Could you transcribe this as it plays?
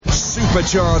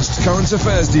Supercharged current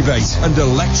affairs debate and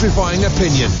electrifying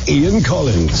opinion. Ian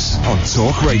Collins on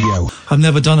Talk Radio. I've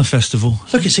never done a festival.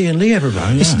 Look, it's Iain Lee,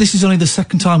 everybody. Yeah. This is only the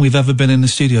second time we've ever been in the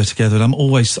studio together, and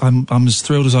I'm as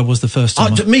thrilled as I was the first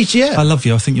time. Me too, yeah. I love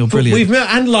you. I think you're brilliant. We've met,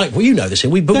 and like, well, you know this,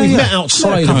 we've met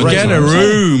outside of Get a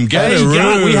room.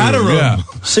 We had a room. Yeah.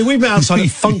 See, we've met outside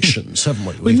of functions,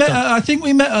 haven't we? I think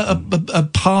we met at a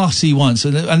party once,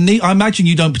 and I imagine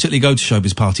you don't particularly go to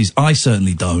showbiz parties. I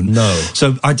certainly don't. No.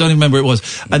 So I don't remember it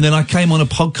was. And then I came on a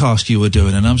podcast you were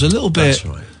doing, and I was a little bit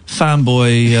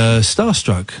fanboy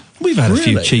starstruck. We've had a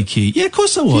few cheeky... Yeah, of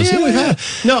course I was. Yeah, we've had...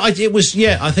 No, I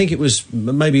think it was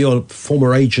maybe your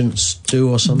former agents do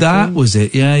or something. That was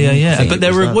it, yeah.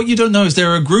 But what you don't know is there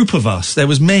were a group of us. There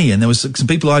was me, and there was some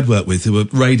people I'd worked with who were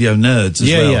radio nerds as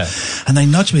well. Yeah. And they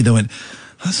nudged me, they went,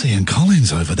 that's Iain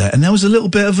Collins over there. And there was a little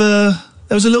bit of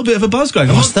a... buzz going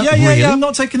on. Yeah, I'm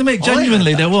not taking the mic.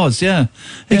 Genuinely, there was, yeah.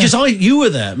 Because you were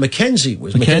there. Mackenzie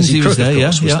was there,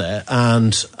 was there.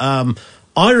 And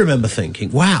I remember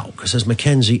thinking, wow, because there's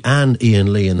Mackenzie and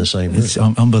Iain Lee in the same room. It's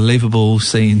unbelievable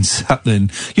scenes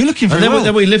happening. You're looking for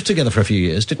then we lived together for a few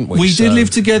years, didn't we? We did live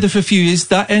together for a few years.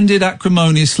 That ended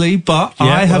acrimoniously, but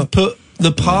I have put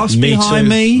the past behind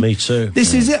me. Me too.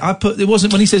 This is it. It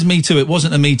wasn't, when he says me too, it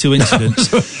wasn't a me too incident.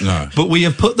 No. But we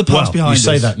have put the past behind us.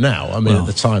 You say that now. I mean, at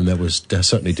the time there was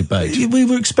certainly debate. We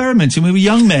were experimenting. We were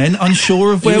young men,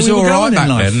 unsure of where we were going in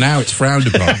life. Then. Now it's frowned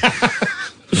upon.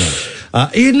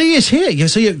 Iain Lee is here.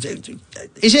 Is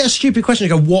it a stupid question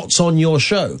to go, what's on your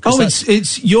show?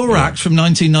 It's your act from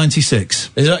 1996.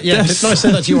 Is that, yeah, didn't I say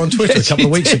that to you on Twitter a couple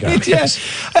of weeks ago? Yes.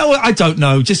 Oh, I don't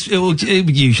know. Just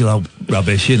usual old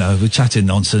rubbish, we're chatting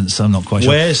nonsense. I'm not quite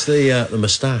sure. Where's the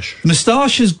moustache?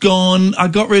 Moustache has gone. I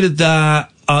got rid of that.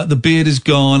 The beard is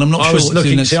gone. I'm not sure what to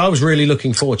do next. I was really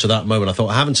looking forward to that moment. I thought,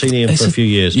 I haven't seen Iain for a few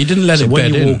years. You didn't let it bed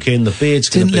in. When you walk in, the beard's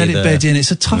going to be there. Didn't let it bed in.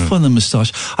 It's a tough one, the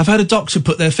moustache. I've had a doctor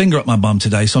put their finger up my bum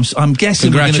today, so I'm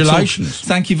guessing Congratulations.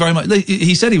 Thank you very much.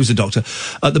 He said he was a doctor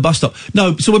at the bus stop.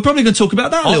 No, so we're probably going to talk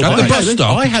about that a little bit. At the bus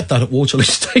stop? I had that at Waterloo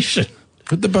Station.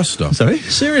 At the bus stop? Sorry?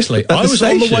 Seriously. I was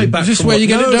on the way back. Is this where you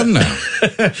get it done now?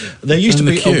 There used to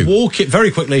be a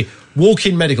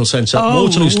walk-in medical centre,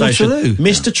 Waterloo Station,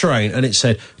 missed a train, and it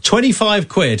said, 25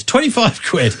 quid, go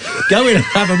in and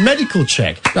have a medical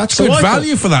check. That's good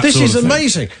value for that. This is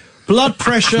amazing. Blood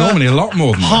pressure. Normally a lot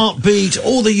more than heartbeat,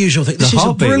 all the usual things. This is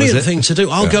a brilliant thing to do.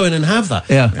 I'll go in and have that.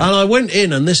 Yeah. And I went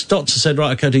in, and this doctor said,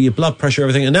 right, okay, do your blood pressure,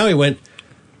 everything. And now he went,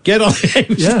 get on. It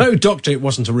was no doctor. It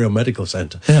wasn't a real medical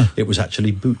centre. Yeah. It was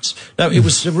actually Boots. No, it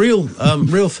was a real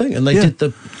thing, and they did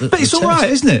the But it's all right,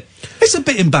 isn't it? It's a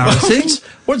bit embarrassing. I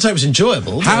wouldn't say it was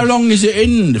enjoyable. How long is it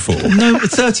in for? No,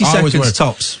 30 seconds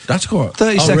tops. That's quite.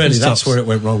 30 seconds really? tops. That's where it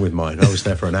went wrong with mine. I was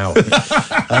there for an hour.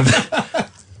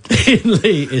 Iain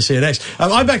Lee is here next.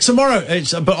 I'm back tomorrow,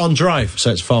 but on Drive,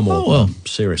 so it's far more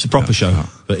serious. It's a proper show.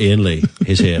 But Iain Lee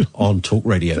is here on Talk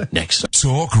Radio next.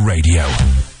 Talk Radio.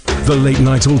 The Late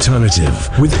Night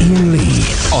Alternative with Iain Lee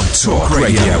on Talk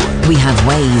Radio. We have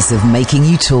ways of making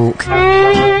you talk.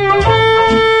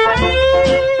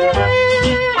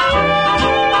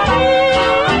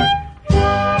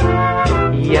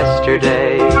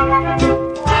 Yesterday,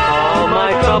 all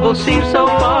my troubles seem so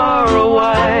far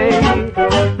away.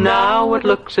 Now it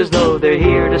looks as though they're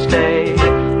here to stay.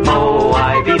 Oh,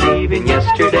 I believe in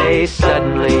yesterday.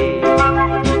 Suddenly,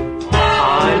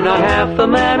 I'm not half the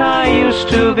man I used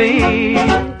to be.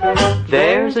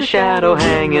 There's a shadow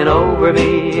hanging over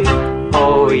me.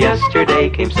 Oh, yesterday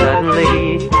came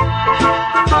suddenly.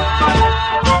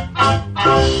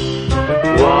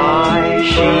 Why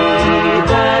she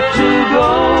had to go,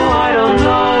 I don't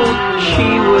know. She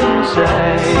wouldn't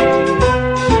say.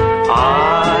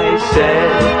 I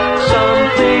said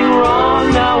something wrong.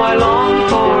 Now I long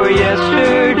for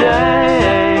yesterday.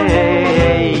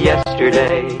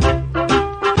 Yesterday,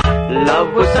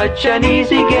 love was such an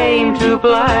easy game to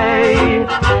play.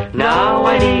 Now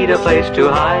I need a place to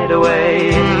hide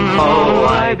away. Oh,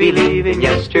 I believe in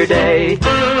yesterday.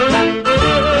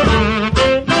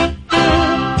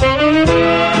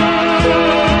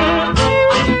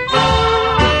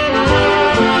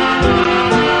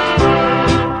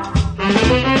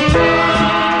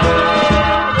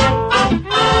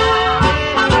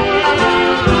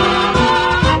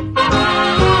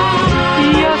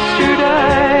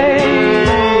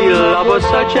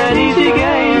 Such an easy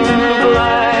game to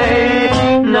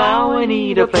play. Now I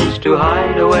need a place to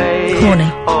hide away. Corny.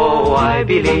 Oh, I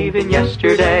believe in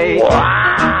yesterday.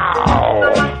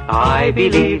 Wow. I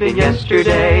believe in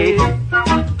yesterday.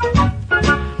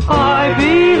 I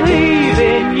believe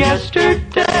in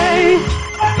yesterday.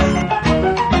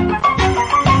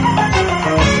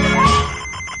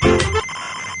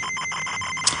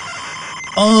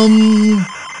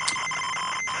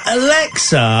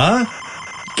 Alexa,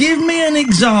 give me an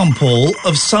example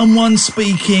of someone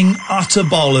speaking utter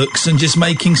bollocks and just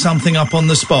making something up on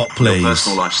the spot, please. Your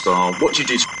personal lifestyle. What do you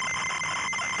do to...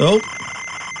 Oh,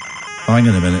 hang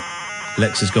on a minute.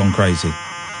 Alexa's gone crazy.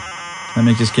 Let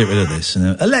me just get rid of this.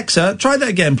 Alexa, try that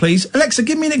again, please. Alexa,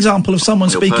 give me an example of someone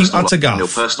speaking utter guff. Your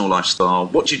personal lifestyle.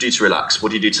 What do you do to relax? What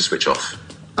do you do to switch off?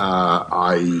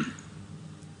 I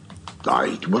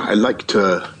like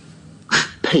to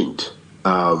paint,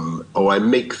 or I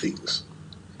make things.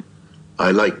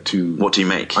 I like to... What do you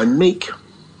make? I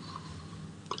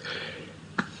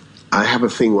have a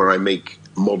thing where I make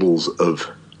models of...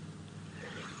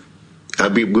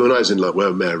 when I was in London,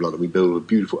 well, Mayor of London, we build a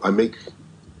beautiful... I make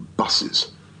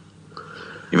buses.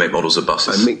 You make models of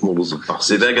buses? I make models of buses.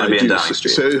 So they're going to be in Downing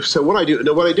Street. So what I do...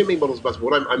 No, what I don't make models of buses,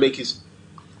 what I make is...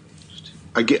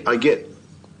 I get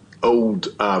old...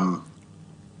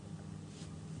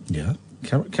 Yeah,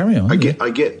 carry on. I get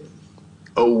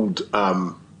old...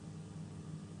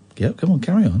 Yeah, come on,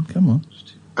 carry on. Come on.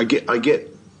 I get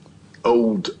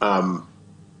old...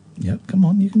 Yeah, come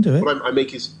on, you can do it. What I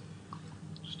make is...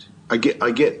 I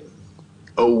get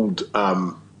old...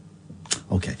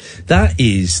 Okay, that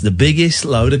is the biggest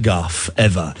load of guff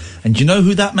ever. And do you know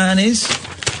who that man is?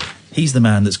 He's the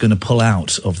man that's going to pull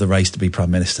out of the race to be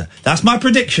Prime Minister. That's my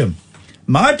prediction.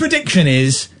 My prediction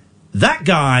is that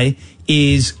guy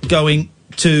is going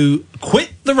to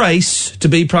quit the race to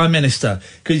be Prime Minister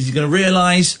because he's going to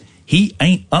realise he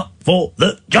ain't up for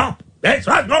the job. That's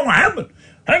what's going to happen.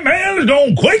 That man is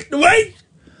going to quit the race.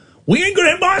 We ain't going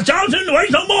to have ourselves in the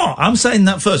race no more. I'm saying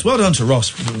that first. Well done to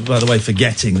Ross, by the way, for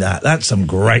getting that. That's some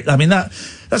great... I mean,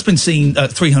 that's been seen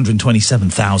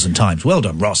 327,000 times. Well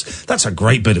done, Ross. That's a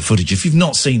great bit of footage. If you've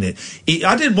not seen it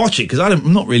I didn't watch it because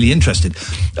I'm not really interested.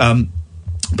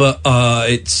 But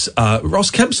it's Ross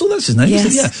Kempsell, that's his name, yes.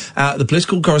 Isn't it? Yeah. The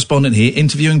political correspondent here,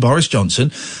 interviewing Boris Johnson.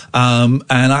 And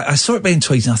I saw it being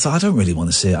tweeted, and I thought, I don't really want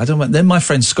to see it. Then my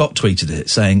friend Scott tweeted it,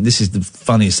 saying, this is the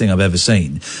funniest thing I've ever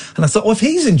seen. And I thought, well, if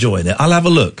he's enjoying it, I'll have a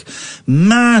look.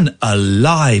 Man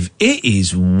alive, it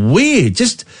is weird.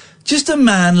 Just a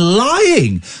man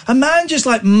lying. A man just,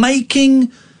 like,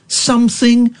 making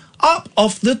something up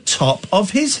off the top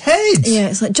of his head. Yeah,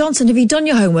 it's like, Johnson, have you done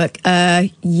your homework?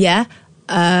 Yeah.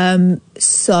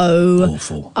 So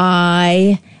awful.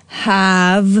 I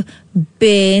have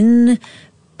been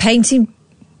painting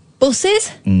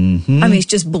buses. Mm-hmm. I mean, it's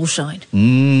just bullshine.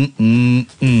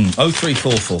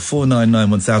 0344 499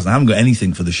 1000. I haven't got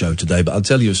anything for the show today, but I'll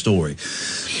tell you a story.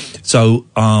 So,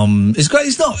 it's great.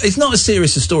 It's not as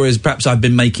serious a story as perhaps I've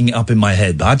been making it up in my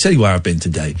head, but I'll tell you where I've been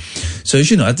today. So, as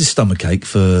you know, I had this stomachache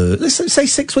for, let's say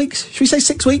 6 weeks. Should we say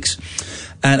 6 weeks?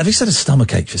 And I've just had a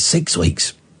stomachache for 6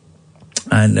 weeks.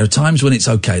 And there are times when it's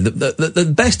okay.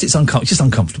 The best, it's just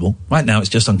uncomfortable. Right now, it's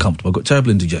just uncomfortable. I've got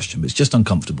terrible indigestion, but it's just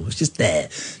uncomfortable. It's just there,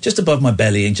 just above my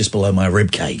belly and just below my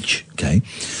rib cage. Okay.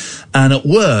 And at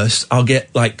worst, I'll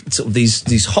get like sort of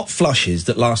these hot flushes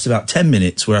that last about 10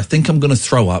 minutes where I think I'm going to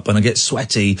throw up and I get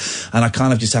sweaty and I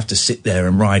kind of just have to sit there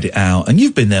and ride it out. And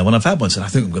you've been there when I've had one, so I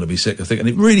think I'm going to be sick. And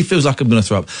it really feels like I'm going to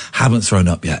throw up. Haven't thrown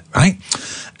up yet, right?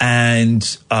 And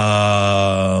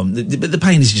the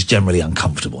pain is just generally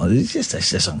uncomfortable. It's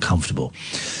just uncomfortable.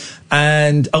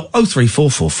 And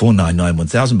 0344 499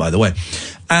 1000, by the way.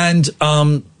 And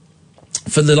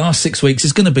for the last 6 weeks,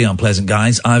 it's going to be unpleasant,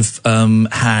 guys. I've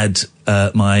had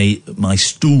my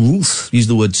stools, use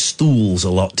the word stools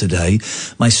a lot today.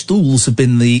 My stools have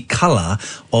been the colour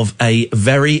of a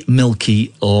very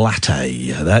milky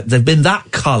latte. They've been that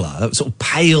colour, that sort of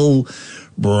pale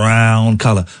brown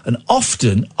colour. And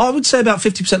often, I would say about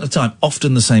 50% of the time,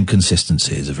 often the same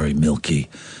consistency as a very milky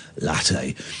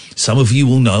latte. Some of you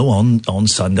will know on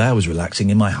Sunday I was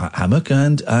relaxing in my hammock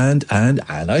and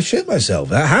I shit myself.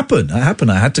 That happened. I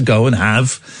had to go and had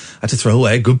to throw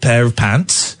away a good pair of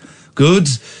pants. Good,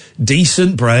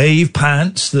 decent, brave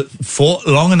pants that fought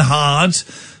long and hard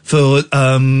for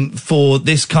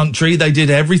this country. They did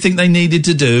everything they needed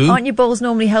to do. Aren't your balls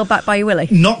normally held back by your willy?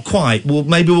 Not quite. Well,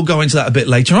 maybe we'll go into that a bit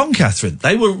later on, Katherine.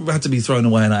 They had to be thrown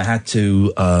away, and I had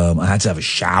to have a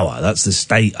shower. That's the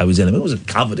state I was in. I mean, it wasn't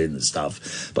covered in the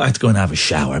stuff, but I had to go and have a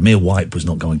shower. A mere wipe was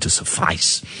not going to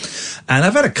suffice. And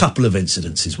I've had a couple of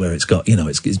incidences where it's got,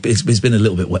 it's been a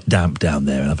little bit damp down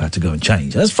there, and I've had to go and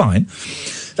change. That's fine.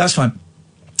 That's fine.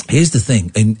 Here's the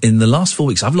thing. In the last 4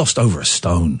 weeks, I've lost over a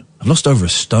stone. I've lost over a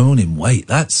stone in weight.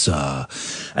 That's,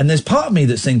 and there's part of me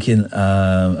that's thinking,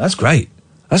 that's great.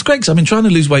 That's great because I've been trying to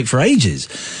lose weight for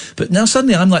ages. But now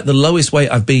suddenly I'm like the lowest weight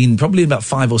I've been probably in about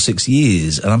 5 or 6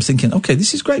 years. And I'm thinking, okay,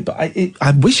 this is great. But I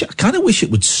kind of wish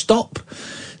it would stop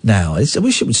now. I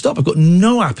wish it would stop. I've got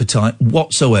no appetite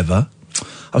whatsoever.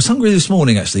 I was hungry this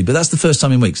morning, actually, but that's the first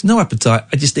time in weeks. No appetite.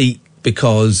 I just eat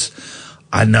because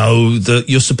I know that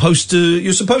you're supposed to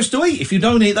eat. If you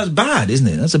don't eat, that's bad, isn't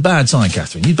it? That's a bad sign,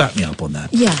 Catherine. You'd back me up on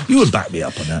that. Yeah. You would back me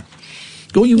up on that.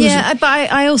 Go on, but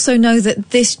I also know that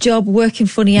this job, working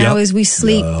funny hours, we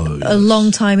sleep a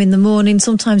long time in the morning.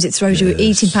 Sometimes it throws your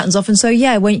eating patterns off. And so,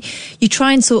 when you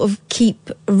try and sort of keep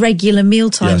regular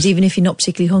meal times, even if you're not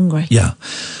particularly hungry. Yeah.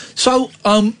 So,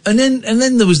 and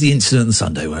then there was the incident on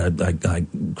Sunday where I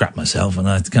crapped myself, and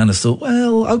I kind of thought,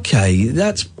 well, okay,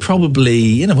 that's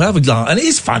probably, we'll have a glass. And it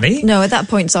is funny. No, at that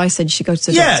point, I said you should go to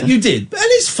the doctor. Yeah, you did. And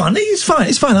it's funny. It's fine.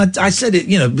 I said it,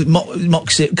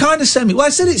 mocks it, kind of semi. Well, I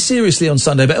said it seriously on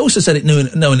Sunday, but I also said it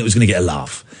knowing it was going to get a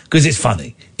laugh. Because it's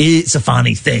funny. It's a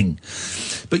funny thing.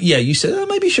 But you said,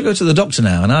 maybe you should go to the doctor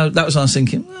now. And that was I was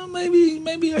thinking, well,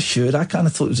 maybe I should. I kind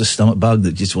of thought it was a stomach bug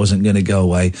that just wasn't going to go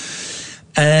away.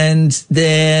 And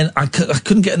then I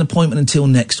couldn't get an appointment until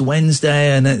next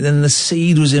Wednesday, and then the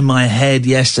seed was in my head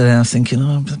yesterday. I was thinking,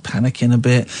 I'm panicking a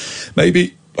bit.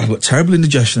 Maybe I've got terrible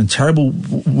indigestion and terrible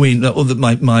wind, or that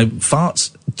my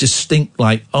farts just stink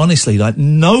honestly, like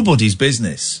nobody's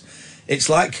business. It's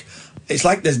like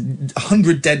there's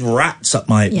 100 dead rats up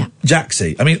my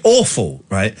jacksie. I mean, awful,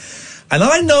 right? And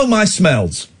I know my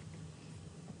smells.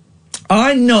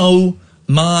 I know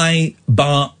my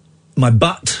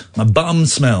bum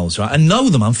smells, right? I know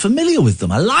them. I'm familiar with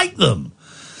them. I like them.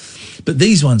 But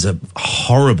these ones are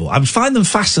horrible. I would find them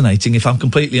fascinating if I'm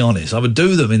completely honest. I would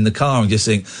do them in the car and just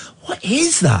think, what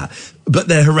is that? But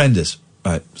they're horrendous,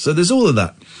 right? So there's all of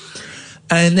that.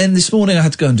 And then this morning I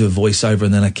had to go and do a voiceover,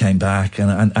 and then I came back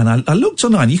and I looked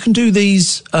online. You can do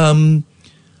these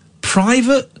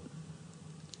private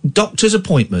doctor's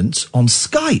appointments on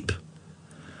Skype.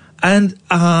 And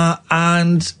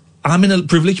I'm in a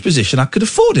privileged position. I could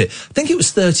afford it. I think it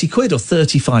was 30 quid or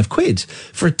 35 quid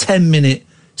for a 10-minute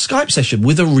Skype session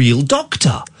with a real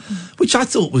doctor, which I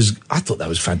thought that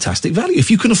was fantastic value. If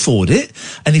you can afford it,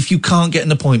 and if you can't get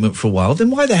an appointment for a while,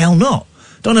 then why the hell not?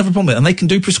 Don't have a problem with it. And they can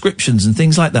do prescriptions and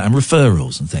things like that, and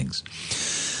referrals and things.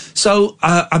 So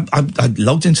I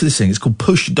logged into this thing. It's called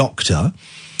Push Doctor.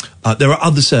 There are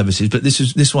other services, but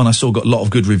this one I saw got a lot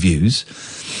of good reviews.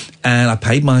 And I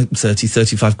paid my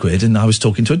 35 quid, and I was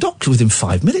talking to a doctor within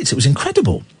 5 minutes. It was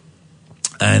incredible.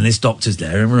 And this doctor's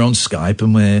there, and we're on Skype,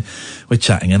 and we're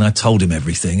chatting, and I told him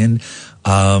everything. And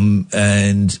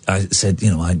I said,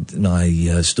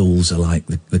 my stools are like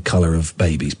the colour of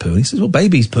baby's poo. And he says, well,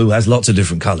 baby's poo has lots of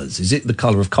different colours. Is it the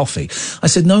colour of coffee? I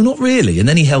said, no, not really. And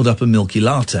then he held up a milky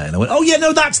latte, and I went, oh yeah,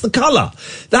 no, that's the colour.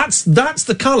 That's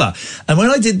the colour. And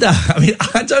when I did that, I mean,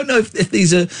 I don't know if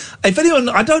these are, I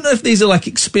don't know if these are like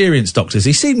experienced doctors.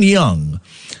 He seemed young.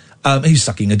 He was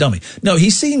sucking a dummy. No,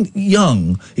 he seemed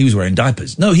young. He was wearing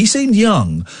diapers. No, he seemed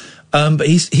young. But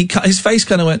his face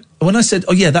kind of went, when I said,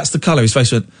 oh yeah, that's the colour, his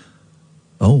face went,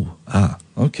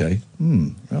 okay,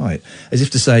 right. As if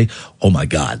to say, oh my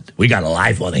God, we got a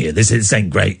live one here, this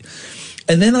ain't great.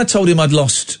 And then I told him I'd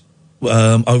lost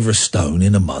over a stone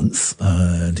in a month,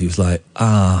 and he was like,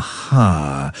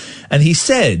 aha. And he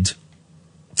said,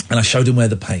 and I showed him where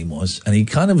the pain was, and he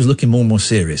kind of was looking more and more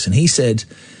serious, and he said,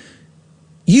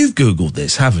 you've Googled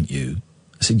this, haven't you?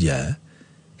 I said, yeah.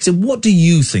 He said, what do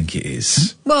you think it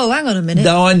is? Whoa, hang on a minute.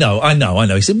 No, I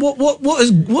know. He said, what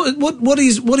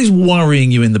is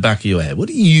worrying you in the back of your head? What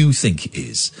do you think it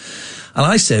is? And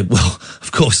I said, well,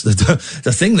 of course,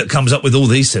 the thing that comes up with all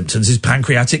these symptoms is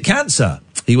pancreatic cancer.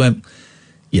 He went,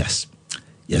 yes,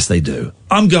 they do.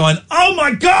 I'm going, oh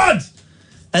my God!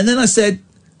 And then I said,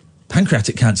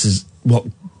 pancreatic cancer's what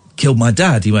killed my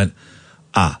dad. He went,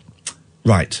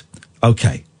 right,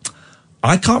 okay.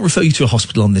 I can't refer you to a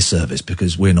hospital on this service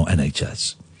because we're not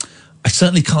NHS. I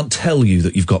certainly can't tell you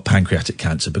that you've got pancreatic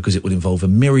cancer because it would involve a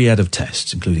myriad of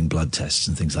tests, including blood tests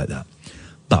and things like that.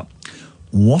 But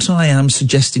what I am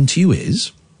suggesting to you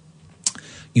is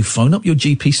you phone up your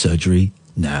GP surgery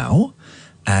now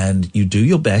and you do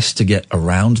your best to get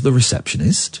around the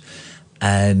receptionist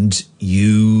and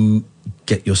you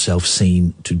get yourself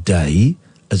seen today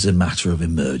as a matter of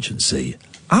emergency.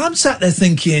 I'm sat there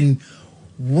thinking,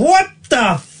 what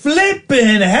the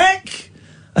flipping heck?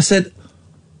 I said,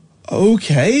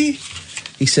 okay.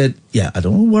 He said, yeah, I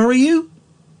don't want to worry you,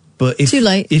 but too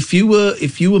late. If you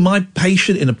were my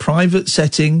patient in a private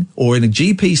setting or in a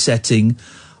GP setting,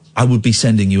 I would be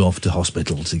sending you off to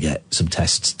hospital to get some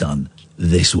tests done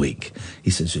this week. He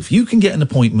says, so if you can get an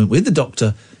appointment with the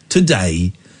doctor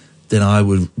today, then I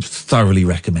would thoroughly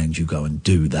recommend you go and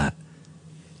do that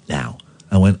now.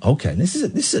 I went, okay, this is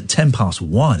at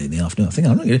 1:10 in the afternoon. I think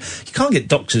you can't get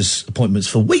doctor's appointments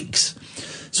for weeks.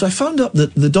 So I phoned up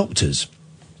the doctors.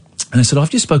 And I said, I've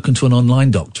just spoken to an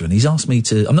online doctor, and he's asked me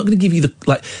to. I'm not going to give you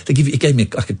he gave me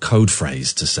a code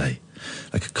phrase to say,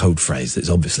 like a code phrase that's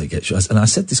obviously gets you. And I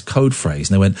said this code phrase,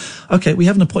 and they went, "Okay, we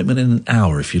have an appointment in an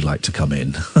hour if you'd like to come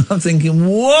in." I'm thinking,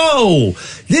 whoa,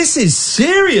 this is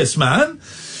serious, man.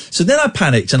 So then I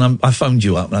panicked, and I phoned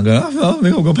you up, and I go, I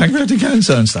think I've got pancreatic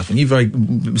cancer and stuff, and you very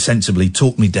sensibly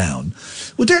talked me down.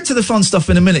 We'll get to the fun stuff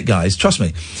in a minute, guys. Trust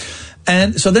me.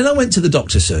 And so then I went to the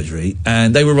doctor's surgery,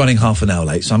 and they were running half an hour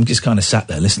late, so I'm just kind of sat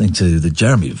there listening to the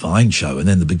Jeremy Vine show and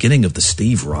then the beginning of the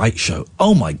Steve Wright show.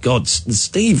 Oh, my God, the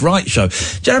Steve Wright show.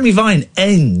 Jeremy Vine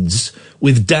ends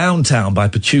with Downtown by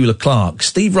Petula Clark.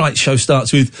 Steve Wright's show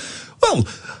starts with, well,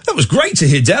 that was great to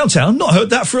hear Downtown. Not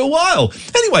heard that for a while.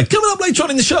 Anyway, coming up later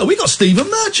on in the show, we got Stephen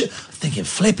Merchant. I'm thinking,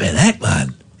 flipping heck,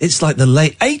 man. It's like the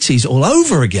late 80s all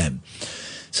over again.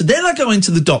 So then I go into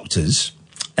the doctor's.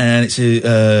 And it's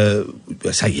a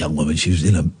young woman. She was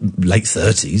in her late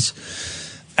 30s,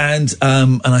 and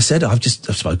I said, I've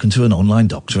spoken to an online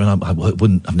doctor, and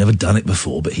I've never done it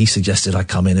before, but he suggested I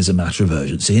come in as a matter of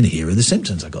urgency, and here are the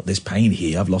symptoms. I got this pain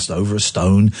here. I've lost over a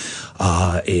stone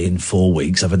in 4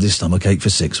 weeks. I've had this stomachache for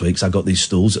 6 weeks. I got these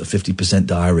stools that are 50%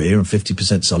 diarrhea and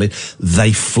 50% solid.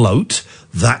 They float.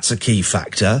 That's a key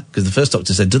factor, because the first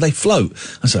doctor said, "Do they float?"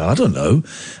 I said, "I don't know,"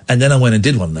 and then I went and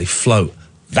did one. They float.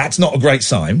 That's not a great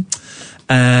sign.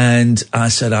 And I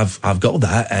said, I've got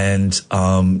that. And,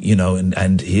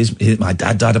 and here's my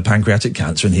dad died of pancreatic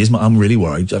cancer. And I'm really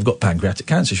worried. I've got pancreatic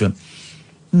cancer. She went,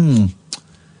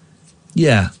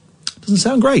 yeah, doesn't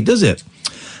sound great, does it?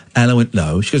 And I went,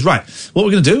 no. She goes, right, what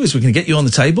we're going to do is we're going to get you on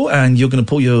the table, and you're going to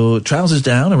pull your trousers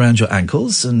down around your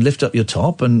ankles and lift up your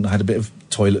top. And I had a bit of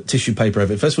toilet tissue paper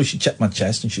over it. First of all, she checked my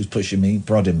chest, and she was pushing me,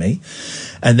 prodding me.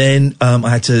 And then I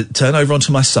had to turn over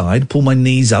onto my side, pull my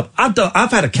knees up.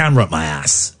 I've had a camera up my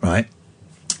ass, right?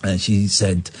 And she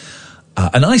said,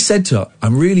 and I said to her,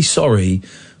 I'm really sorry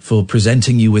for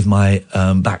presenting you with my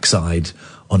backside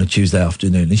on a Tuesday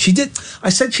afternoon. And she did. I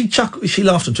said she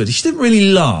laughed onto it. She didn't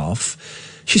really laugh.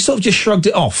 She sort of just shrugged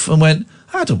it off and went,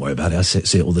 don't worry about it. I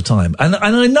see it all the time. And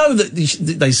I know that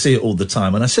they see it all the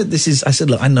time. And I said,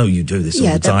 look, I know you do this all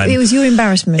the time. It was your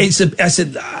embarrassment. I said,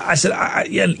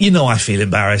 I feel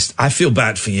embarrassed. I feel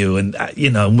bad for you. And,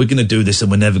 and we're going to do this and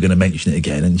we're never going to mention it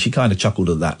again. And she kind of chuckled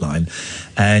at that line.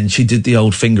 And she did the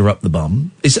old finger up the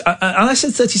bum. And I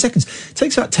said 30 seconds. It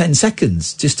takes about 10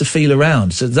 seconds just to feel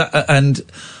around. So that, and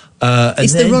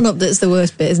it's the run-up that's the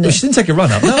worst bit, isn't it? Well, she didn't take a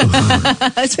run-up, no.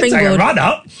 Springboard. Take a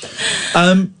run-up.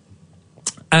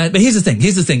 But here's the thing.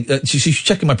 She's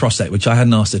checking my prostate, which I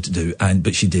hadn't asked her to do,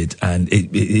 but she did. And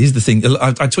here's the thing.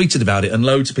 I tweeted about it, and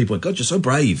loads of people went, "God, you're so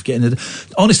brave."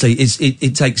 Honestly,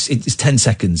 it takes 10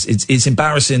 seconds. It's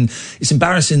embarrassing. It's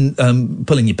embarrassing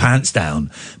pulling your pants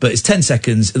down, but it's 10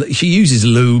 seconds. She uses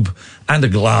lube and a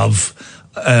glove.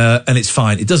 And it's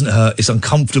fine. It doesn't hurt. It's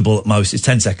uncomfortable at most. It's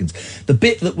 10 seconds. The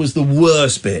bit that was the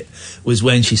worst bit was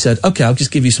when she said, "Okay, I'll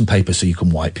just give you some paper so you can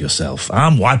wipe yourself."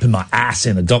 I'm wiping my ass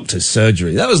in a doctor's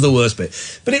surgery. That was the worst bit.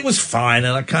 But it was fine,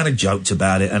 and I kind of joked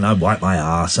about it, and I wiped my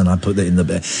ass, and I put it in the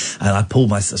bed, and I pulled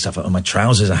my stuff out, and my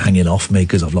trousers are hanging off me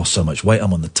because I've lost so much weight.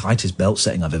 I'm on the tightest belt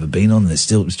setting I've ever been on, and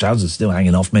the trousers are still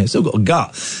hanging off me. I've still got a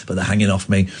gut, but they're hanging off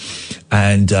me.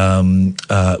 And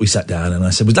we sat down, and I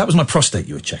said, "Well, that was my prostate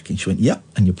you were checking." She went, "Yep.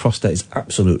 And your prostate is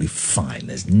absolutely fine.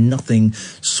 There's nothing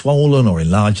swollen or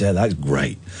enlarged there. That's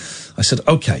great." I said,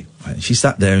 "Okay." And she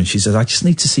sat there and she said, "I just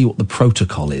need to see what the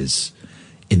protocol is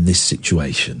in this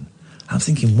situation." I'm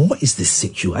thinking, what is this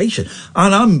situation?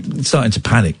 And I'm starting to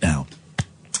panic now.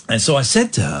 And so I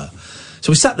said to her,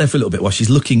 so we sat there for a little bit while she's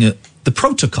looking at the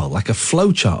protocol, like a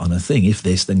flow chart on a thing. If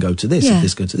this, then go to this. Yeah. If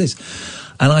this, go to this.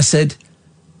 And I said,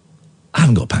 "I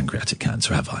haven't got pancreatic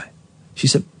cancer, have I?" She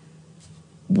said,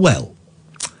 "Well,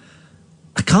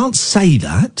 I can't say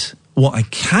that. What I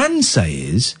can say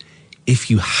is, if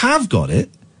you have got it,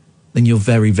 then you're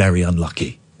very, very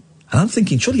unlucky." And I'm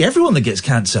thinking, surely everyone that gets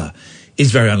cancer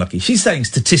is very unlucky. She's saying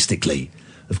statistically,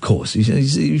 of course.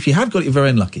 If you have got it, you're very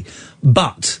unlucky.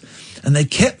 But, and they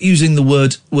kept using the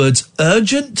words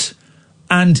urgent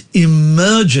and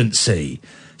emergency.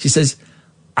 She says,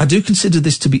 "I do consider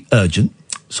this to be urgent,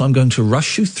 so I'm going to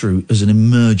rush you through as an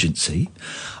emergency.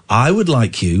 I would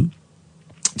like you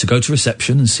to go to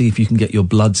reception and see if you can get your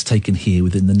bloods taken here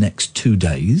within the next 2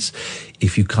 days.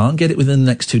 If you can't get it within the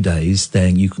next 2 days,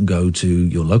 then you can go to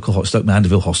your local Stoke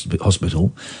Mandeville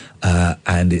hospital,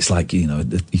 and it's like, you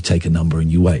take a number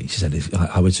and you wait." She said,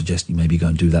 I would suggest you maybe go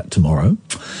and do that tomorrow.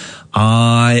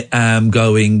 I am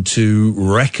going to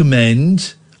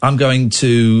recommend, I'm going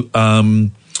to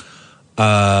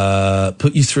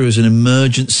put you through as an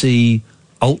emergency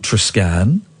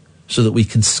ultrascan so that we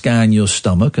can scan your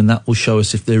stomach, and that will show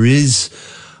us if there is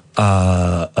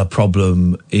a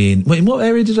problem in what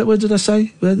area where did I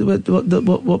say?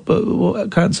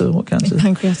 What cancer? What cancer?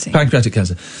 Pancreatic. Pancreatic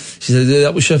cancer. She said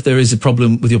that will show if there is a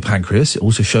problem with your pancreas. It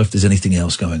also shows if there's anything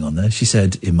else going on there. She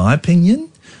said, in my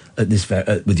opinion, at this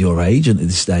with your age and at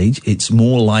this stage, it's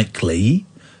more likely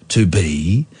to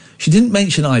be. She didn't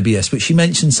mention IBS, but she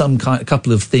mentioned a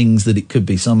couple of things that it could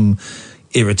be, some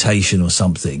irritation or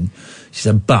something. She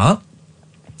said, but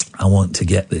I want to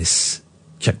get this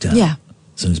checked out. Yeah.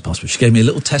 As soon as possible. She gave me a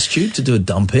little test tube to do a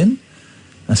dump in.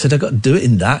 I said, I've got to do it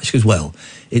in that. She goes, well,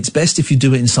 it's best if you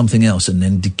do it in something else and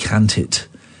then decant it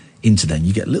into then.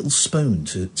 You get a little spoon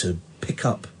to pick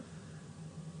up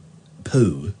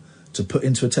poo to put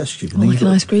into a test tube. And like an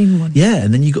ice cream one. Yeah,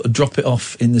 and then you've got to drop it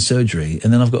off in the surgery,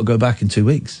 and then I've got to go back in 2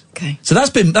 weeks. Okay. So that's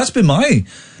been my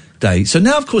day. So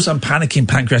now, of course, I'm panicking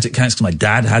pancreatic cancer because my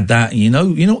dad had that, and you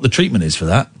know what the treatment is for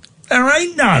that? There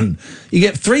ain't none. You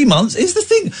get 3 months. Is the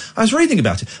thing. I was reading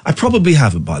about it. I probably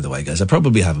haven't, by the way, guys. I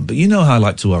probably haven't. But you know how I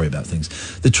like to worry about things.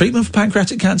 The treatment for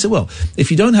pancreatic cancer, well,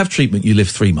 if you don't have treatment, you live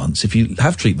 3 months. If you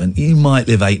have treatment, you might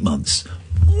live 8 months.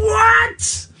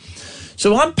 What?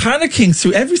 So I'm panicking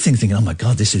through everything, thinking, oh, my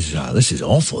God, this is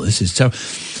awful. This is terrible.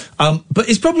 But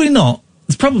it's probably not.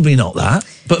 It's probably not that.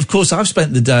 But, of course, I've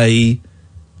spent the day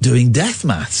doing death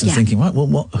maths and thinking, right, well,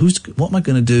 what am I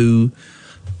going to do?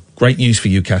 Great news for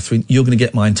you, Katherine. You're going to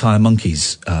get my entire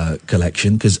monkeys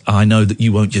collection, because I know that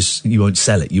you won't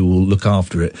sell it. You will look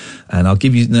after it, and I'll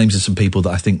give you names of some people that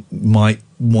I think might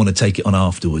want to take it on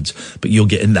afterwards. But you're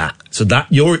getting that. So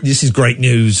this is great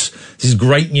news. This is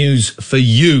great news for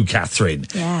you, Katherine.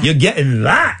 Yeah. You're getting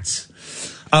that.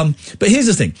 But here's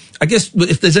the thing. I guess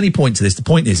if there's any point to this, the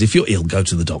point is, if you're ill, go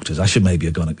to the doctors. I should maybe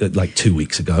have gone like 2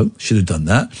 weeks ago. Should have done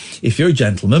that. If you're a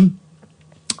gentleman.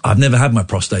 I've never had my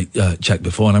prostate checked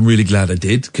before, and I'm really glad I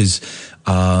did, because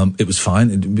it was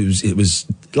fine. It was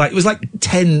like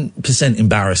 10%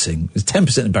 embarrassing. It was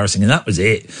 10% embarrassing, and that was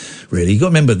it. Really, you got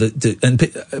to remember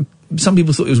that. Some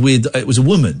people thought it was weird that it was a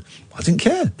woman. I didn't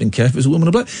care. Didn't care if it was a woman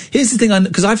or bloke. Here's the thing,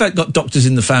 because I've got doctors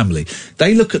in the family.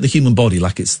 They look at the human body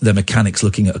like it's the mechanics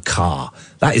looking at a car.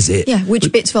 That is it. Yeah,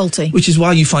 which bit's faulty? Which is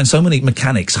why you find so many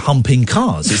mechanics humping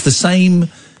cars. It's the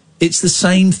same. It's the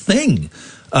same thing.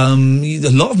 A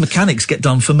lot of mechanics get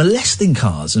done for molesting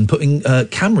cars and putting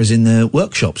cameras in their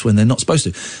workshops when they're not supposed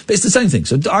to. But it's the same thing.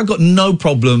 So I've got no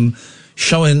problem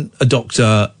showing a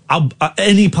doctor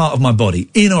any part of my body,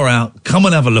 in or out. Come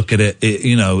and have a look at it.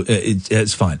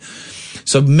 It's fine.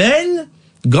 So men,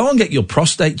 go and get your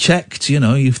prostate checked.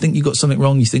 You think you've got something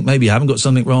wrong. You think maybe you haven't got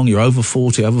something wrong. You're over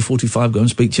 40, over 45. Go and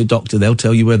speak to your doctor. They'll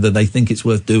tell you whether they think it's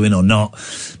worth doing or not.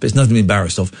 But it's nothing to be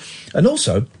embarrassed of. And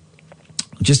also,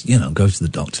 just, go to the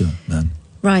doctor, man.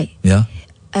 Right. Yeah.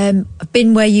 I've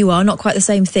been where you are, not quite the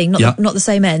same thing, not the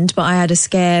same end, but I had a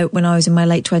scare when I was in my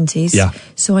late 20s. Yeah.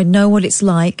 So I know what it's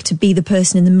like to be the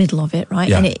person in the middle of it, right?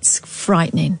 Yeah. And it's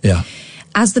frightening. Yeah.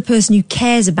 As the person who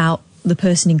cares about the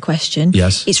person in question,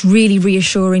 yes, it's really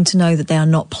reassuring to know that they are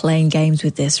not playing games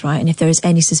with this, right? And if there is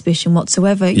any suspicion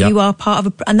whatsoever, you are part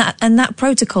of and that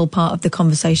protocol part of the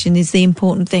conversation is the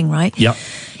important thing, right? Yeah.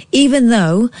 Even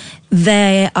though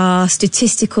there are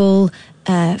statistical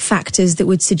factors that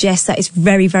would suggest that it's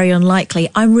very, very unlikely,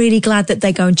 I'm really glad that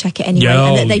they go and check it anyway,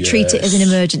 and that they treat it as an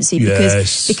emergency,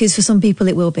 because for some people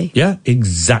it will be. Yeah,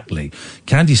 exactly.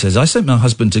 Candy says, I sent my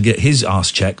husband to get his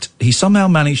arse checked. He somehow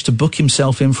managed to book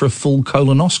himself in for a full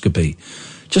colonoscopy.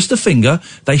 Just a finger,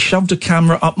 they shoved a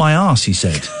camera up my arse, he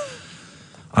said.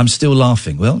 I'm still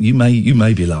laughing. Well, you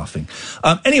may be laughing.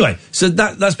 Anyway, so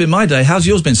that's been my day. How's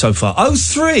yours been so far?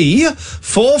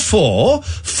 0344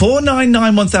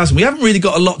 499 1000. We haven't really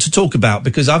got a lot to talk about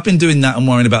because I've been doing that and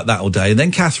worrying about that all day. And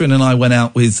then Katherine and I went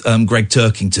out with Greg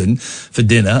Turkington for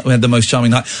dinner. We had the most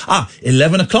charming night.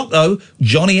 11 o'clock though,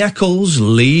 Johnny Echols,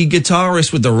 lead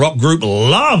guitarist with the rock group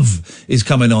Love, is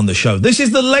coming on the show. This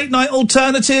is the Late Night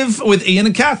Alternative with Iain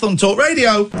and Kath on Talk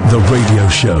Radio. The radio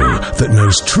show that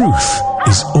knows truth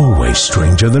is always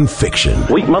stranger than fiction.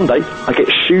 Week Monday, I get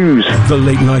shoes. The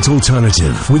Late Night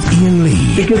Alternative with Iain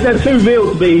Lee. Because they're too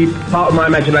real to be part of my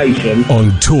imagination.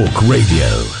 On Talk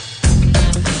Radio.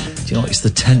 Do you know what it's the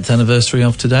 10th anniversary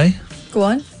of today? Go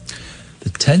on. The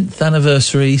 10th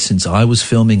anniversary since I was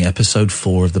filming episode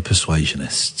 4 of The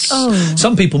Persuasionists. Oh.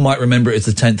 Some people might remember it as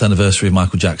the 10th anniversary of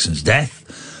Michael Jackson's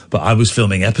death, but I was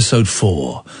filming episode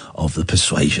 4 of The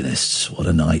Persuasionists. What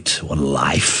a night, what a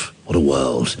life. What a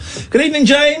world. Good evening,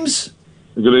 James.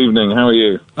 Good evening. How are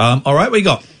you? All right, what you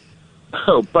got?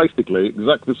 Oh, basically,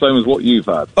 exactly the same as what you've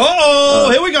had.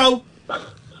 Here we go.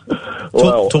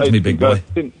 Well, talk to me, big boy.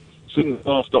 Since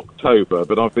last October,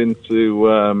 but I've been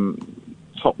to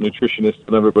top nutritionists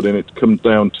and everybody, and it comes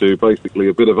down to basically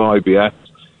a bit of IBS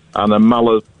and a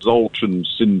malabsorption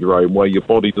syndrome where your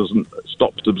body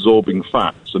stops absorbing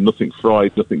fats, and nothing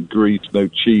fried, nothing grease, no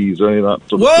cheese, or any of that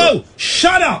sort of stuff. Whoa!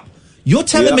 Shut up! You're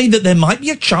telling me that there might be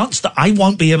a chance that I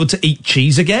won't be able to eat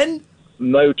cheese again?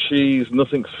 No cheese,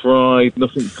 nothing fried,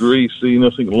 nothing greasy,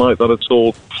 nothing like that at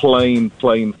all. Plain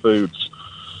foods,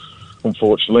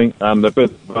 unfortunately, and a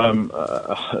bit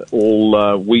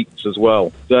all wheats as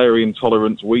well. Dairy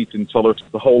intolerance, wheat intolerance,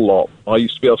 the whole lot. I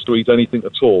used to be able to eat anything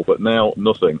at all, but now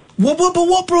nothing. What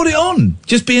brought it on?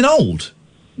 Just being old?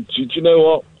 Do you know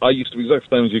what? I used to be exactly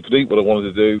the same as you, could eat what I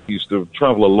wanted to do. Used to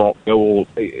travel a lot,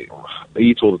 eat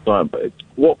all the time. But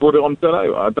what brought it on? I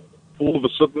don't know. All of a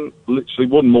sudden, literally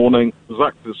one morning,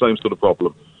 exactly the same sort of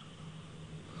problem.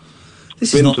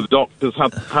 Been to the doctors,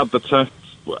 had the tests,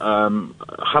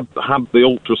 had the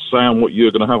ultrasound, what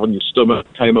you're going to have on your stomach,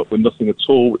 came up with nothing at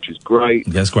all, which is great.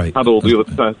 That's great. Had all the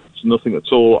other tests, nothing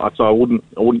at all. I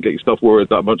wouldn't get yourself worried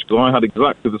that much, because I had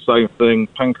exactly the same thing: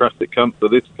 pancreatic cancer,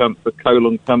 this cancer,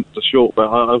 colon cancer, short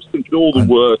bowel. I was thinking all the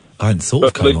worst. I hadn't thought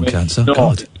of colon cancer.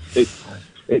 God.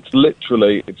 It's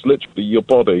literally your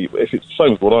body. If it's the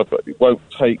same as what I've got, it won't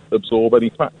absorb any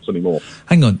fats anymore.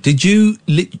 Hang on, did you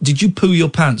poo your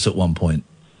pants at one point?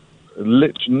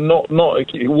 Not.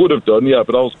 It would have done, yeah,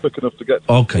 but I was quick enough to get.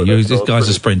 Okay, this guy's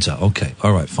a sprinter. Okay,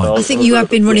 all right, fine. I think you have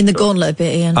been running the gauntlet a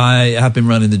bit, Iain. I have been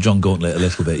running the John Gauntlet a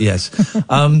little bit. Yes.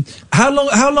 How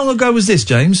long ago was this,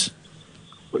 James?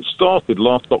 It started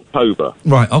last October.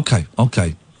 Right. Okay.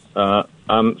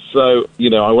 And so,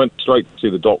 I went straight to see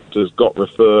the doctors, got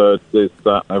referred, this,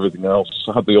 that, everything else.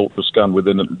 I had the ultrasound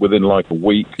within like a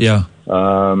week. Yeah.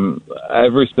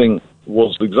 Everything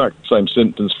was the exact same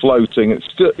symptoms, floating.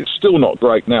 It's still not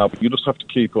great now, but you just have to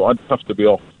keep it. I'd have to be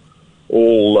off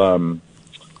all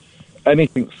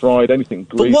anything fried, anything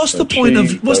greasy. But what's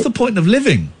the point of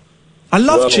living? I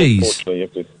love cheese.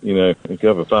 Unfortunately, if you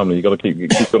have a family, you've got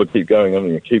to keep going, haven't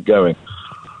you? Keep going.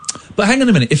 But hang on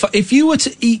a minute. If you were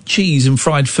to eat cheese and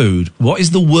fried food, what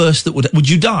is the worst that would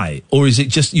you die, or is it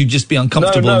just you'd just be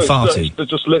uncomfortable and farty? It's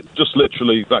just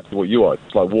literally exactly what you are.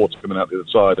 It's like water coming out the other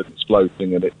side and it's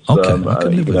floating, and it's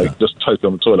just totally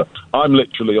on the toilet. I'm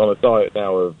literally on a diet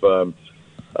now of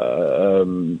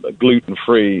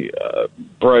gluten-free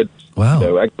bread.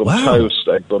 Wow. Eggs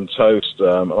on toast.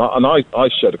 And I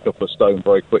shed a couple of stone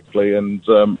very quickly, and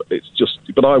it's just.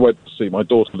 But I went to see, my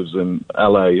daughter lives in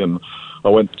LA, and I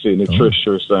went to see a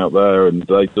nutritionist out there, and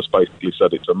they just basically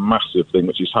said it's a massive thing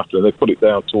which is happening. They put it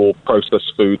down to all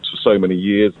processed foods for so many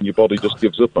years, and your body just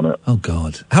gives up on it. Oh,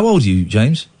 God. How old are you,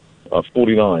 James?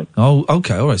 49. Oh,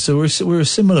 okay, all right. So we're a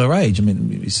similar age. I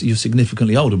mean, you're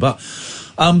significantly older, but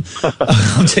I'm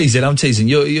teasing.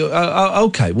 You're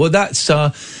okay. Well, that's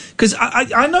because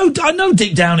I know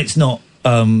deep down it's not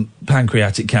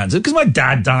pancreatic cancer, because my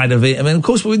dad died of it. I mean, of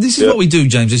course, this is what we do,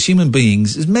 James, as human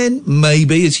beings, as men,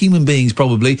 maybe, as human beings,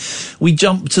 probably, we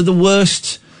jump to the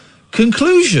worst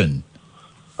conclusion.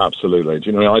 Absolutely. Do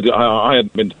you know, I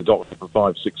hadn't been to the doctor for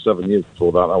 5, 6, 7 years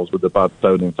before that. I was with a bad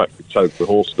stone-infected toe with a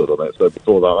horse stood on it. So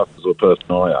before that, that's the sort of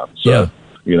person I am. So,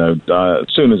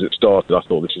 as soon as it started, I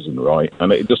thought, this isn't right.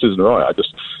 And it just isn't right. I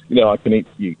just, I can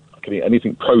eat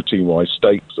anything protein-wise,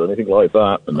 steaks or anything like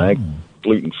that, and eggs,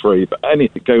 gluten-free, but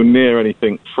go near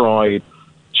anything fried,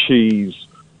 cheese,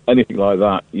 anything like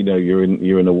that, you're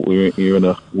in a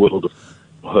world of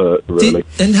hurt, really.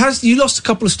 And you lost a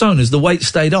couple of stone? Has the weight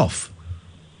stayed off?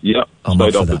 Yeah,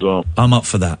 stayed off as well. I'm up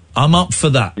for that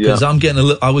because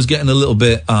I was getting a little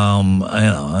bit. I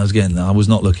was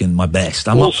not looking my best.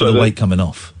 I'm also up for the weight coming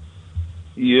off.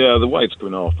 Yeah, the weight's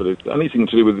coming off, but it's anything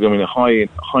to do with high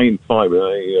in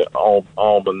fibre,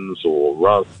 almonds or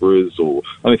raspberries or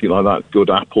anything like that. Good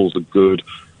apples are good.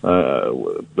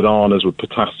 Bananas with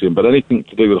potassium, but anything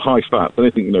to do with high fat,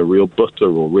 anything, real butter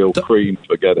or real cream,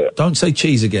 forget it. Don't say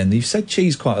cheese again. You've said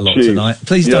cheese quite a lot tonight.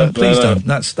 Please don't.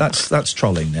 That's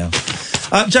trolling now.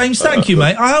 James, thank you,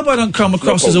 mate. I hope I don't come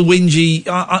across as a whingy.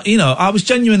 I was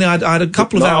genuinely. I had a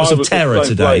couple of hours of terror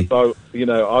today. I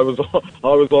was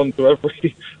on to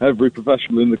every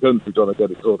professional in the country trying to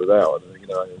get it sorted out, and in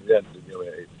the end,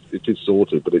 it is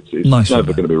sorted, but it's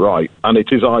never going to be right. And it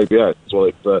is IBS as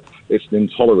well. It's an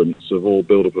intolerance of all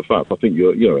build-up of fats. I think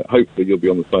hopefully you'll be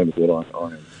on the same as what I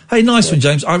am. Hey, nice one,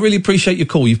 James. I really appreciate your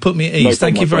call. You've put me at ease.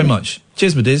 Thank you very much.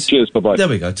 Cheers, my diz. Cheers, bye-bye. There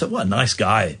we go. What a nice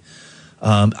guy.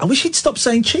 I wish he'd stop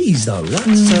saying cheese, though.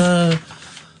 That's,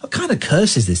 what kind of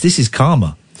curse is this? This is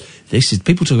karma.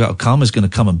 People talk about karma's going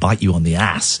to come and bite you on the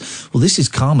ass. Well, this is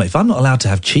karma. If I'm not allowed to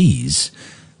have cheese,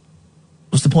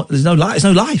 what's the point? There's no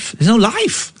life.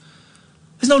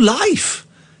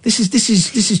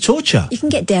 You can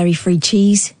get dairy-free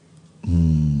cheese.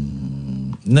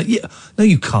 No,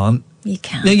 you can't. You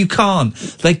can. No, you can't.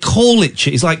 They call it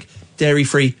cheese. It's like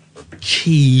dairy-free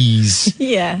cheese.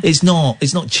 Yeah. It's not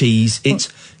cheese.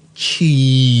 It's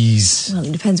cheese. Well,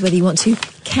 it depends whether you want to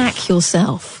cack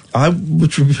yourself. I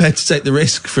would be prepared to take the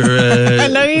risk for I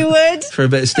know you would. For a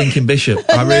bit of stinking bishop.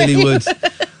 I really would.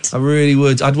 I really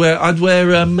would. I'd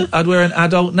wear an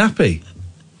adult nappy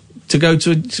to go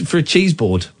for a cheese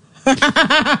board.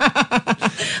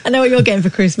 I know what you're getting for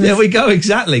Christmas. There we go,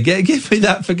 exactly. Give me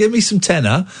that. Give me some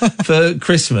tenner for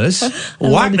Christmas.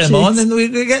 Whack them on, and we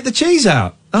get the cheese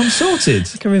out. I'm sorted.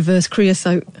 Like a reverse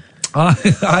creosote.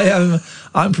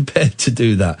 I'm prepared to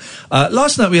do that.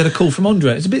 Last night we had a call from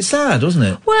Andre. It's a bit sad, wasn't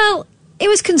it? Well, it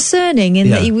was concerning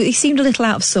in that he seemed a little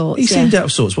out of sorts. He seemed out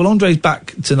of sorts. Well, Andre's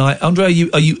back tonight. Andre, are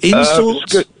you in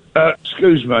sorts?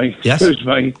 Excuse me. Yes? Excuse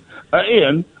me.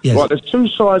 Iain, yes. Right, there's two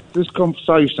sides to this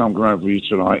conversation I'm going to have with you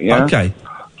tonight, yeah? Okay.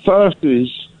 First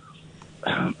is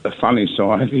the funny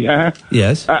side, yeah?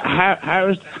 Yes. How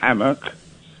is the hammock?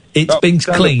 It's been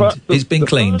cleaned. It's been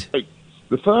cleaned.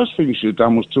 The first thing you should have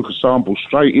done was took a sample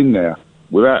straight in there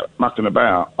without mucking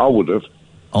about. I would have.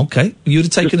 Okay. You'd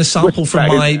have taken a sample from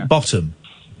my bottom.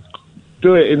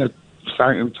 Do it in a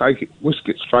tank and take it, whisk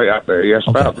it straight up there. Yes,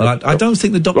 okay. Well, I don't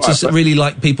think the doctors really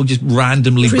like people just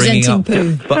randomly bringing up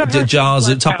jars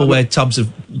of Tupperware tubs of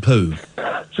poo.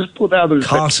 Just put that on the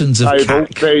cartons of cack.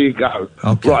 There you go.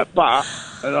 Okay. Right, but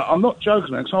I'm not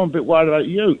joking, because I'm a bit worried about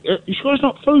you. You sure it's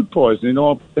not food poisoning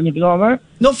or anything like that?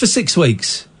 Not for 6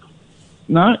 weeks.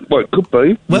 No, well, it could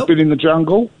be. Well, you've been in the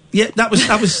jungle. Yeah, that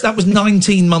was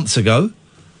 19 months ago.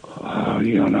 Oh,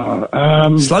 you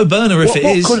know. Slow burner if it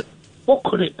is. What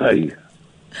could it be?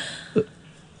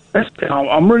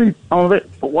 I'm a bit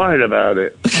worried about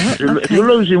it. If you're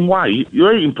losing weight,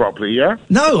 you're eating properly, yeah?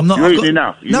 No, I'm not. You're eating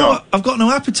enough. I've got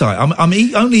no appetite. I'm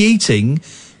only eating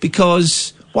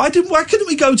because why couldn't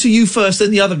we go to you first,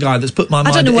 then the other guy that's put my mind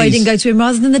at ease? I don't know why you didn't go to him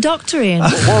rather than the doctor, Iain.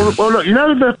 well, look, you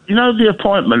know the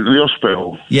appointment at the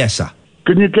hospital. Yes, sir.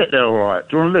 Can you get there all right?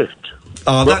 Do you want a lift?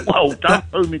 Don't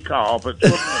own my car, but.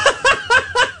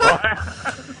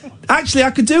 Actually,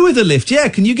 I could do with a lift. Yeah,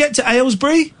 can you get to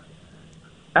Aylesbury?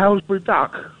 Aylesbury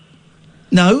Duck?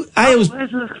 No, Aylesbury.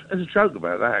 There's a joke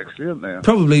about that, actually, isn't there?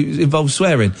 Probably involves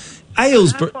swearing.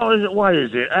 Aylesbury. How far away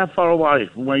is it? How far away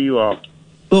from where you are?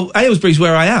 Well, Aylesbury's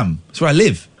where I am. It's where I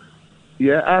live.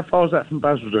 Yeah, how far is that from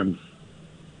Basildon?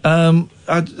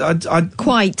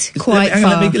 Quite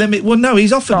far. Let me. Well, no,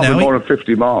 he's offered now. More than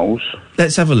 50 miles.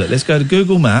 Let's have a look. Let's go to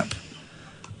Google Map.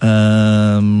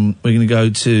 We're going to go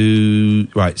to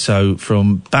so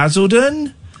from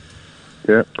Basildon.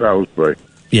 Yeah, Aylesbury.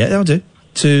 Yeah, that'll do.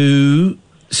 To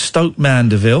Stoke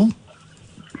Mandeville.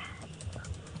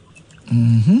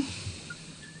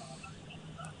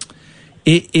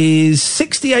 It is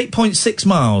 68.6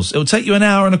 miles. It'll take you an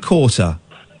hour and a quarter.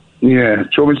 Yeah. Do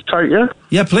you want me to take you?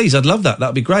 Yeah, please. I'd love that.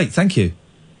 That'd be great. Thank you.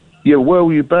 Yeah, where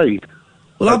will you be?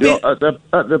 Well, I'll be at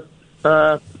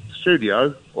the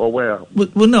studio or where?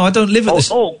 Well, no, I don't live at the.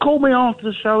 Oh, call me after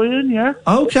the show, Iain. Yeah.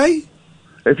 Okay.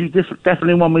 If you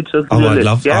definitely want me to. Oh, I'd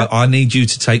love. Yeah? I need you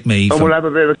to take me. And we'll have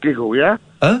a bit of a giggle, yeah.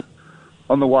 Huh?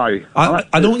 On the way. I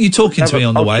don't want you talking to me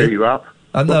on the way. I'll cheer you up.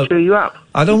 I'll cheer you up.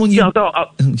 I don't want you. I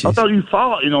don't you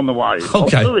farting on the way.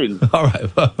 Okay. I'm doing. All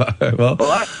right. Well. All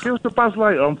right. Give us a buzz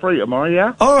later. I'm free tomorrow.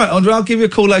 Yeah. All right, Andre. I'll give you a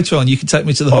call later on. You can take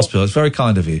me to the hospital. It's very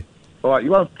kind of you. All right. You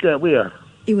won't forget, will you?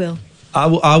 You will. I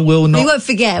will not. You won't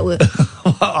forget.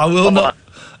 I will not.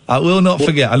 I will not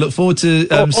forget. I look forward to...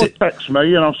 or text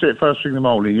me and I'll see it first thing in the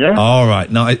morning, yeah? All right.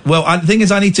 No, the thing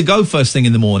is I need to go first thing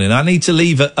in the morning. I need to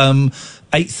leave at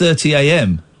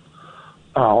 8:30am.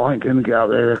 Oh, I ain't going to get out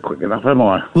there quick enough, am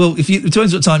I? Well, it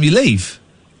depends what time you leave.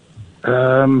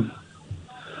 You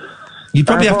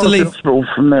probably have to leave... How far is the hospital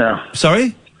from there?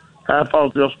 Sorry? How far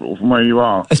is the hospital from where you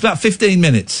are? It's about 15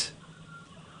 minutes.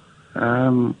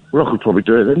 Well, I could probably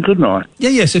do it then, couldn't I?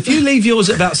 Yeah, so if you leave yours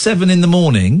at about 7 in the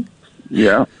morning...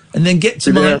 Yeah. And then get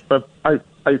to my... for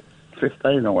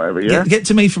 8:15 or whatever, yeah? Get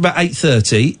to me for about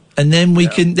 8:30, and then we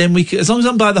can... As long as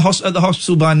I'm by at the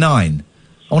hospital by 9,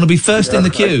 I want to be first in the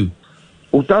queue.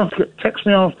 Well, don't forget, text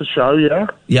me after the show, yeah?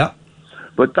 Yeah.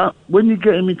 But when you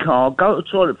get in my car, go to the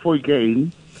toilet before you get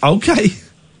in. Okay.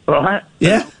 All right?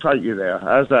 Yeah. I'll take you there.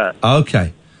 How's that?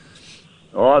 Okay.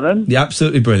 All right, then? Yeah,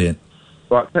 absolutely brilliant.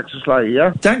 Right, text us later,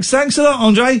 yeah? Thanks a lot,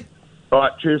 Andre. All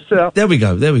right, cheers, sir. There we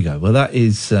go. Well, that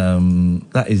is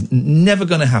never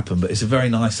going to happen, but it's a very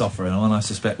nice offer, and one I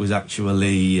suspect was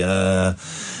actually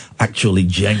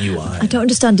genuine. I don't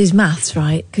understand his maths,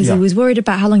 right? Because he was worried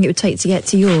about how long it would take to get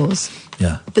to yours.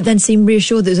 Yeah. But then seemed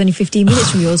reassured that it was only 15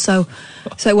 minutes from yours, so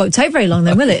it won't take very long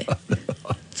then, will it?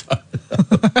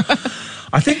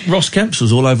 I think Ross Kemp's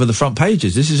was all over the front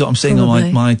pages. This is what I'm seeing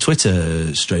on my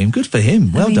Twitter stream. Good for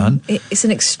him. Well done. It's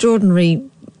an extraordinary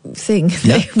thing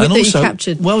Yeah. And also, you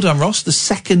captured. well done, Ross. The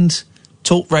second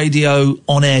talk radio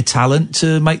on-air talent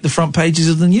to make the front pages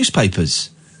of the newspapers.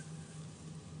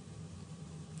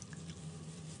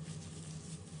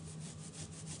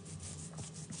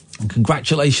 And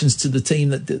congratulations to the team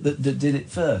that did it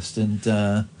first and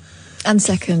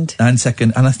second. And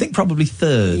second, and I think probably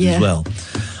third as well.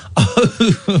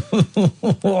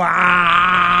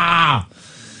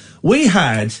 We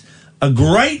had a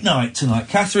great night tonight,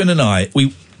 Katherine and I.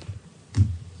 We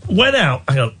went out.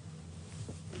 Hang on.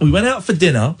 We went out for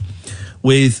dinner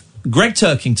with Greg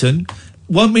Turkington.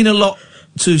 Won't mean a lot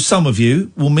to some of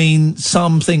you. Will mean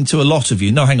something to a lot of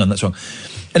you. No, hang on, that's wrong.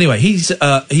 Anyway, he's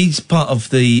part of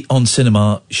the On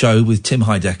Cinema show with Tim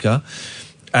Heidecker,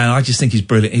 and I just think he's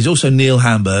brilliant. He's also Neil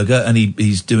Hamburger, and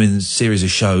he's doing a series of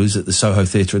shows at the Soho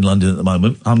Theatre in London at the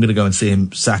moment. I'm going to go and see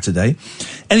him Saturday.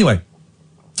 Anyway,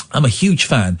 I'm a huge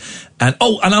fan. And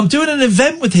I'm doing an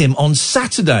event with him on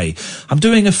Saturday. I'm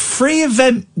doing a free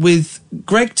event with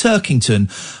Greg Turkington.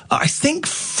 I think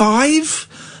 5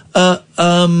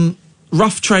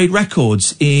 Rough Trade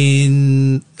Records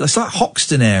it's like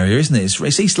Hoxton area, isn't it?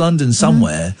 It's East London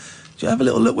somewhere. Do you have a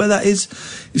little look where that is?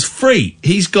 It's free.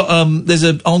 He's got, there's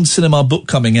a On Cinema book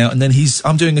coming out, and then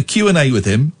I'm doing a Q&A with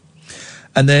him,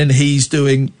 and then he's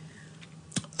doing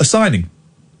a signing.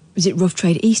 Is it Rough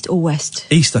Trade East or West?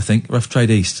 East, I think. Rough Trade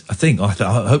East. I think. I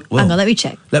hope. Well, hang on, let me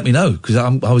check. Let me know, because I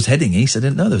was heading east. I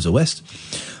didn't know there was a west.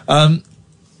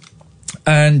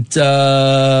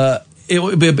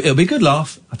 It'll be a good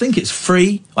laugh. I think it's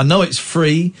free. I know it's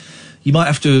free. You might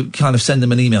have to kind of send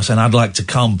them an email saying, I'd like to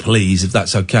come, please, if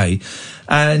that's okay.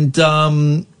 And,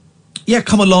 come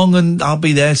along and I'll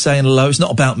be there saying hello. It's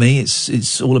not about me.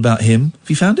 It's all about him. Have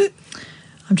you found it?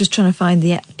 I'm just trying to find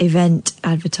the event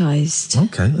advertised.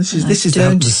 Okay. This is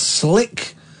the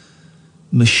slick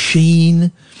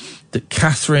machine that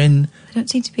Katherine... I don't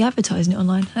seem to be advertising it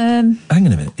online. Hang on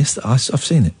a minute. I've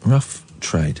seen it. Rough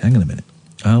Trade. Hang on a minute.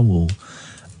 I will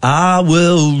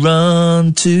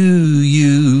run to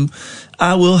you.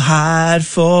 I will hide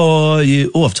for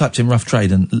you. Oh, I've typed in Rough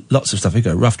Trade and lots of stuff. Here we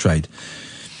go. Rough Trade.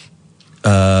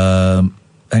 Hang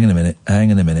on a minute.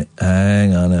 Hang on a minute.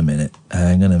 Hang on a minute.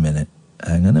 Hang on a minute.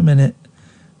 Hang on a minute.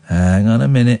 Hang on a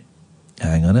minute.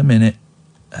 Hang on a minute.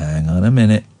 Hang on a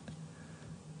minute.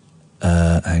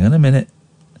 Hang on a minute.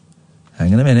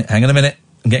 Hang on a minute. Hang on a minute.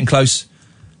 I'm getting close.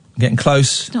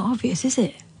 It's not obvious, is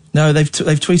it? No, they've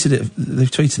tweeted it.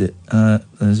 They've tweeted it.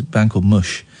 There's a band called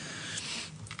Mush.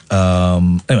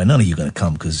 Anyway, none of you are going to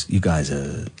come because you guys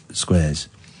are squares.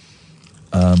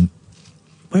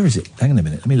 Where is it? Hang on a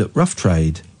minute. Let me look. Rough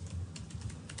Trade.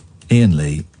 Iain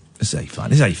Lee. This is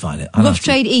how you find it. Rough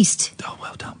Trade East. Oh,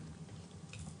 well done.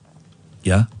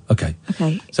 Yeah? Okay.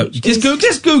 Okay. So just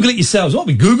Google it yourselves. What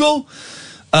we Google?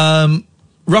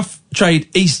 Rough Trade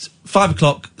East. 5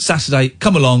 o'clock, Saturday,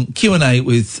 come along, Q&A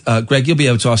with Greg. You'll be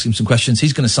able to ask him some questions.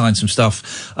 He's going to sign some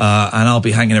stuff, and I'll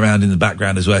be hanging around in the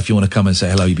background as well. If you want to come and say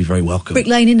hello, you'd be very welcome. Brick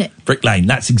Lane, innit? Brick Lane.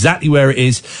 That's exactly where it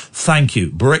is. Thank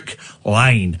you. Brick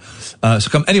Lane. So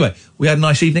come. Anyway, we had a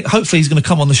nice evening. Hopefully he's going to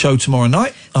come on the show tomorrow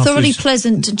night. Thoroughly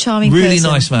pleasant and charming really person.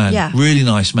 Nice man. Yeah. Really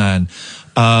nice man.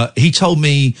 He told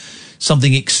me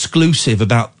something exclusive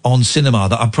about On Cinema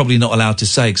that I'm probably not allowed to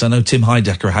say because I know Tim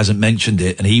Heidecker hasn't mentioned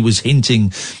it, and he was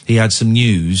hinting he had some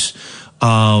news,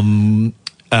 and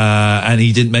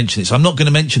he didn't mention it. So I'm not going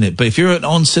to mention it. But if you're an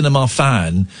On Cinema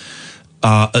fan,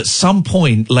 at some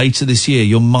point later this year,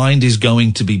 your mind is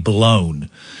going to be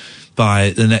blown by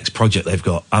the next project they've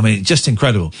got. I mean, just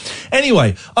incredible.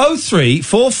 Anyway,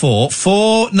 0344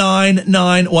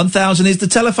 499 1000 is the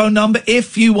telephone number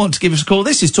if you want to give us a call.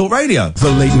 This is Talk Radio.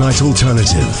 The Late Night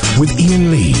Alternative with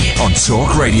Iain Lee on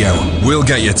Talk Radio. We'll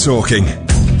get you talking.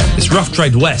 It's Rough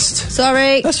Trade West.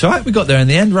 Sorry. That's right, we got there in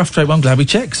the end. Rough Trade, I'm glad we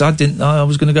checked because I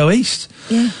was going to go east.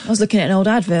 Yeah, I was looking at an old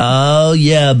advert. Oh,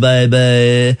 yeah,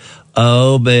 baby.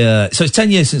 Oh, baby. So it's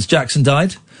 10 years since Jackson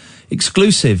died.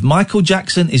 Exclusive. Michael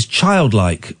Jackson is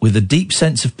childlike with a deep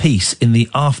sense of peace in the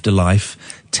afterlife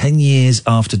 10 years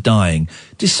after dying,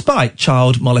 despite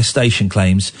child molestation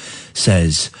claims,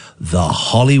 says the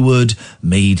Hollywood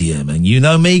medium. And you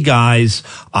know me, guys.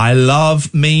 I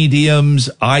love mediums.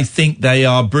 I think they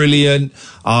are brilliant.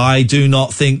 I do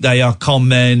not think they are con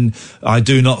men. I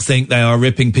do not think they are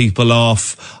ripping people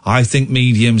off. I think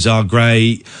mediums are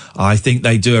great. I think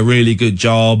they do a really good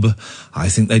job. I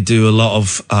think they do a lot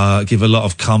of, give a lot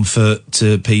of comfort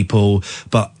to people.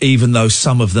 But even though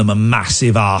some of them are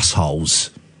massive assholes.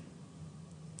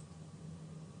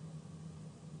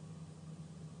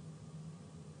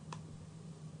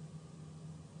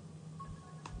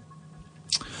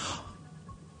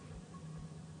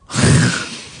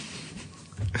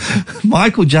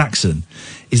 Michael Jackson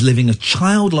is living a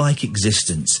childlike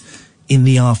existence in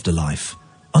the afterlife,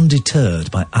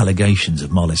 undeterred by allegations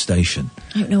of molestation.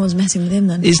 I hope no one's messing with him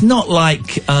then. It's not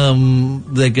like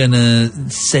they're going to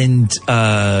send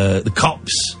the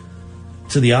cops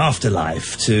to the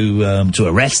afterlife to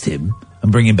arrest him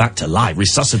and bring him back to life,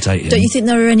 resuscitate him. Don't you think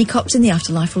there are any cops in the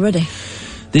afterlife already?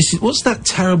 What's that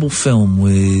terrible film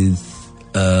with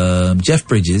Jeff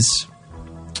Bridges,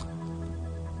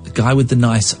 the guy with the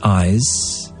nice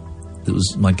eyes, that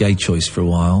was my gay choice for a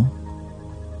while.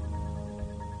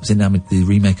 It was in the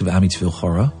remake of Amityville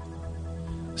Horror.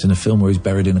 It was in a film where he's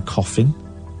buried in a coffin.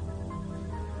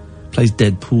 Plays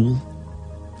Deadpool.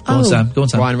 Go on, Sam.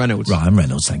 Ryan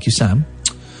Reynolds. Thank you, Sam.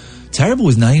 Terrible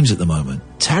with names at the moment.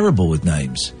 Terrible with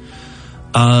names.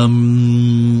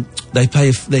 Him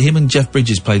and Jeff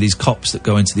Bridges play these cops that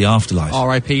go into the afterlife.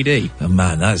 R.I.P.D. Oh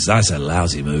man, that's a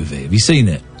lousy movie. Have you seen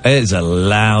it? It's a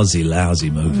lousy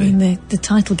movie. I mean, the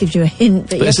title gives you a hint,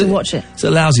 but you have to watch it. It's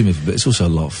a lousy movie, but it's also a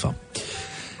lot of fun.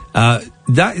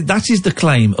 That is the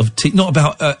claim of not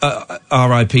about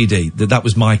R.I.P.D. That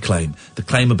was my claim. The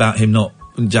claim about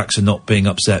Jackson not being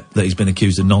upset that he's been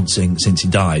accused of noncing since he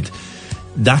died.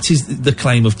 That is the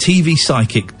claim of TV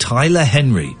psychic Tyler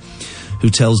Henry, who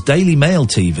tells Daily Mail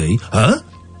TV,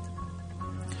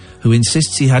 who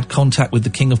insists he had contact with the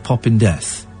King of Pop in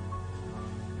death.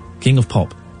 King of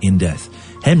Pop in death.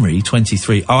 Henry,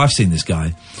 23, I've seen this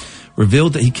guy,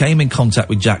 revealed that he came in contact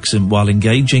with Jackson while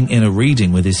engaging in a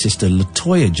reading with his sister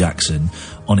LaToya Jackson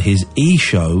on his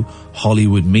E-show,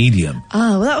 Hollywood Medium.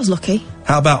 Oh, well, that was lucky.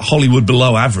 How about Hollywood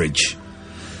Below Average?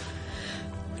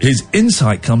 His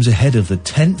insight comes ahead of the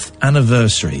 10th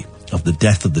anniversary of the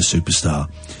death of the superstar,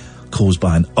 caused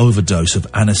by an overdose of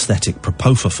anaesthetic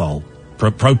propofol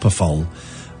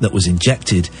that was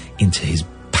injected into his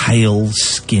pale,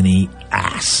 skinny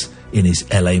ass in his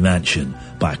LA mansion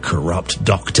by a corrupt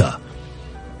doctor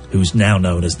who's now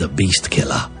known as the Beast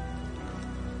Killer.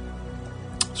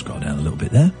 Scroll down a little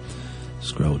bit there.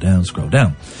 Scroll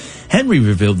down. Henry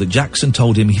revealed that Jackson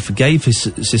told him he forgave his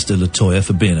sister LaToya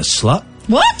for being a slut.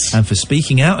 What? And for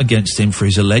speaking out against him for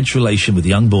his alleged relation with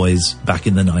young boys back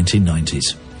in the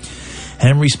 1990s.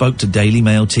 Henry spoke to Daily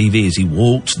Mail TV as he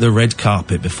walked the red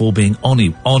carpet before being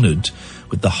honoured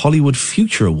with the Hollywood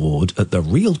Future Award at the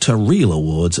Reel to Reel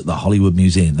Awards at the Hollywood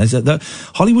Museum. There's the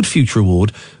Hollywood Future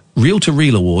Award, Reel to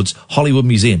Reel Awards, Hollywood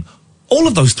Museum. All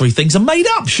of those three things are made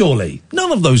up, surely.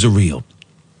 None of those are real.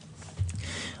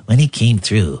 When he came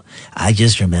through, I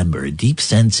just remember a deep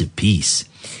sense of peace.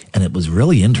 And it was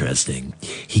really interesting.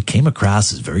 He came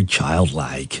across as very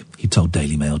childlike, he told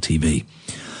Daily Mail TV.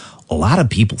 A lot of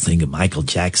people think of Michael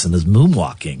Jackson as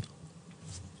moonwalking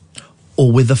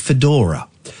or with a fedora.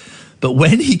 But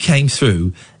when he came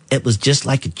through, it was just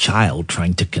like a child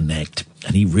trying to connect.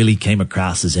 And he really came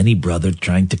across as any brother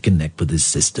trying to connect with his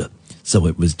sister. So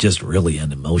it was just really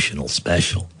an emotional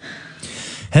special.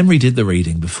 Henry did the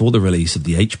reading before the release of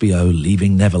the HBO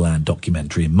Leaving Neverland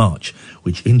documentary in March,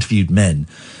 which interviewed men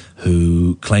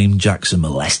who claimed Jackson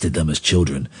molested them as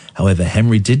children. However,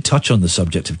 Henry did touch on the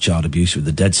subject of child abuse with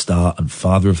the dead star and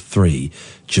father of three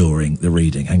during the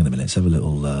reading. Hang on a minute, let's have a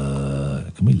little...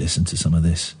 can we listen to some of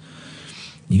this?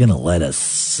 You're going to let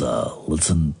us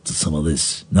listen to some of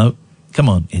this? No? Come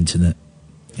on, internet.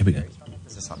 Here we go.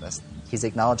 On this. He's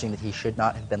acknowledging that he should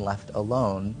not have been left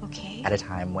alone at a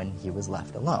time when he was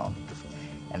left alone.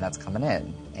 And that's coming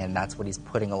in. And that's what he's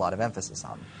putting a lot of emphasis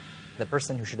on. The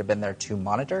person who should have been there to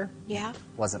monitor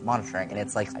wasn't monitoring. And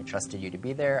it's like, I trusted you to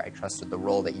be there. I trusted the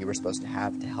role that you were supposed to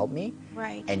have to help me.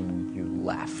 Right. And you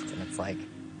left. And it's like,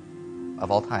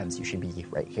 of all times, you should be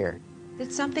right here.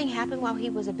 Did something happen while he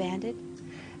was abandoned?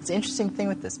 It's an interesting thing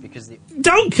with this because...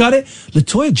 Don't cut it!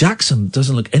 LaToya Jackson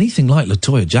doesn't look anything like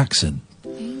LaToya Jackson.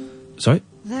 Sorry?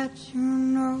 I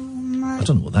don't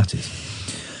know what that is.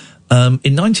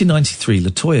 In 1993,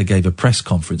 LaToya gave a press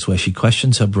conference where she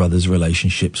questions her brother's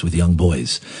relationships with young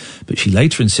boys, but she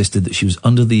later insisted that she was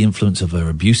under the influence of her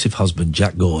abusive husband,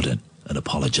 Jack Gordon, and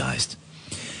apologised.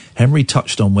 Henry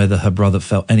touched on whether her brother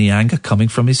felt any anger coming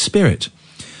from his spirit.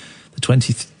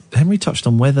 Henry touched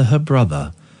on whether her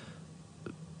brother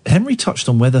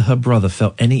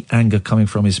felt any anger coming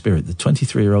from his spirit. The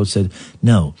 23-year-old said,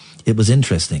 no, it was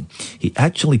interesting. He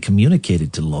actually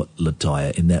communicated to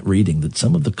LaToya in that reading that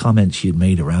some of the comments she had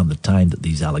made around the time that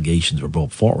these allegations were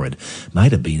brought forward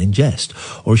might have been in jest,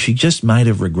 or she just might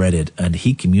have regretted, and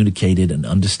he communicated an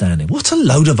understanding. What a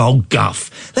load of old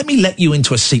guff. Let me let you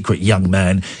into a secret, young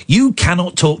man. You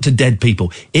cannot talk to dead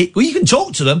people. Well, you can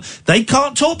talk to them. They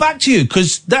can't talk back to you,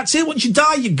 because that's it. Once you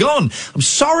die, you're gone. I'm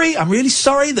sorry. I'm really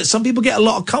sorry say that some people get a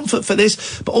lot of comfort for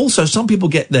this, but also some people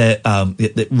get their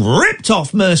ripped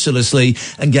off mercilessly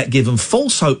and get given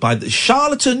false hope by the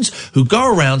charlatans who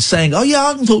go around saying, oh yeah,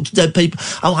 I can talk to dead people.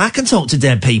 Oh, I can talk to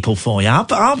dead people for you. I'll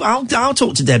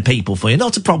talk to dead people for you.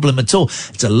 Not a problem at all.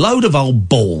 It's a load of old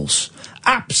balls.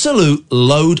 Absolute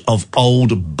load of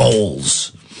old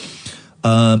balls.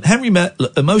 Henry met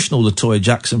emotional LaToya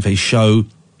Jackson for his show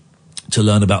to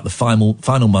learn about the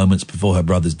final moments before her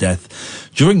brother's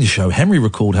death. During the show, Henry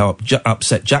recalled how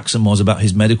upset Jackson was about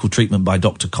his medical treatment by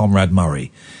Dr. Conrad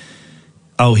Murray.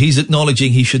 Oh, he's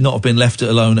acknowledging he should not have been left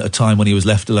alone at a time when he was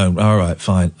left alone. All right,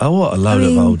 fine. Oh, what a load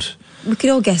of old... We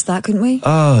could all guess that, couldn't we?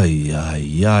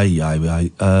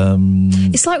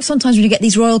 It's like sometimes when you get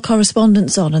these royal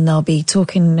correspondents on and they'll be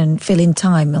talking and filling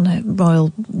time on a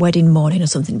royal wedding morning or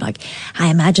something like, I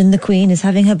imagine the Queen is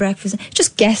having her breakfast.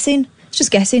 Just guessing.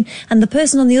 And the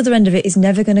person on the other end of it is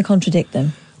never going to contradict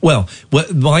them. Well,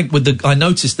 I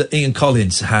noticed that Iain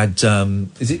Collins had,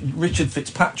 is it Richard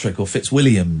Fitzpatrick or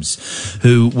Fitzwilliams,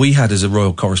 who we had as a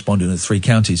royal correspondent at Three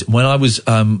Counties. When I was at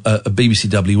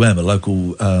BBC WM, a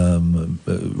local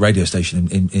radio station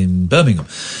in Birmingham,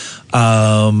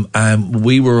 and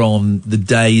we were on the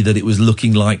day that it was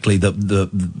looking likely that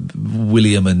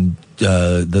William and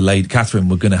the lady Katherine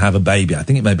were going to have a baby. I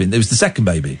think it was the second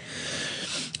baby,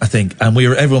 I think, and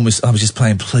I was just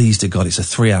playing, please to God, it's a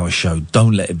 3-hour show,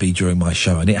 don't let it be during my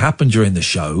show. And it happened during the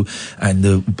show, and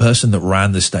the person that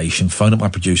ran the station phoned up my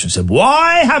producer and said,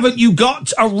 why haven't you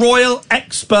got a royal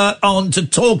expert on to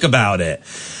talk about it?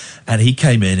 And he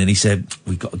came in and he said,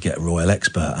 we've got to get a royal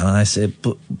expert. And I said,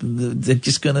 but they're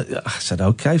just going to... I said,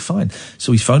 OK, fine.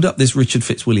 So he phoned up this Richard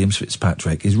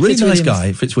Fitzpatrick. He's a really nice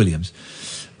guy, Fitzwilliams.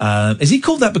 Is he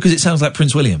called that because it sounds like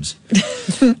Prince Williams?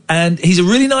 And he's a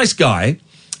really nice guy.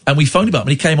 And we phoned him up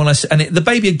and he came on and the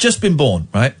baby had just been born,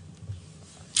 right?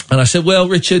 And I said, well,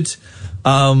 Richard,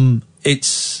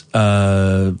 it's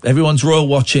everyone's royal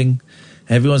watching,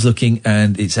 everyone's looking,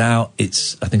 and it's out. I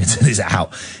think it's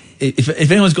out. If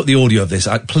anyone's got the audio of this,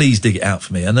 please dig it out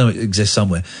for me. I know it exists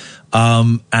somewhere.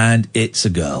 And it's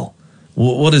a girl.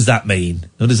 What does that mean?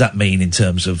 What does that mean in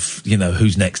terms of,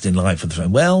 who's next in line for the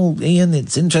throne? Well, Iain,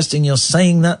 it's interesting you're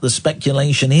saying that. The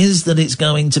speculation is that it's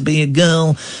going to be a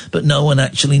girl, but no one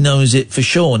actually knows it for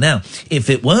sure. Now, if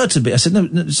it were to be, I said,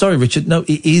 no, sorry, Richard, no,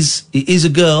 it is a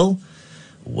girl.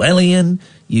 Well, Iain,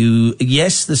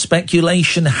 yes, the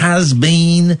speculation has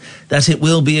been that it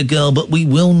will be a girl, but we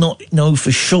will not know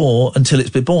for sure until it's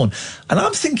been born. And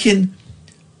I'm thinking,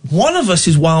 one of us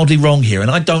is wildly wrong here, and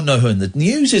I don't know who. And the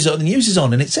news is on,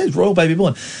 and it says royal baby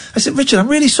born. I said, Richard, I'm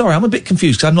really sorry. I'm a bit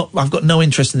confused because I've got no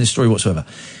interest in this story whatsoever.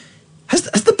 Has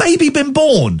the baby been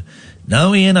born?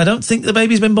 No, Iain, I don't think the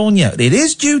baby's been born yet. It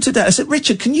is due today. I said,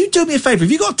 Richard, can you do me a favour?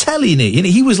 Have you got a telly near you?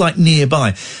 He was like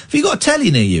nearby. Have you got a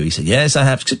telly near you? He said, yes, I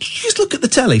have. I said, could you just look at the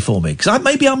telly for me? Because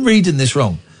maybe I'm reading this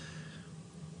wrong.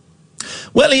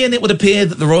 Well, Iain, it would appear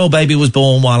that the royal baby was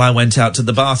born while I went out to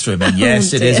the bathroom, and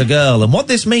yes, it is a girl. And what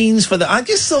this means for I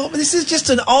just thought, this is just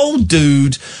an old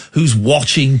dude who's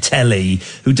watching telly,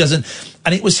 who doesn't...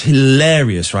 And it was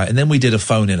hilarious, right? And then we did a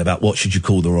phone-in about what should you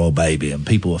call the royal baby, and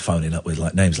people were phoning up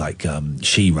with names like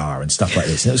She-Ra and stuff like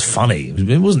this. And it was funny.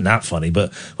 It wasn't that funny,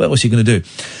 but what was he going to do?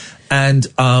 And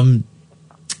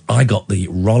I got the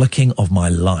rollicking of my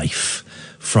life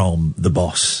from the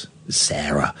boss,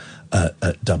 Sarah,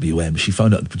 at WM. She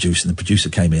phoned up the producer, and the producer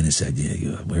came in and said,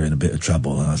 we're in a bit of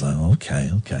trouble. And I was like,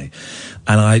 okay.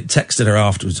 And I texted her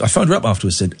afterwards. I phoned her up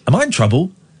afterwards and said, am I in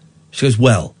trouble? She goes,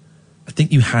 well, I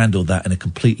think you handled that in a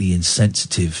completely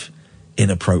insensitive,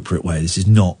 inappropriate way. This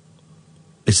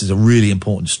is a really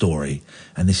important story,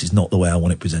 and this is not the way I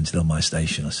want it presented on my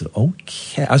station. I said,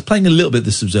 okay. I was playing a little bit of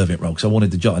the subservient role because I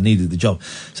wanted the job. I needed the job.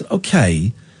 I said,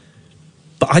 okay.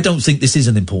 But I don't think this is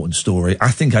an important story.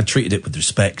 I think I treated it with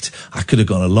respect. I could have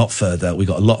gone a lot further. We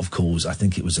got a lot of calls. I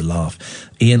think it was a laugh.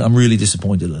 Iain, I'm really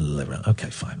disappointed. Okay,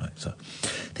 fine, right. So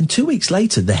then 2 weeks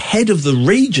later, the head of the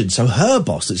region, so her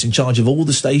boss that's in charge of all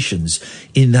the stations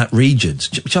in that region,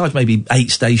 charged maybe 8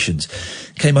 stations,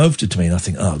 came over to me, and I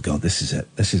think, oh, God, this is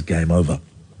it. This is game over.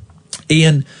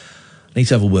 Iain, I need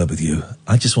to have a word with you.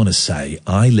 I just want to say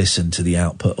I listened to the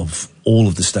output of all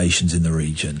of the stations in the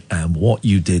region, and what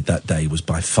you did that day was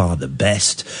by far the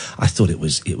best. I thought it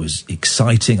was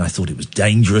exciting. I thought it was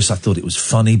dangerous. I thought it was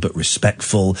funny but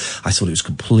respectful. I thought it was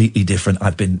completely different.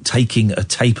 I've been taking a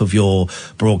tape of your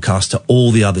broadcast to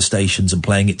all the other stations and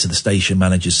playing it to the station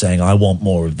managers saying, I want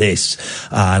more of this.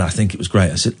 And I think it was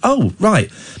great. I said, oh, right.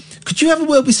 could you have a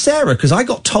word with Sarah? Because I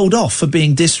got told off for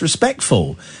being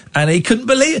disrespectful. And he couldn't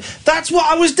believe it. That's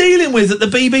what I was dealing with at the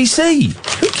BBC.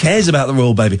 Who cares about the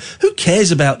royal baby? Who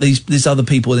cares about these other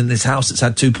people in this house that's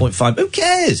had 2.5? Who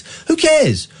cares? Who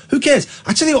cares? Who cares?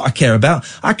 I tell you what I care about.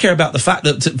 I care about the fact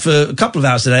that for a couple of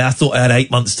hours today, I thought I had 8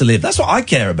 months to live. That's what I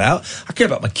care about. I care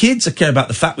about my kids. I care about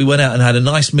the fact we went out and had a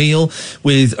nice meal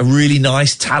with a really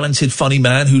nice, talented, funny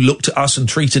man who looked at us and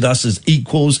treated us as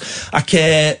equals. I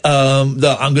care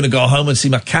that I'm going to go home and see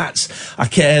my cats. I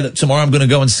care that tomorrow I'm going to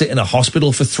go and sit in a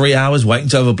hospital for 3 hours waiting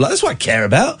to have blood. That's what I care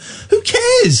about. Who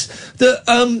cares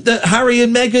that Harry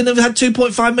and Meghan have had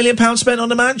 £2.5 million spent on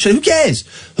the mansion? Who cares?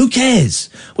 Who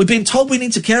cares? We've been told we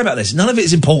need to care about this. None of it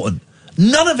is important.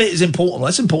 None of it is important.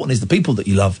 What's important is the people that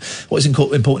you love. What's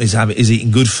important is eating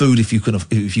good food if you can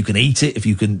eat it, if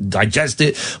you can digest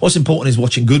it. What's important is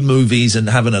watching good movies and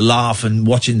having a laugh and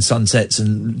watching sunsets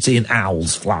and seeing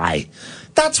owls fly.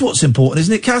 That's what's important,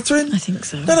 isn't it, Katherine? I think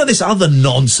so. None of this other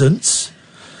nonsense.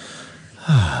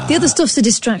 The other stuff's a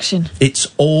distraction. It's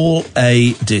all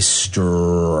a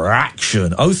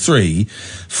distraction.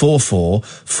 0344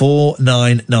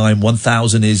 499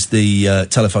 1000 is the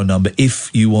telephone number.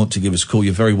 If you want to give us a call,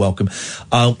 you're very welcome.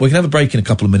 We're going to have a break in a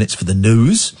couple of minutes for the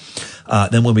news.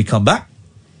 Then when we come back,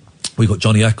 we got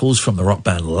Johnny Echols from the rock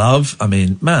band Love. I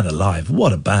mean, man alive,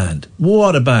 what a band.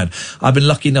 What a band. I've been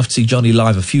lucky enough to see Johnny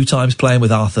live a few times playing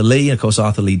with Arthur Lee. And of course,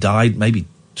 Arthur Lee died maybe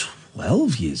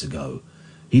 12 years ago.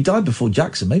 He died before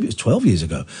Jackson. Maybe it was 12 years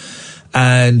ago.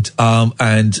 And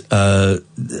Arthur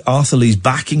Lee's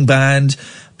backing band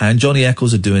and Johnny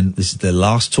Echols are doing, this is their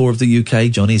last tour of the UK.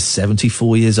 Johnny is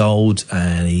 74 years old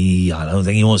and I don't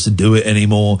think he wants to do it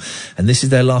anymore. And this is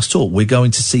their last tour. We're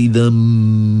going to see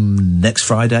them next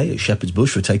Friday at Shepherd's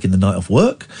Bush. We're taking the night off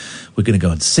work. We're going to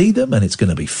go and see them and it's going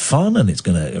to be fun and it's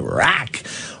going to rock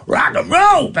and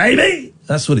roll, baby.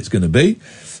 That's what it's going to be.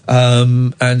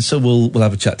 And so we'll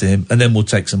have a chat to him and then we'll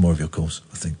take some more of your calls.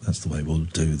 I think that's the way we'll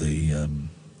do the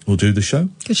show.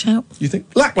 Good shout. You think?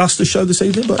 Lackluster show this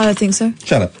evening, but I don't think so.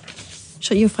 Shut up.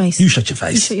 Shut your face. You shut your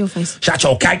face. You shut your face. Shut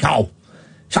your cake hole.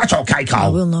 Shut your cake hole. I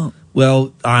will not.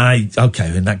 Well,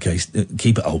 okay, in that case,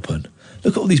 keep it open.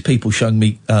 Look at all these people showing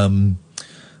me, Nelly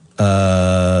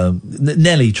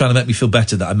trying to make me feel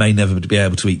better that I may never be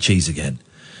able to eat cheese again.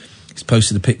 He's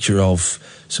posted a picture of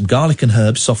some garlic and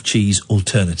herbs soft cheese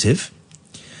alternative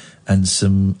and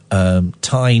some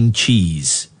Tyne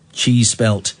cheese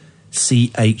spelt Chease,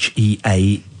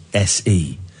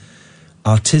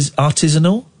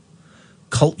 artisanal,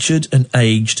 cultured and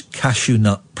aged cashew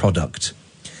nut product.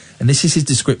 And this is his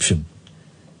description.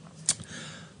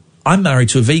 I'm married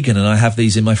to a vegan and I have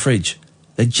these in my fridge.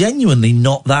 They're genuinely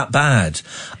not that bad.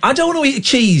 I don't want to eat a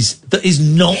cheese that is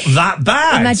not that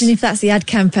bad. Imagine if that's the ad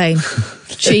campaign.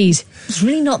 Cheese. It's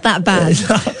really not that bad.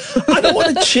 I don't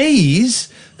want a cheese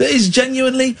that is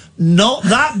genuinely not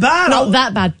that bad. Not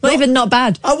that bad. Not even not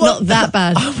bad. Not that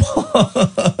bad.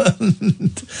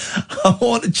 I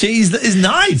want a cheese that is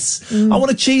nice. I want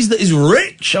a cheese that is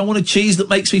rich. I want a cheese that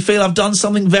makes me feel I've done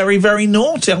something very, very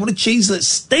naughty. I want a cheese that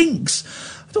stinks.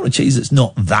 I don't want a cheese that's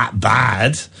not that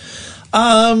bad.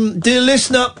 Dear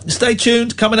listener, stay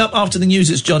tuned. Coming up after the news,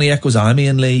 it's Johnny Echols. I'm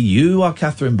Iain Lee. You are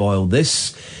Katherine Boyle.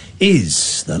 This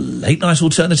is the Late Night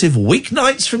Alternative,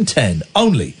 weeknights from 10,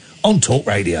 only on Talk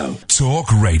Radio.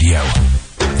 Talk Radio.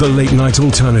 The Late Night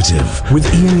Alternative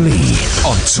with Iain Lee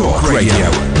on Talk Radio.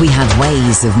 We have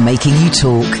ways of making you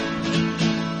talk.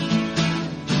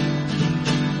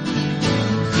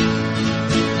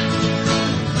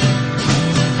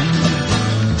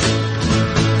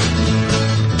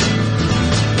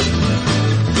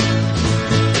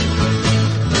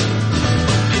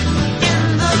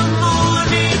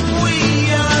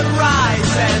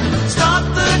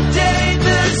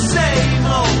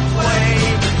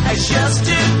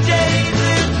 Yesterday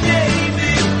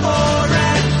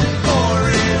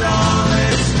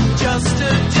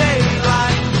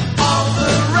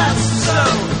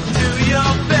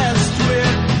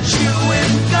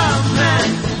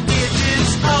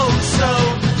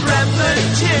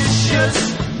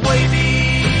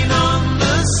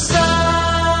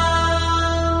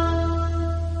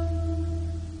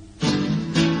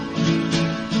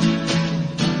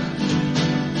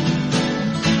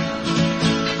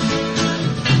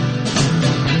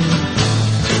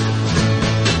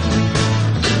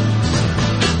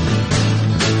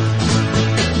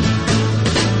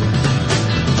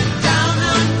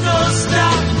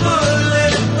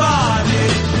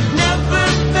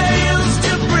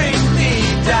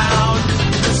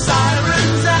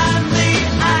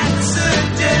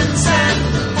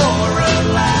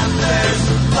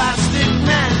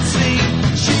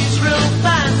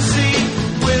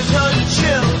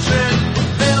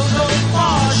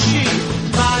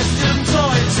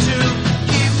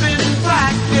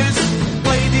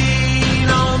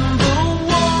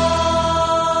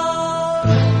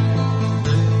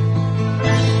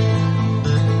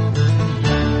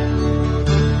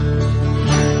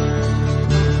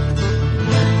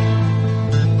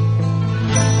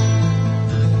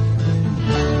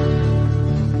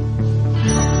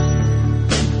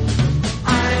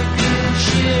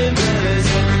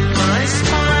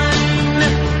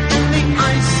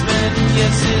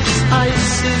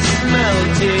ice is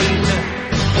melting.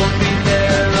 Won't be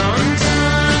there on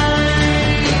time.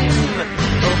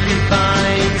 Hope he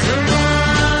finds a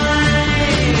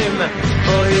rhyme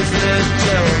for his little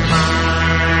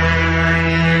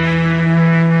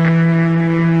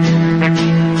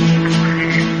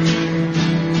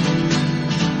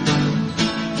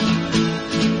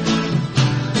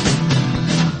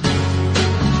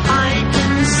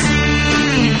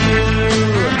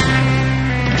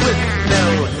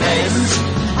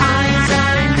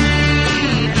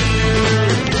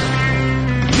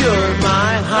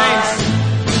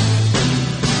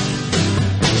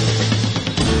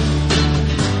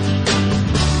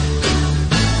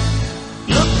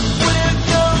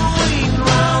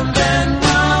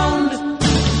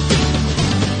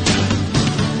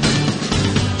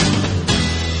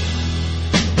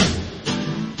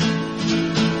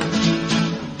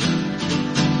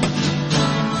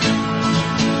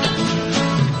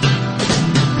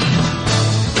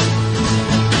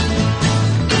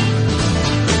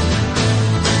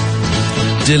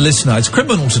Dear listener, it's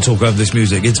criminal to talk over this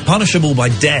music. It's punishable by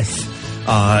death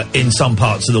in some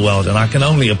parts of the world, and I can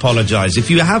only apologise. If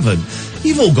you haven't,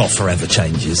 you've all got Forever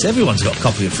Changes. Everyone's got a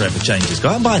copy of Forever Changes. Go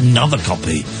out and buy another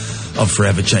copy of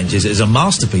Forever Changes. It is a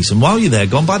masterpiece, and while you're there,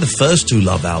 go and buy the first two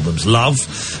Love albums, Love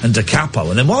and Da Capo,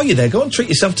 and then while you're there, go and treat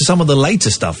yourself to some of the later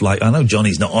stuff, like, I know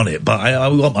Johnny's not on it, but I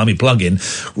want my plug-in,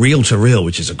 Real to Real,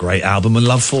 which is a great album, and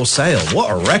Love for Sale.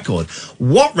 What a record.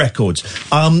 What records?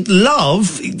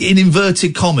 Love, in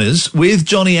inverted commas, with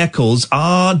Johnny Echols,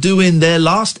 are doing their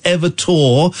last ever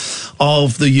tour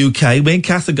of the UK. Me and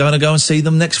Kath are going to go and see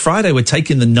them next Friday. We're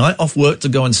taking the night off work to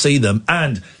go and see them,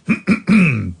 and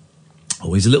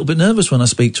always a little bit nervous when I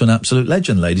speak to an absolute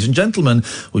legend. Ladies and gentlemen,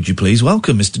 would you please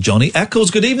welcome Mr. Johnny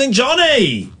Echols. Good evening,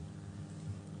 Johnny!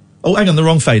 Oh, hang on, the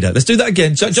wrong fader. Let's do that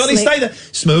again. Johnny, stay there.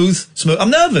 Smooth.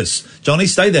 I'm nervous. Johnny,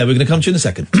 stay there. We're going to come to you in a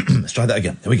second. Let's try that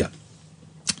again. Here we go.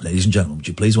 Ladies and gentlemen, would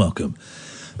you please welcome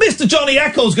Mr. Johnny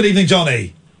Echols. Good evening,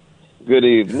 Johnny. Good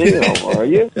evening. How are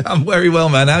you? I'm very well,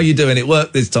 man. How are you doing? It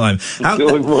worked this time.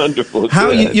 Doing wonderful.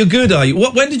 You're good, are you?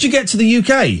 When did you get to the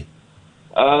UK?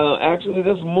 Actually,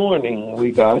 this morning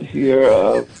we got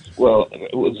here. Well,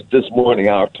 it was this morning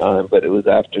our time, but it was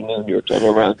afternoon your time,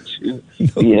 around 2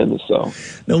 p.m. or so.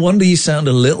 No wonder you sound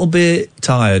a little bit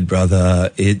tired,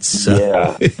 brother. It's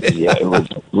yeah, it was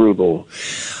brutal.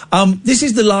 This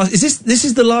is the last. This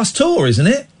is the last tour, isn't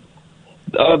it?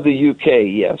 Of the UK,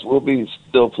 yes. We'll be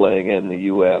still playing in the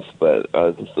US, but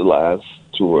it's the last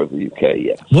tour of the UK,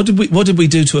 yes. What did we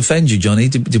do to offend you, Johnny?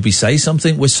 Did we say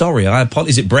something? We're sorry.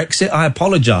 Is it Brexit? I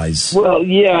apologise. Well,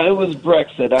 yeah, it was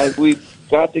Brexit. We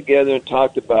got together and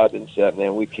talked about it and said,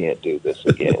 man, we can't do this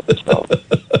again.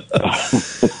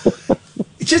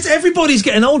 It's just everybody's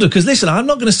getting older, because listen, I'm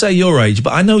not going to say your age,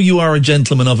 but I know you are a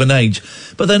gentleman of an age.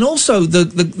 But then also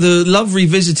the Love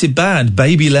Revisited band,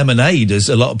 Baby Lemonade, as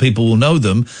a lot of people will know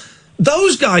them,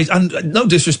 those guys, and no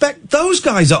disrespect, those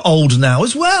guys are old now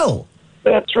as well.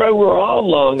 That's right, we're all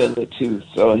long in the tooth,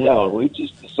 so hell, we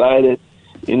just decided,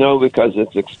 because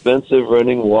it's expensive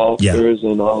running walkers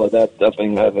and all of that stuff,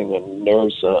 and having a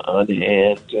nurse on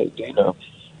hand,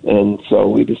 and so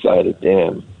we decided,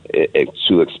 damn, it's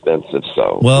too expensive,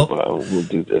 so we'll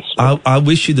do this. I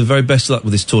wish you the very best of luck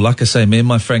with this tour. Like I say, me and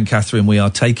my friend Katherine, we are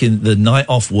taking the night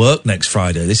off work next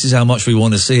Friday. This is how much we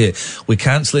want to see it. We're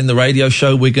cancelling the radio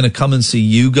show. We're going to come and see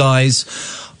you guys.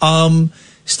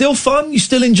 Still fun? You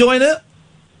still enjoying it?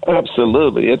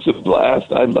 Absolutely. It's a blast.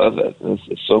 I love it.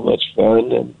 It's so much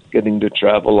fun, and getting to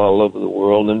travel all over the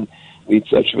world and meet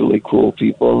such really cool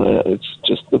people. It's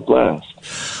just a blast.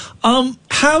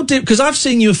 Because I've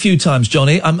seen you a few times,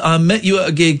 Johnny. I met you at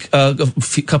a gig a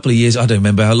couple of years. I don't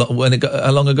remember how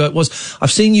long ago it was.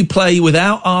 I've seen you play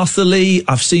without Arthur Lee.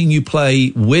 I've seen you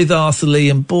play with Arthur Lee,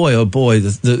 and boy, oh boy,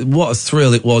 what a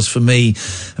thrill it was for me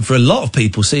and for a lot of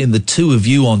people seeing the two of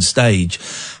you on stage.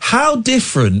 How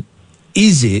different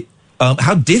is it?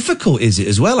 How difficult is it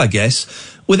as well, I guess,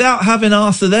 without having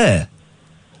Arthur there?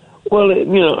 Well,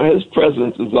 his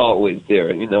presence is always there.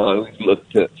 I always look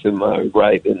to my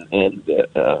right, and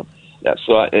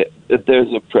so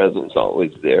there's a presence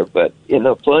always there. But,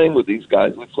 playing with these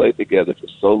guys, we played together for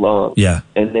so long. Yeah.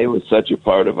 And they were such a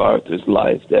part of Arthur's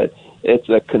life that it's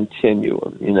a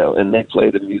continuum, and they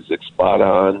play the music spot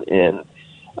on, and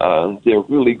they're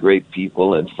really great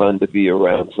people and fun to be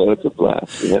around, so it's a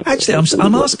blast. Actually,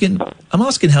 I'm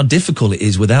asking how difficult it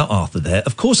is without Arthur there.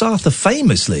 Of course, Arthur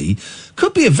famously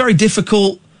could be a very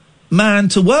difficult man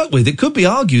to work with. It could be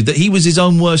argued that he was his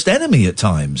own worst enemy at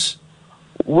times.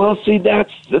 Well, see,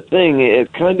 that's the thing.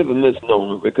 It's kind of a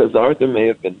misnomer, because Arthur may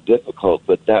have been difficult,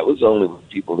 but that was only with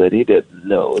people that he didn't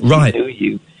know. If right. he knew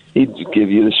you, he'd give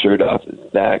you the shirt off his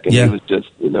back, and he was just,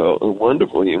 a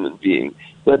wonderful human being.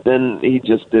 But then he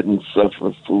just didn't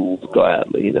suffer fools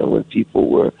gladly. When people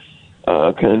were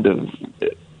kind of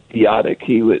idiotic,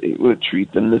 he would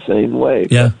treat them the same way.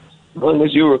 Yeah. As long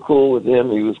as you were cool with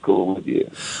him, he was cool with you.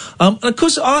 Of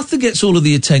course, Arthur gets all of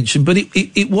the attention, but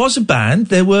it was a band.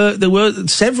 There were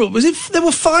several. There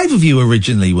were 5 of you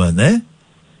originally, weren't there?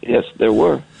 Yes, there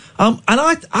were. And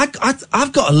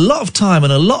I've got a lot of time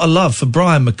and a lot of love for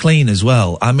Brian McLean as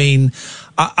well. I mean,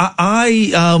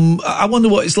 I wonder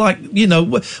what it's like.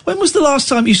 When was the last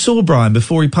time you saw Brian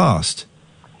before he passed?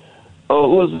 Oh,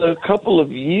 it was a couple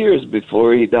of years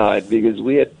before he died, because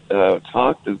we had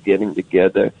talked of getting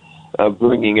together,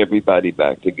 bringing everybody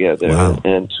back together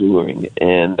and touring.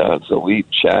 And so we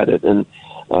chatted, and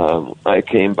I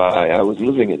came by. I was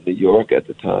living in New York at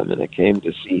the time, and I came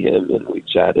to see him, and we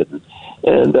chatted.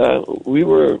 And we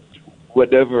were,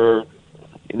 whatever,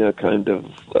 kind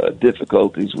of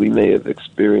difficulties we may have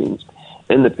experienced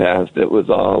in the past, it was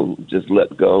all just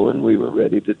let go, and we were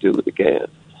ready to do it again.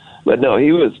 But no,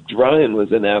 Brian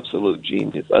was an absolute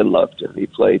genius. I loved him. He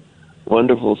played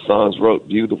wonderful songs, wrote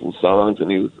beautiful songs, and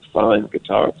he was a fine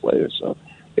guitar player. So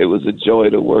it was a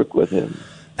joy to work with him.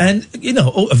 And,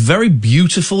 a very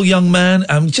beautiful young man.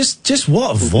 Just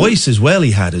what a voice as well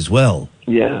he had as well.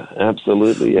 Yeah,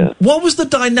 absolutely, yeah. What was the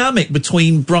dynamic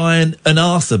between Brian and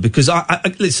Arthur? Because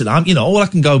listen, all I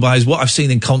can go by is what I've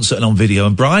seen in concert and on video.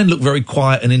 And Brian looked very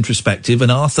quiet and introspective,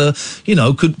 and Arthur,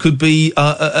 could be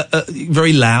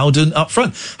very loud and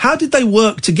upfront. How did they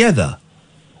work together?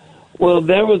 Well,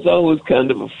 there was always kind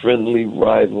of a friendly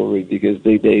rivalry because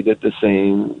they dated the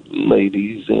same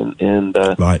ladies, and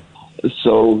right.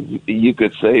 So you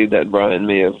could say that Brian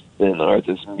may have been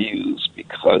Arthur's muse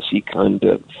because he kind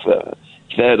of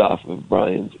fed off of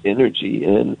Brian's energy.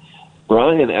 And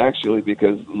Brian actually,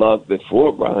 because Love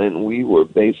Before Brian, we were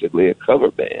basically a cover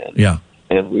band. Yeah.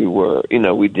 And we were,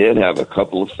 we did have a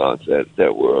couple of songs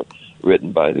that were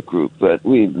written by the group, but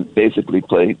we basically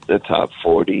played the top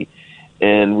 40,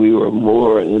 and we were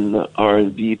more in the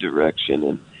R&B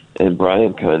direction, and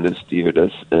Brian kind of steered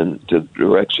us into the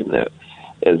direction that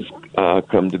has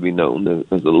come to be known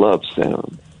as the love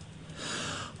sound.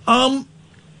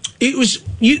 It was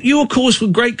you of course were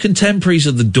great contemporaries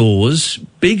of the Doors,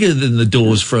 bigger than the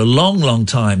Doors for a long, long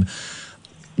time.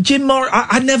 Jim Morrison,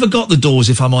 I never got the Doors,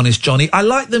 if I'm honest, Johnny. I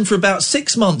liked them for about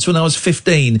 6 months when I was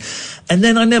 15, and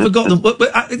then I never got them. But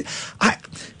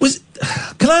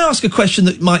can I ask a question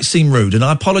that might seem rude? And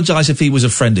I apologise if he was a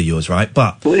friend of yours, right?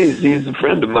 But please, he's a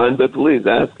friend of mine, but please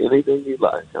ask anything you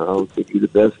like. I'll give you the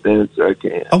best answer I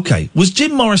can. Okay. Was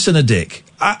Jim Morrison a dick?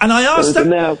 And I asked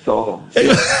an asshole. He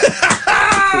was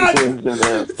an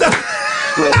asshole.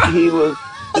 But he was...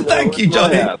 Thank you,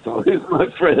 Johnny. He's my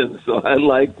friend, so I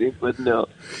liked him, but no,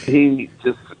 he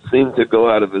just seemed to go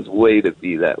out of his way to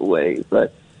be that way.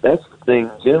 But that's the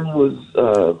thing. Jim was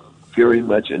very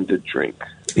much into drink,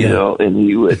 and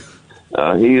he would,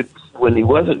 when he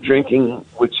wasn't drinking,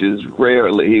 which is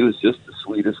rarely, he was just the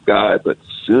sweetest guy. But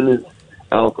as soon as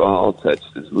alcohol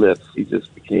touched his lips, he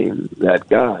just became that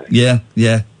guy. Yeah.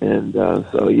 And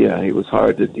he was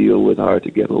hard to deal with, hard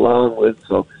to get along with.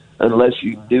 So unless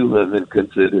you knew him and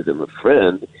considered him a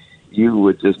friend, you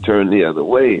would just turn the other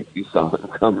way if you saw him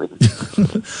coming.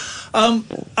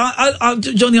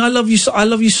 Johnny, I love you. I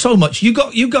love you so much.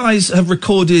 You guys have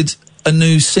recorded a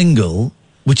new single,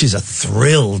 which is a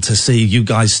thrill to see you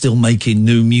guys still making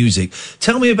new music.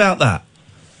 Tell me about that.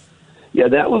 Yeah,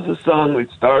 that was a song we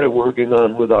started working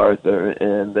on with Arthur,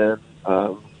 and then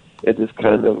it just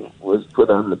kind of was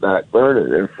put on the back burner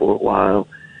there for a while.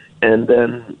 And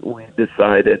then we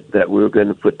decided that we were going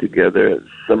to put together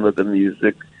some of the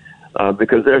music,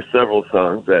 because there are several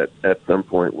songs that at some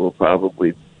point will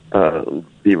probably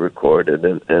be recorded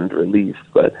and released.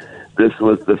 But this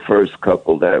was the first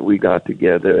couple that we got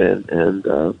together, and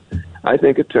I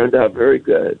think it turned out very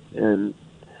good. And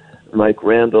Mike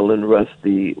Randall and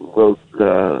Rusty wrote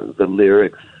the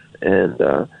lyrics, and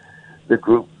the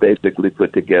group basically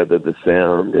put together the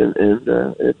sound,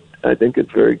 and I think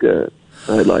it's very good.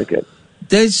 I like it.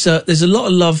 There's a lot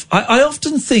of love. I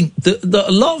often think that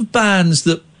a lot of bands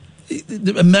the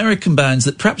American bands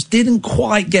that perhaps didn't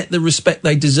quite get the respect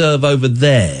they deserve over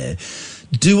there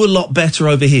do a lot better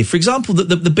over here. For example,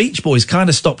 the Beach Boys kind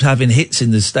of stopped having hits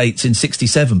in the States in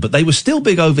 '67, but they were still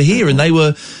big over here, and they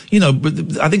were,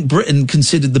 I think Britain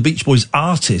considered the Beach Boys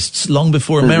artists long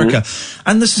before America.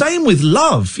 And the same with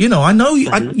Love. I know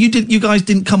you guys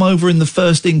didn't come over in the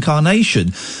first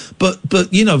incarnation, but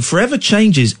Forever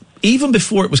Changes, even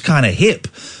before it was kind of hip,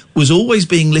 was always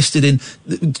being listed in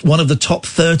one of the top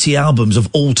 30 albums of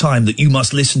all time that you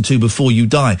must listen to before you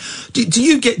die. Do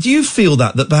you feel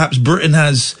that perhaps Britain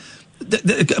has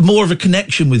more of a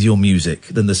connection with your music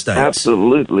than the States?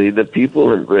 Absolutely. The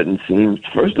people in Britain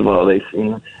first of all,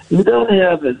 you don't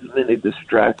have as many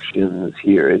distractions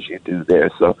here as you do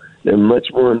there, so they're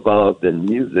much more involved in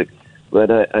music. But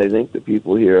I think the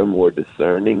people here are more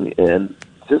discerning, and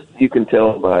just you can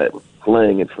tell by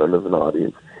playing in front of an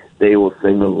audience, they will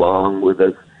sing along with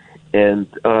us, and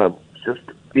just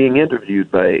being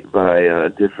interviewed by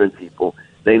different people,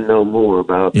 they know more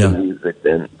about the music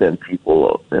than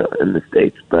people in the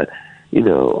States. But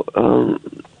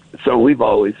so we've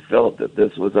always felt that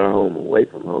this was our home away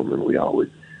from home, and we always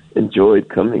enjoyed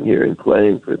coming here and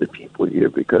playing for the people here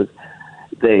because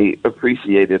they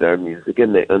appreciated our music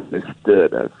and they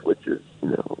understood us, which is,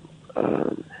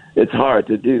 it's hard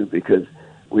to do because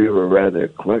we were rather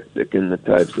eclectic in the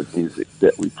types of music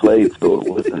that we played, so it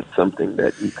wasn't something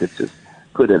that you could just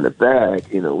put in a bag.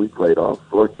 We played all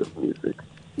sorts of music.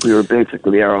 We were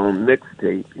basically our own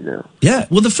mixtape, Yeah,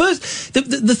 well,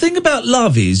 the thing about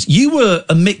Love is you were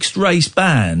a mixed-race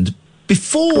band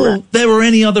before there were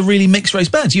any other really mixed-race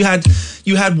bands. You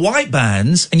had white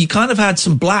bands, and you kind of had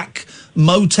some black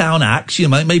Motown acts,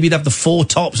 maybe you'd have the Four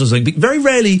Tops or something, but very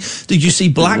rarely did you see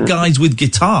black guys with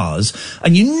guitars,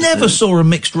 and you never saw a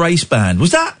mixed race band.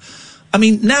 Was that,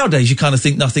 nowadays you kind of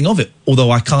think nothing of it,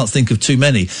 although I can't think of too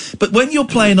many. But when you're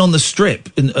playing on the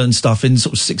Strip and stuff in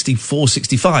sort of 64,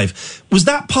 65, was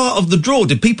that part of the draw?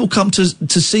 Did people come to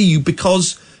see you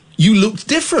because you looked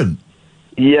different?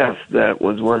 Yes, that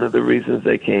was one of the reasons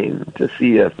they came to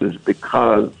see us, is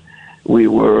because we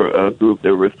were a group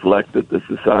that reflected the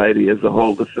society as a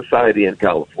whole, the society in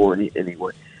California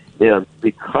anyway. And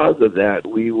because of that,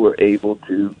 we were able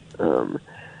to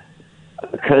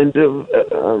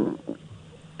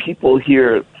people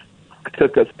here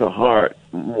took us to heart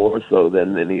more so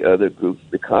than many other groups.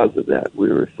 Because of that, we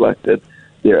reflected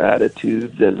their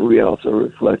attitudes, and we also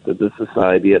reflected the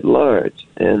society at large.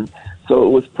 And so it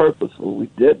was purposeful. We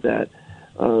did that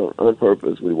on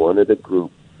purpose. We wanted a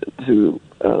group to...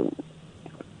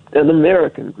 an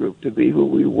American group, to be who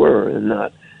we were and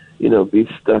not, be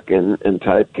stuck in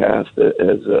typecast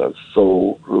as a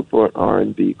soul group or an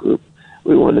R&B group.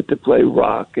 We wanted to play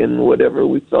rock and whatever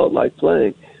we felt like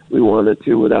playing. We wanted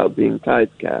to without being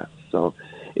typecast. So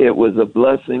it was a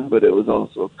blessing, but it was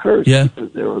also a curse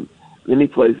because there were many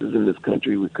places in this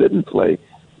country we couldn't play.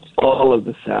 All of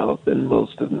the South and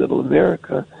most of Middle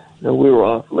America, we were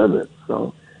off limits.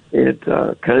 So it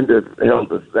kind of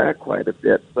held us back quite a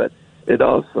bit, but it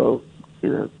also,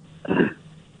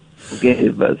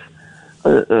 gave us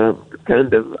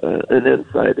kind of an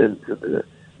insight into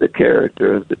the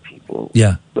character of the people,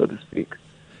 so to speak.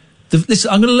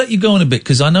 Listen, I'm going to let you go on a bit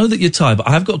because I know that you're tired, but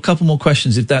I have got a couple more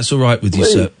questions if that's all right with you,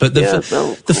 sir. But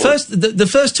the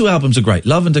first two albums are great,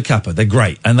 Love and Da Capo. They're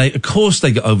great, and of course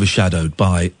they get overshadowed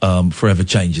by Forever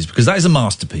Changes because that is a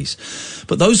masterpiece.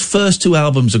 But those first two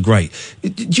albums are great.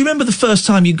 Do you remember the first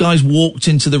time you guys walked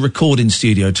into the recording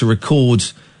studio to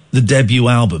record the debut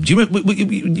album? Do you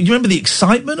remember the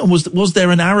excitement, or was there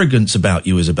an arrogance about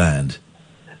you as a band?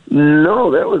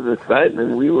 No, that was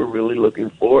excitement. We were really looking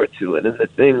forward to it. And the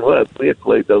thing was, we had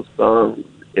played those songs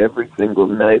every single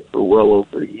night for well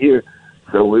over a year.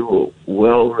 So we were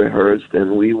well rehearsed,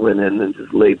 and we went in and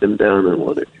just laid them down on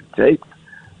one or two takes,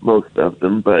 most of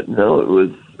them. But no, it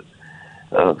was,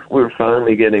 we were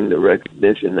finally getting the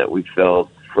recognition that we felt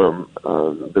from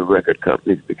the record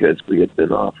companies because we had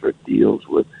been offered deals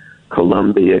with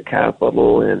Columbia,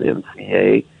 Capitol, and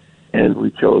MCA. And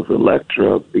we chose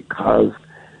Elektra because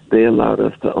they allowed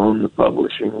us to own the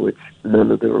publishing, which none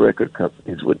of the record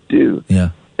companies would do.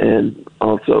 Yeah. And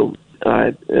also,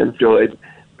 I enjoyed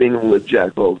being with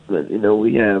Jack Holtzman.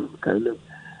 We have kind of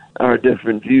our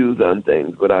different views on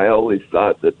things, but I always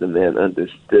thought that the man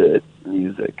understood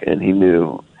music and he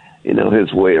knew,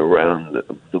 his way around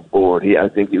the board. I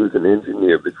think he was an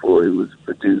engineer before he was a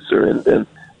producer and then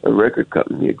a record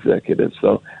company executive.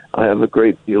 So I have a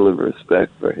great deal of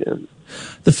respect for him.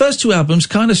 The first two albums,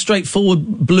 kind of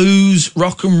straightforward blues,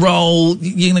 rock and roll,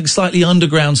 slightly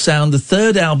underground sound. The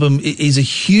third album is a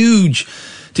huge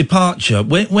departure.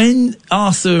 When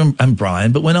Arthur and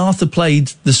Brian, but when Arthur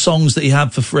played the songs that he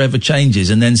had for Forever Changes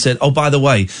and then said, oh, by the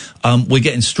way, we're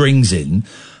getting strings in,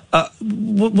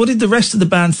 what did the rest of the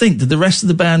band think? Did the rest of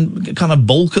the band kind of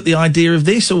balk at the idea of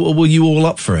this, or were you all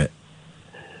up for it?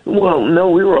 Well, no,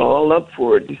 we were all up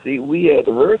for it. You see, we had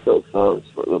heard those songs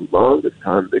for the longest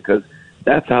time because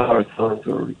that's how our songs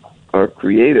are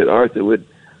created. Arthur would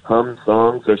hum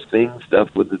songs or sing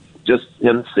stuff with just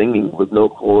him singing with no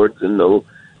chords and no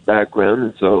background,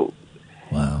 and so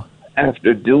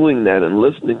after doing that and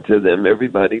listening to them,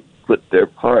 everybody put their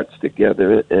parts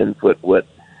together and put what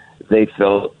they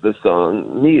felt the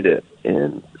song needed,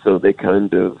 and so they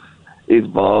kind of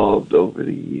evolved over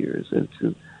the years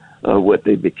into what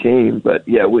they became. But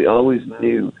yeah, we always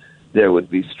knew there would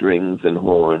be strings and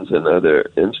horns and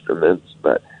other instruments,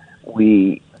 but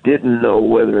we didn't know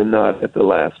whether or not at the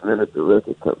last minute the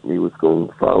record company was going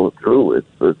to follow through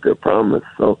with their promise.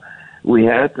 So we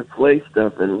had to play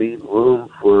stuff and leave room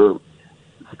for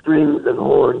strings and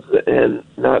horns, and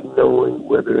not knowing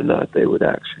whether or not they would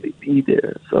actually be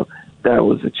there. So that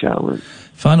was a challenge.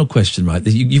 Final question, right?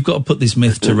 You've got to put this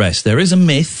myth to rest. There is a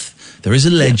myth, there is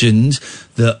a legend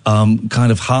that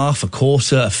kind of half, a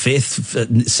quarter, a fifth,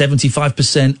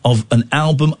 75% of an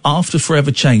album after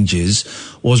Forever Changes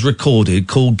was recorded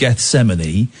called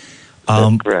Gethsemane.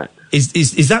 That's correct.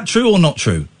 Is that true or not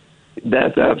true?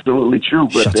 That's absolutely true,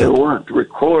 but they weren't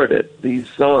recorded. These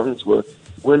songs were,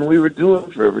 when we were doing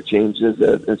Forever Changes,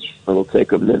 it'll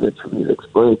take a minute for me to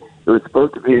explain, it was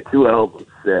supposed to be a 2-album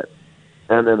set.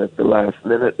 And then at the last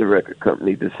minute, the record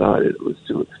company decided it was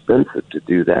too expensive to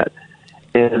do that.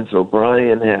 And so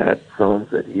Brian had songs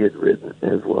that he had written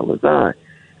as well as I.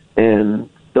 And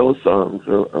those songs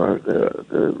are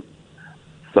the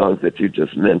songs that you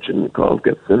just mentioned called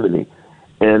Gethsemane.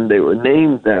 And they were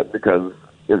named that because,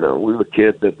 we were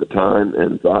kids at the time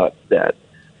and thought that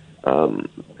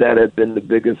that had been the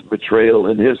biggest betrayal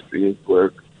in history,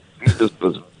 where Jesus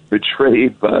was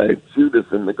betrayed by Judas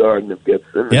in the Garden of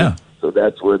Gethsemane. Yeah. So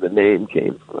that's where the name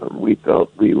came from. We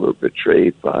felt we were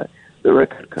betrayed by the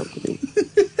record company.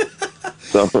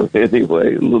 So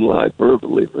anyway, a little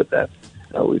hyperbole, but that's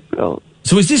how we felt.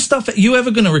 So is this stuff, are you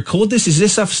ever going to record this? Is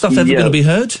this stuff ever going to be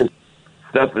heard?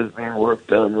 Stuff is being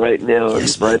worked on right now. I'm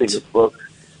writing a book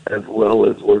as well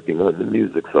as working on the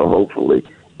music, so hopefully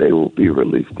they will be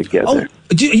released together. Oh,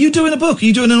 are you doing a book? Are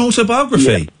you doing an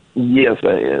autobiography? Yes,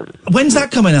 I am. When's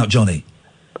that coming out, Johnny?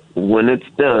 When it's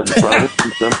done,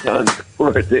 probably sometime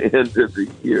toward the end of the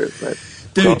year. But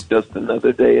Dude, just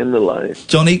another day in the life.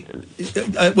 Johnny,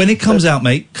 when it comes out,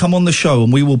 mate, come on the show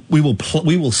and we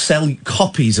will sell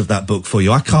copies of that book for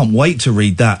you. I can't wait to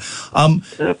read that.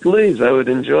 Please, I would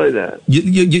enjoy that.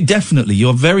 You definitely.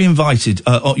 You're very invited.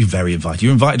 You're very invited.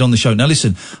 You're invited on the show. Now,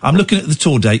 listen, I'm looking at the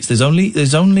tour dates. There's only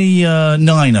 9,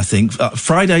 I think.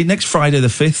 Next Friday the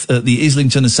 5th at the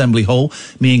Islington Assembly Hall.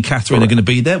 Me and Katherine are going to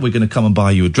be there. We're going to come and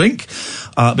buy you a drink.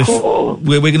 Cool.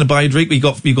 We're going to buy you a drink.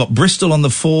 We've got Bristol on the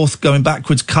 4th, going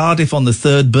backwards, Cardiff on the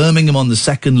 3rd, Birmingham on the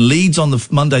 2nd, Leeds on the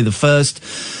Monday the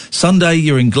 1st. Sunday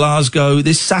you're in Glasgow.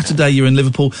 This Saturday you're in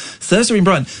Liverpool. Thursday in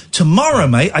Brighton. Tomorrow,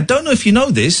 mate, I don't know if you know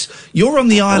this, you're on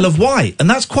the Isle of Wight, and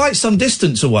that's quite some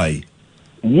distance away.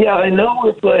 Yeah, I know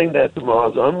we're playing that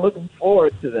tomorrow, so I'm looking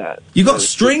forward to that. You got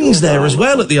strings there as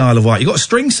well at the Isle of Wight. You got a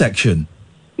string section.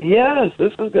 Yes,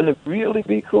 this is going to really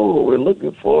be cool. We're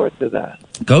looking forward to that.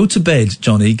 Go to bed,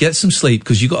 Johnny. Get some sleep,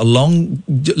 because you've got a long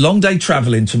day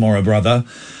travelling tomorrow, brother.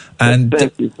 And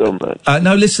thank you so much.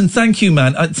 No, listen, thank you,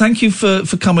 man. Thank you for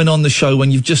coming on the show when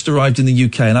you've just arrived in the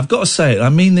UK. And I've got to say it, I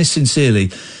mean this sincerely.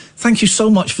 Thank you so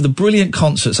much for the brilliant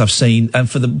concerts I've seen and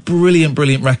for the brilliant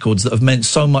records that have meant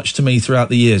so much to me throughout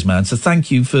the years, man. So thank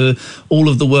you for all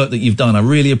of the work that you've done. I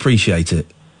really appreciate it.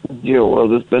 Yeah,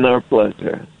 well, it's been our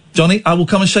pleasure. Johnny, I will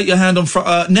come and shake your hand on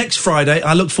next Friday.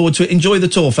 I look forward to it. Enjoy the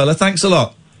tour, fella. Thanks a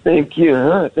lot. Thank you.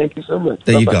 Thank you so much.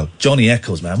 There you go. Johnny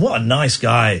Echols, man. What a nice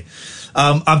guy.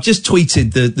 I've just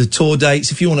tweeted the tour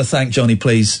dates. If you want to thank Johnny,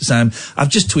 please, Sam. I've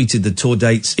just tweeted the tour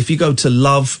dates. If you go to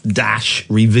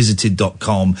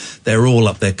love-revisited.com, they're all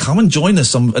up there. Come and join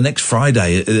us on next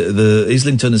Friday at the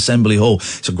Islington Assembly Hall.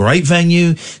 It's a great venue.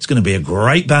 It's going to be a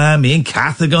great band. Me and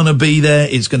Kath are going to be there.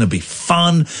 It's going to be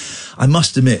fun. I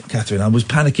must admit, Katherine, I was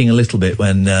panicking a little bit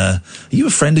when... are you a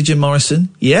friend of Jim Morrison?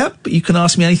 Yeah, but you can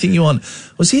ask me anything you want.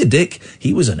 Was he a dick?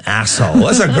 He was an asshole.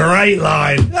 That's a great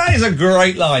line. That is a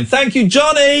great line. Thank you,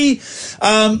 Johnny.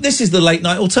 This is the Late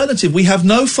Night Alternative. We have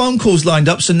no phone calls lined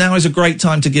up, so now is a great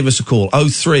time to give us a call.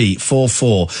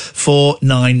 0344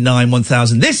 499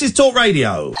 1000. This is Talk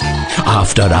Radio.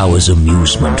 After hours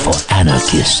amusement for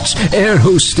anarchists, air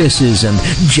hostesses and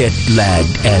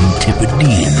jet-lagged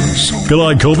Antipodeans.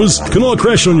 G'day, coppers. Can I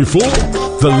crash on your floor?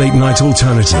 The Late Night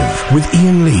Alternative with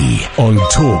Iain Lee on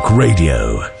Talk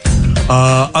Radio.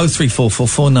 0344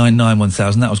 499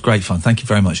 1000. That was great fun. Thank you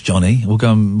very much, Johnny. We'll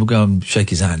go and shake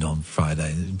his hand on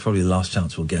Friday. Probably the last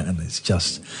chance we'll get, and it's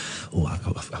just... Oh, I've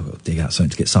got to dig out something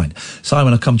to get signed.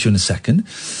 Simon, I'll come to you in a second.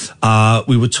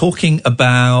 We were talking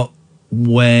about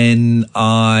when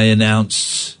I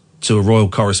announced to a royal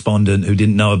correspondent who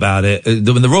didn't know about it,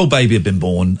 when the royal baby had been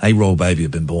born,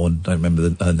 don't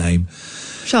remember her name.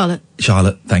 Charlotte,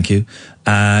 thank you.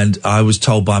 And I was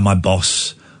told by my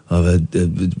boss of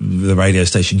the radio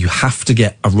station, you have to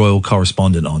get a royal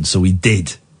correspondent on. So we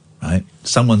did, right?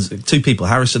 Two people,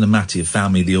 Harrison and Matty, have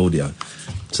found me the audio.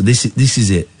 So this is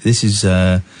it. This is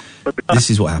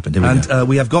what happened. Here we go.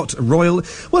 We have got royal...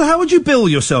 Well, how would you bill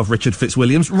yourself, Richard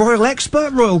Fitzwilliams? Royal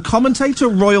expert, royal commentator,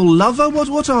 royal lover?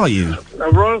 What are you?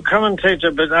 A royal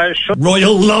commentator, but I should...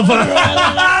 Royal lover!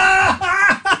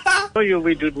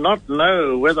 We do not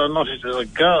know whether or not it is a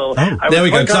girl. Oh, there we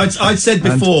go. I said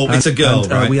before it's a girl,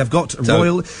 right? We have got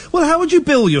royal... Well, how would you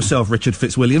bill yourself, Richard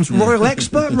Fitzwilliams? Royal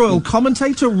expert, royal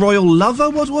commentator, royal lover?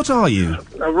 What are you?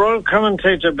 A royal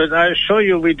commentator, but I assure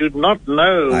you we do not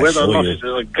know whether or not it is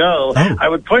a girl. Oh. I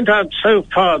would point out so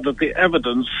far that the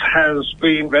evidence has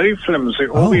been very flimsy.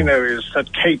 All we know is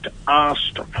that Kate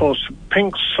asked for some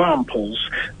pink samples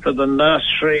for the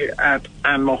nursery at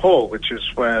Anne Hall, which is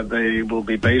where they will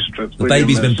be based with. The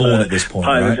baby's been born at this point,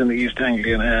 pilot right? in the East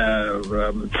Anglian Air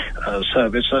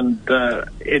Service, and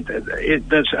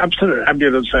there's absolute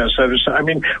ambulance air service. I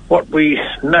mean, what we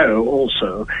know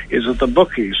also is that the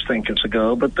bookies think it's a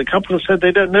girl, but the couple have said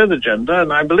they don't know the gender,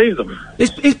 and I believe them.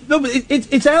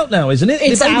 It's out now, isn't it?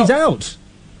 It's the baby's out.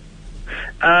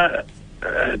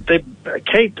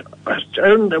 Kate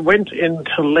went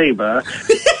into labour.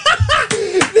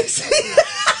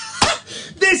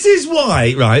 This is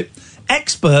why, right?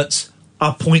 Experts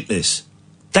are pointless.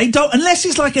 They don't, unless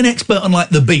it's like an expert on like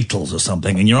the Beatles or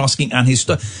something, and you're asking Anne his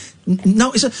story.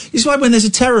 No, it's like when there's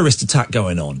a terrorist attack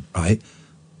going on, right?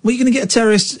 What are you going to get a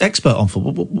terrorist expert on for?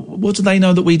 What do they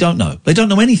know that we don't know? They don't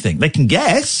know anything. They can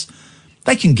guess.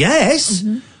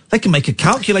 Mm-hmm. They can make a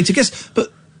calculated guess,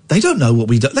 but they don't know what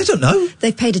we do. They don't know.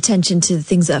 They've paid attention to the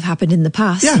things that have happened in the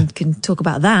past and can talk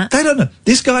about that. They don't know.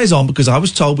 This guy's on because I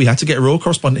was told we had to get a royal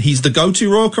correspondent. He's the go-to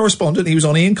royal correspondent. He was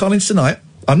on Iain Collins tonight.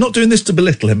 I'm not doing this to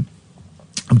belittle him.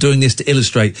 I'm doing this to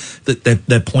illustrate that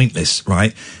they're pointless,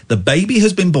 right? The baby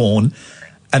has been born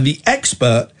and the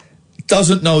expert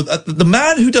doesn't know. The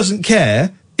man who doesn't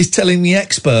care is telling the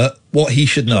expert what he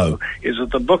should know. Is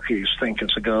that the bookies think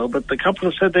it's a girl, but the couple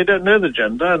have said they don't know the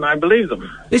gender, and I believe them.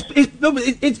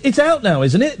 It's out now,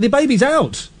 isn't it? The baby's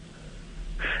out.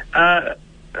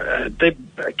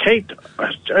 Kate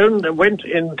went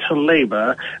into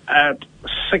labour at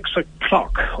 6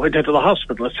 o'clock. Went into the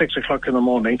hospital at 6 o'clock in the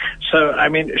morning. So, I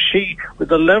mean, she, with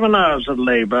 11 hours of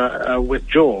labour with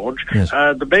George,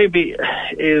 the baby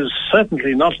is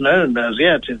certainly not known as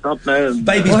yet. It's not known.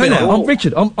 Baby's been out.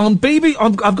 Richard, on BB,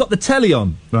 I've got the telly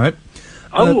on, right?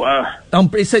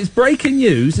 It says breaking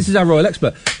news. This is our royal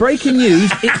expert. Breaking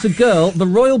news. It's a girl. The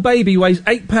royal baby weighs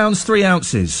 8 pounds 3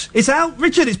 ounces. It's out,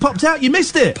 Richard. It's popped out. You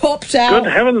missed it. Popped out.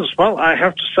 Good heavens! Well, I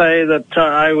have to say that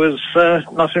I was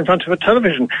not in front of a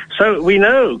television, so we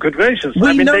know. Good gracious!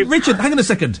 We know, Richard. Hang on a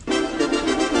second.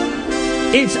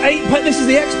 It's 8. This is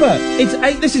the expert. It's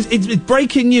 8. It's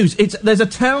breaking news. There's a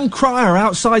town crier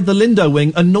outside the Lindo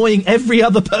wing, annoying every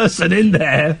other person in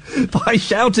there by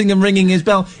shouting and ringing his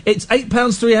bell. It's 8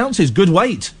 pounds 3 ounces. Good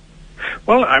weight.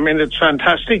 Well, I mean, it's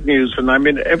fantastic news, and I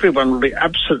mean, everyone will be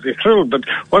absolutely thrilled. But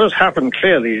what has happened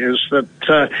clearly is that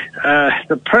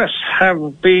the press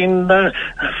have been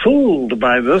fooled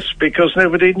by this because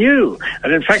nobody knew.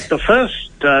 And in fact, the first,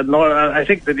 I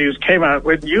think the news came out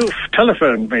when you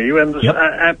telephoned me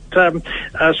at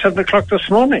 7 o'clock this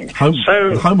morning.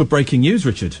 Home of breaking news,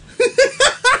 Richard.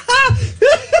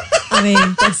 I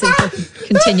mean, that's it.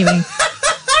 Continuing.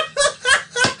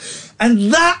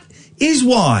 And that is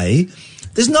why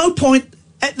there's no point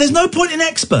in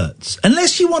experts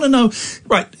unless you want to know,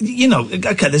 right? You know,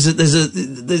 okay. There's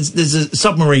a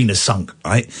submarine has sunk,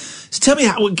 right? So tell me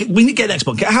we need to get an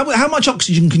expert. How much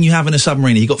oxygen can you have in a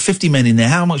submarine? You've got 50 men in there.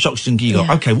 How much oxygen can you got?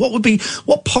 Okay,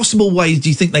 what possible ways do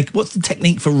you think what's the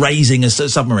technique for raising a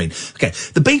submarine? Okay,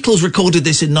 the Beatles recorded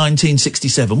this in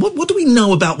 1967. What do we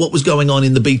know about what was going on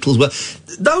in the Beatles? Well,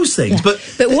 those things, but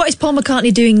what is Paul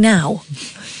McCartney doing now?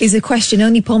 Is a question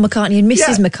only Paul McCartney and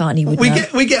Mrs. McCartney would know.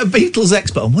 We get a Beatles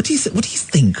expert on. What do you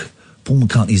think Paul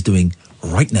McCartney's doing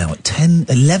right now at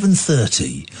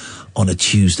 11:30 on a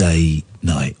Tuesday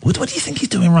night? What do you think he's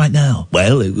doing right now?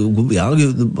 Well, it would be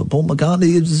argued that Paul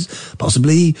McCartney is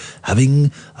possibly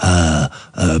having a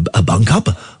bunk up,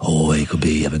 or he could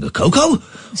be having a cocoa.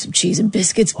 Some cheese and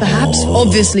biscuits, perhaps.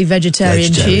 Obviously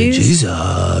vegetarian cheese.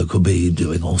 Could be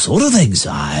doing all sort of things.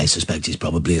 I suspect he's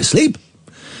probably asleep.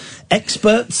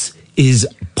 Experts is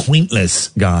pointless,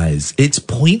 guys. It's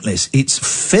pointless. It's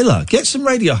filler. Get some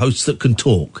radio hosts that can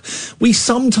talk. We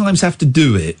sometimes have to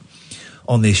do it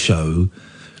on this show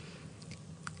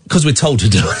because we're told to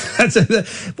do it.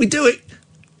 We do it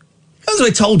Because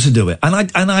we're told to do it, and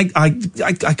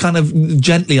I kind of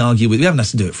gently argue with. We haven't had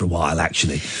to do it for a while,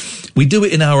 actually. We do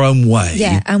it in our own way.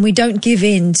 Yeah, and we don't give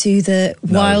in to the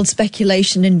wild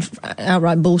speculation and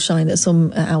outright bullshine that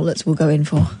some outlets will go in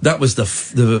for. That was hang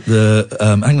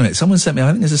on a minute. Someone sent me. I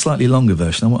think there's a slightly longer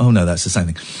version. Oh no, that's the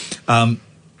same thing.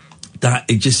 That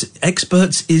it just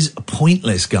experts is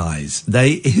pointless, guys.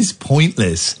 They is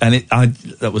pointless, and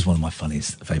that was one of my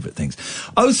funniest favourite things.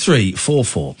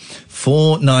 0344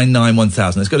 499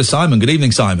 1000. Let's go to Simon. Good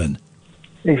evening, Simon.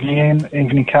 Evening, Ian.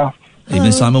 Evening, Kath.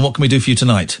 Evening, Simon. What can we do for you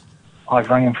tonight?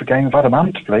 I've rang in for a game of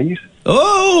Adamant, please.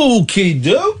 Okie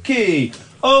dokie.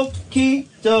 Okie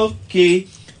dokie.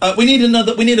 We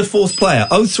need a fourth player.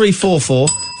 0344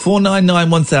 499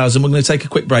 1000. We're going to take a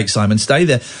quick break, Simon. Stay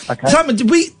there. Okay. Simon, did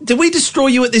we destroy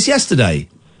you at this yesterday?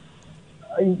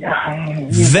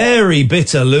 Very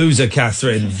bitter loser,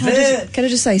 Catherine. Can I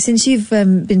just say, since you've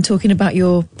been talking about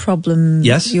your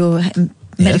problems, your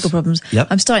medical problems,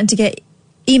 I'm starting to get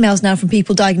emails now from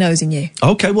people diagnosing you.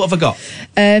 Okay, what have I got?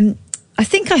 I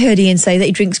think I heard Ian say that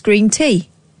he drinks green tea.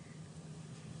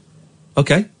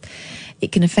 Okay.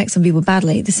 It can affect some people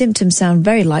badly. The symptoms sound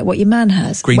very like what your man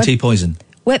has. Green tea poison.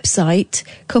 Website,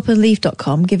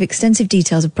 cupandleaf.com, give extensive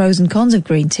details of pros and cons of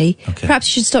green tea. Okay. Perhaps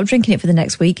you should stop drinking it for the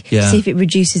next week, Yeah. see if it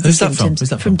reduces the Who's that from? symptoms. Who's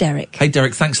that from Derek. Hey,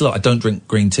 Derek, thanks a lot. I don't drink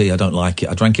green tea. I don't like it.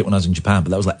 I drank it when I was in Japan,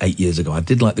 but that was like 8 years ago. I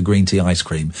did like the green tea ice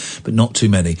cream, but not too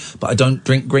many. But I don't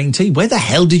drink green tea. Where the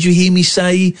hell did you hear me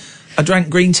say I drank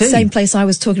green tea? Same place I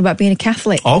was talking about being a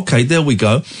Catholic. Okay, there we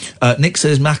go. Nick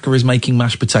says Macca is making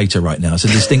mashed potato right now. It's a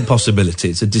distinct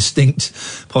possibility. It's a distinct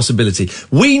possibility.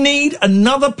 We need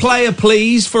another player,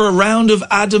 please, for a round of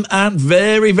Adam Ant.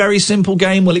 Very, very simple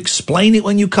game. We'll explain it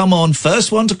when you come on.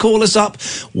 First one to call us up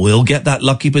will get that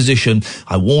lucky position.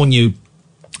 I warn you,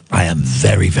 I am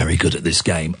very, very good at this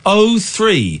game.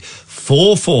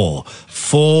 0344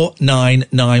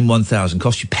 499 1000.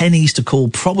 Cost you pennies to call,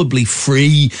 probably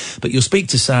free, but you'll speak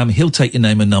to Sam, he'll take your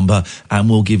name and number, and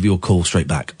we'll give you a call straight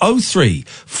back.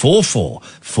 0344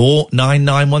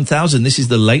 499 1000. This is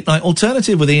the Late Night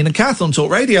Alternative with Ian and Kath on Talk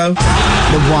Radio.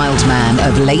 The wild man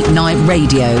of late night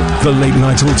radio. The Late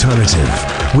Night Alternative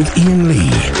with Iain Lee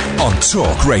on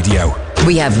Talk Radio.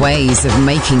 We have ways of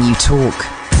making you talk.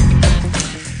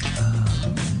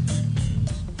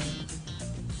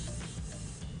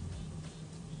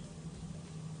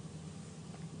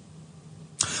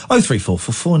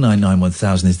 0344 499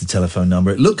 1000 is the telephone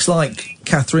number. It looks like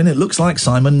Catherine, it looks like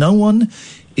Simon. No one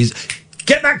is...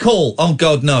 Get that call! Oh,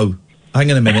 God, no. Hang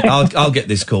on a minute. I'll get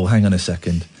this call. Hang on a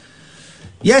second.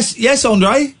 Yes,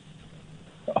 Andre?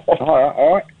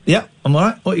 All right. Yeah, I'm all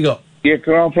right. What you got? Yeah,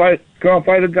 can I play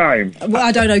the game? Well,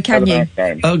 I don't know, can you?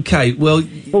 Okay, well...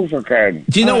 Of course I can.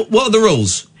 Do you know... What are the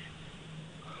rules?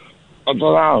 I don't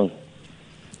know.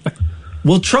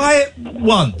 We'll try it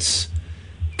once.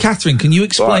 Catherine, can you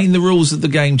explain the rules of the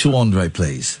game to Andre,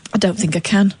 please? I don't think I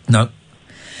can. No.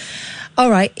 All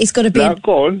right, it's got to be...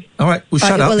 go on. All right, well,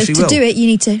 shut up. Well, She to will. do it, you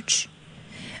need to...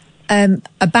 a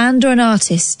band or an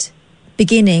artist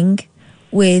beginning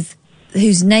with...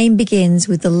 whose name begins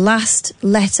with the last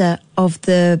letter of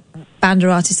the band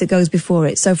or artist that goes before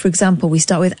it. So, for example, we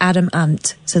start with Adam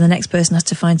Ant. So the next person has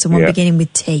to find someone beginning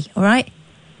with T, all right?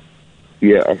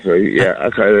 Yeah, I see. Yeah,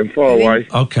 okay, then far away.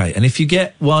 Okay, and if you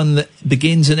get one that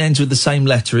begins and ends with the same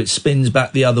letter, it spins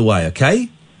back the other way, okay?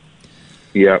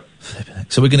 Yeah.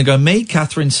 So we're going to go me,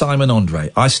 Catherine, Simon,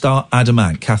 Andre. I start Adam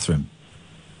Ant, Catherine.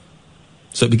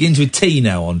 So it begins with T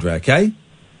now, Andre, okay?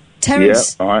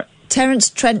 Terence, all right. Terence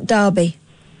Trent D'Arby.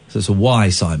 So it's a Y,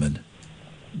 Simon.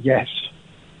 Yes.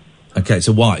 Okay, it's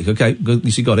a Y. Okay,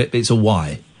 good. You got it. It's a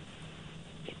Y.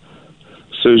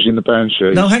 Susie and the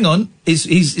Banshee. No, hang on. It's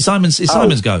Simon's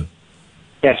go.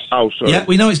 Yes. Oh, sorry. Yeah,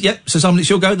 we know it's... Yep, so Simon,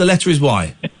 it's your go. The letter is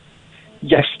Y.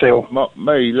 Yes, still. Not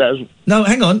me. Let us... No,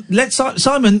 hang on. Let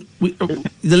Simon...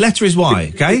 the letter is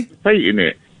Y, okay? Repeating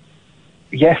it.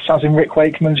 Yes, as in Rick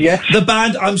Wakeman's yes. The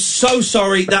band, I'm so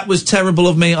sorry. That was terrible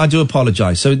of me. I do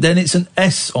apologise. So then it's an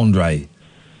S, Andre.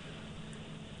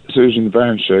 Susie and the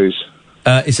Banshees.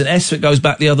 It's an S that goes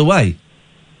back the other way.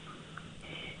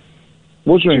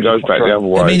 What do you mean goes back the other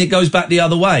way? I mean, it goes back the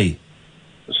other way.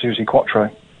 Susie Quattro.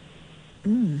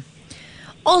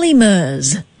 Ollie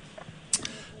Murs.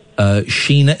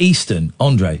 Sheena Easton.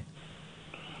 Andre.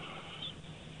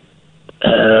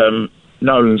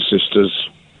 Nolan Sisters.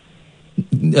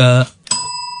 No.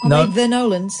 The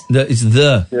Nolans. It's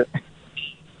the.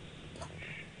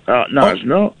 Yeah. No, it's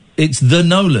not. It's the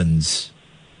Nolans.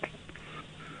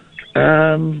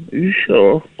 Are you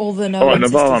sure? All the Oh,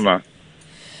 Nirvana.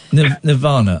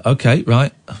 Nirvana. Okay,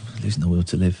 right. I'm losing the will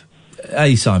to live.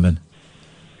 Hey, Simon.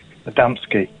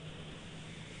 Adamski.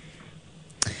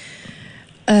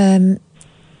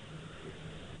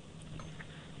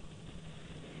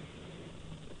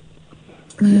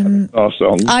 Our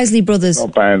song. Isley Brothers.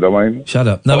 Not band, I mean. Shut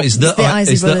up. No, it's the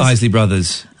Isley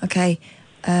Brothers. Okay.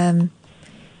 Ian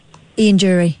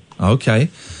Jury. Okay.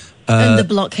 And the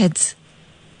Blockheads.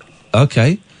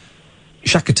 Okay.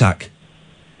 Shack Attack.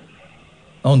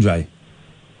 Andre.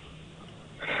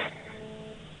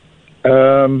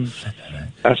 That's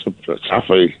a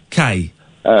toughie. K.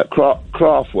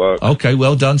 Kraftwerk. Okay,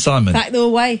 well done, Simon. Back the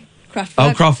way. Kraftwerk.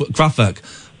 Oh, Kraftwerk.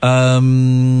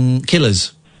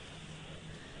 Killers.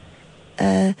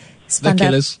 Spandau. The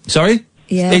Killers. Sorry?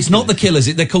 Yeah. It's not the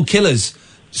Killers. They're called Killers.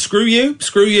 Screw you.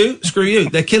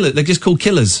 They're Killers. They're just called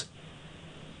Killers.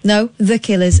 No, The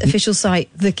Killers. Official site,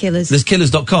 The Killers. There's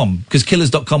Killers.com, because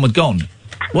Killers.com had gone.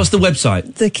 What's the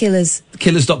website? The Killers.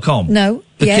 Killers.com. No.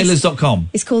 Killers.com.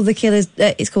 It's called The Killers.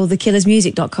 It's called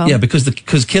TheKillersMusic.com. Yeah, because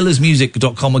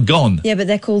KillersMusic.com had gone. Yeah, but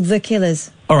they're called The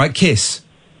Killers. All right, Kiss.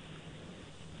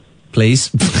 Please.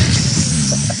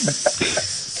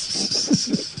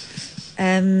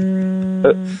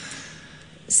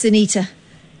 Sunita.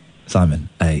 Simon.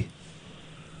 A.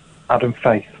 Adam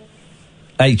Faith.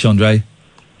 H, Andre.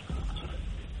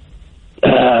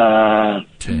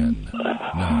 10,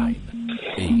 9,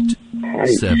 8,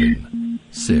 7,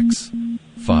 6,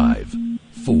 5,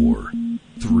 4,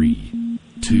 3,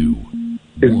 2, 1.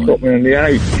 It's got me on the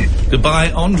H.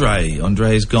 Goodbye, Andre.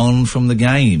 Andre's gone from the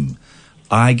game.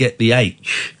 I get the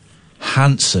H.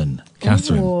 Hanson.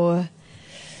 Katherine. Or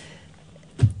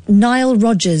Nile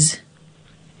Rodgers.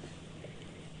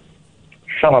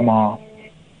 Shalimar.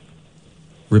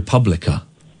 Republica.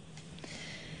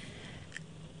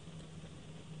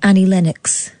 Annie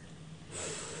Lennox.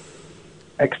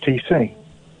 XTC.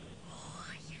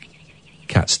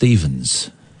 Cat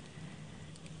Stevens.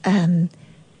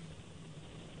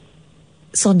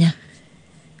 Sonia.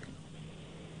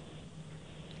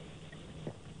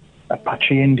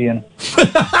 Apache Indian.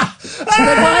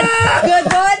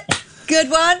 Good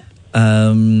one.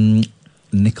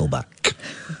 Nickelback.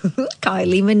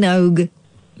 Kylie Minogue.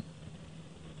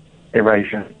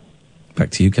 Erasure. Back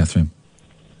to you, Katherine.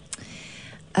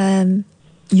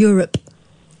 Europe.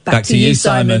 Back to you,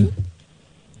 Simon.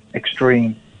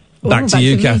 Extreme. Back to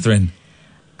you, Katherine.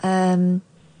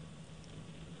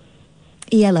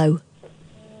 Yellow.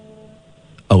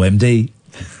 OMD.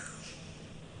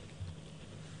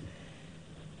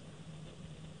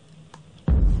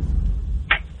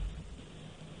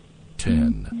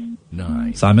 Ten,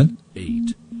 9, Simon?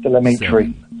 8,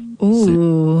 Telemetry.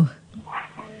 Ooh.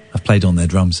 I've played on their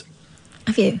drums.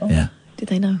 Have you? Yeah. Did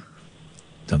they know?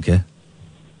 Don't care.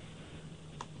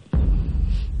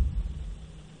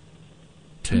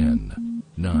 10,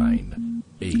 9,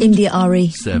 8. India Ari.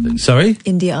 7. Sorry?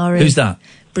 India Ari. Who's that?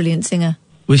 Brilliant singer.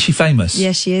 Was she famous?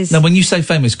 Yes, she is. Now, when you say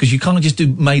famous, because you can't just do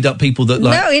made-up people that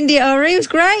like... No, India Ari was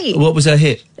great. What was her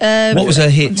hit? What was her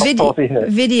hit?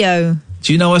 Video.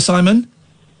 Do you know her, Simon?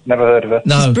 Never heard of her.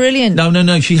 No. She's brilliant.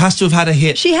 No. She has to have had a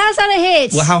hit. She has had a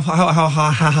hit. Well,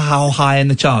 how high in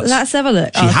the charts? Let's have a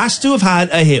look. She has to have had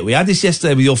a hit. We had this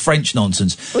yesterday with your French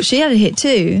nonsense. Well, she had a hit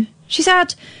too. She's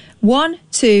had 1,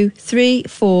 2, 3,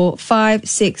 4, 5,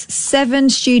 6, 7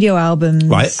 studio albums.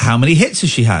 Right. How many hits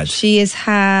has she had? She has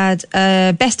had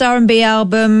Best R&B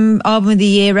album, Album of the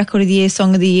Year, Record of the Year,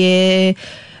 Song of the Year.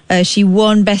 She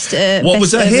won Best... What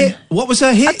was her hit? What was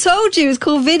her hit? I told you, it was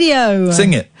called Video.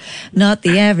 Sing it. Not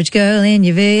the average girl in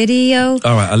your video.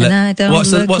 All right.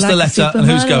 What's the letter and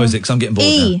whose go is it? Because I'm getting bored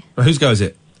now. Right, whose go is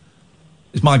it?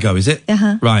 It's my go, is it?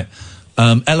 Uh-huh. Right.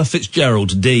 Ella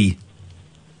Fitzgerald, D.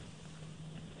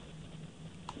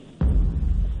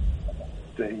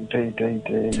 D.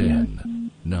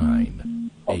 10,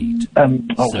 9, 8,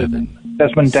 7.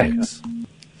 Desmond Decker.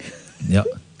 Yep.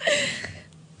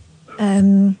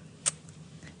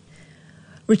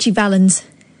 Richie Valens.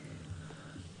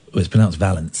 Well, it's pronounced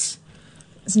Valence.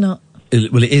 It's not.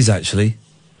 Well, it is actually.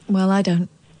 Well, I don't.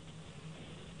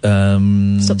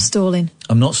 Stop stalling.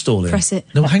 I'm not stalling. Press it.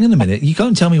 No, hang on a minute. You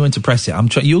can't tell me when to press it. I'm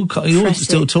trying. You're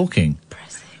still talking.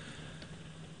 Press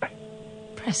it.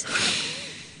 Press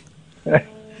it.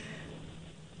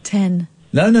 10.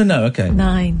 No. Okay.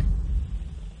 9.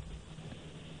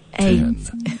 8. 10,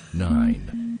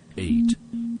 9, 8,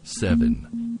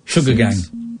 7. Sugar 6, Gang.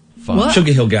 5. What?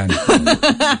 Sugar Hill Gang.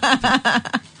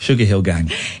 Sugar Hill Gang.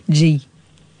 G.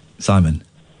 Simon.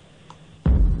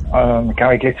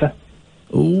 Gary Glitter.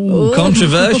 Ooh,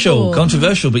 controversial.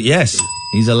 Controversial, but yes,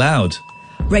 he's allowed.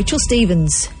 Rachel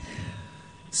Stevens.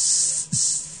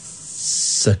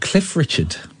 Sir Cliff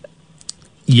Richard.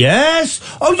 Yes!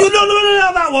 Oh, you're not going to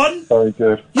allow that one! Very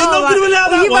good. You're not going to allow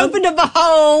that you've one! Opened up a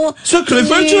hole! Sir Cliff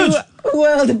Richard!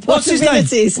 World of What's his name?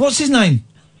 possibilities. What's his name?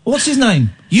 What's his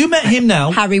name? You met him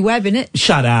now. Harry Webb, innit?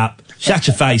 Shut up. Shut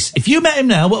your face. If you met him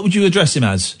now, what would you address him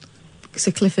as?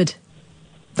 Sir Clifford.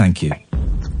 Thank you.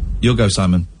 You'll go,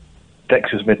 Simon.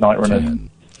 Dexter's Midnight Runners.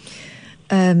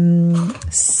 Oh!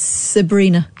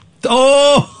 Sabrina.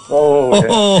 Oh,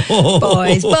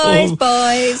 Boys, boys,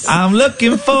 boys. I'm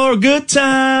looking for a good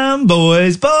time.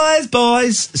 Boys, boys,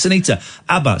 boys. Sunita,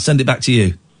 ABBA, send it back to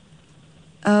you.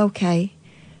 Okay.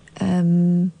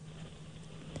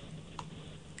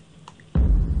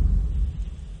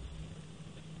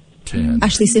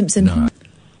 Ashley Simpson.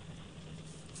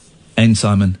 N,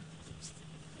 Simon.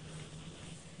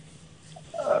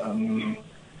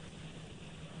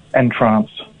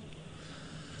 Entrance.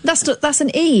 That's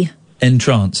an E.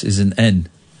 Entrance is an N.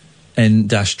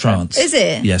 N-trance. Is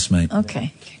it? Yes, mate.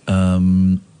 Okay.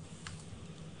 Erykah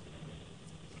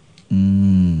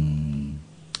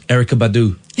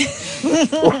Badu.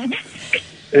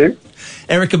 Who?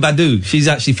 Erykah Badu. She's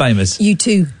actually famous. You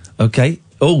too. Okay.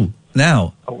 Oh,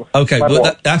 now. Okay,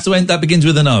 well, that's the one that begins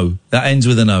with an O. That ends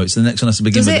with an O. It's the next one has to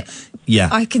begin Does with it? Yeah.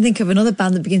 I can think of another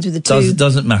band that begins with a 2.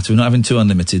 Doesn't matter. We're not having 2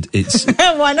 unlimited. It's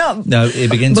Why not? no. It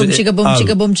begins Boom, with chicka boom, O.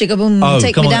 chicka boom, chicka boom. Oh,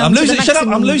 Take come me on! down I'm to losing. the Shut up!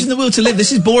 maximum. I'm losing the will to live.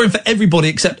 This is boring for everybody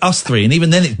except us 3, and even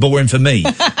then, it's boring for me.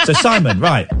 So, Simon,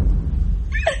 right?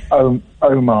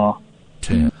 Omar.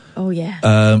 Oh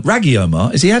yeah. Raggy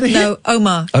Omar. Has he had a hit? No,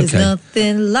 Omar. There's Okay.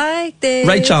 nothing like this.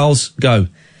 Ray Charles, go.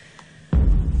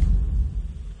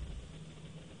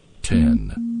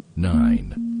 10,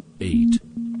 9, 8,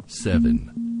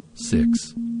 7,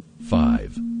 6,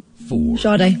 5, 4.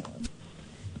 Sade.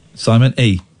 Simon,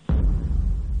 E.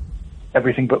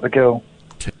 Everything But the Girl.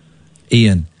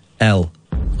 Ian, L.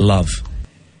 Love.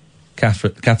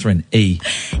 Catherine, E.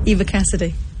 Eva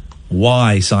Cassidy.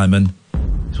 Y, Simon?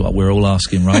 That's what we're all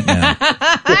asking right now.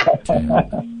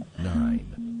 10,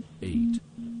 9, 8,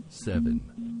 7,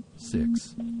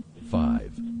 6,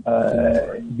 5.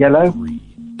 Yellow.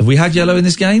 Have we had yellow in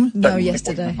this game? No,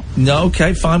 yesterday. No,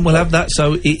 okay, fine, we'll have that.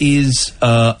 So it is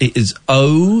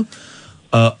O,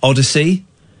 Odyssey.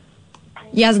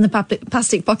 Yaz and the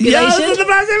plastic population. Yaz and the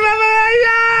plastic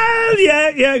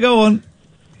population! Yeah, go on.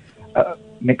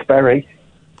 Nick Berry.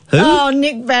 Who? Oh,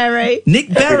 Nick Berry. Nick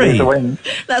Berry.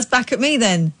 That's back at me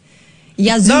then.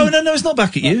 Yazoo. No, it's not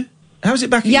back at you. How's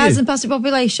it back at Yaz you? and plastic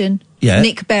population. Yeah.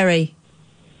 Nick Berry.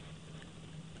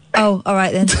 Oh, all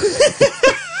right then.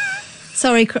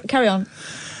 Sorry, carry on.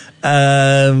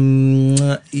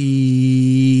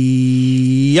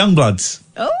 Youngbloods.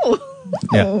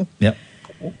 Oh. Yeah.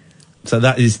 So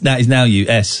that is now you,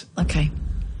 S. Okay.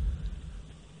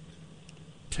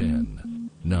 10,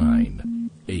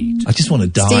 9, 8. I just want to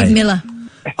die. Steve Miller.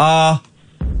 R.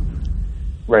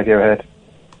 Radiohead.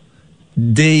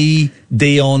 D.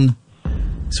 Dion. I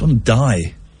just want to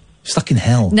die. Stuck in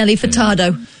hell. Nelly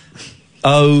Furtado.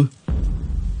 O.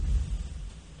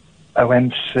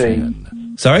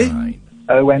 OMC. Sorry?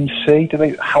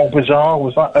 OMC. How bizarre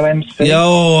was that? OMC. Yo,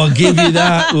 I'll give you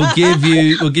that. We'll give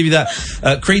you that.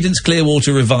 Creedence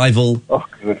Clearwater Revival. Oh,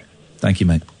 good. Thank you,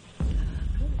 mate.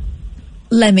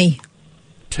 Lemmy.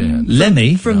 10.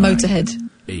 Lemmy? From Motorhead.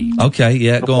 8. Okay,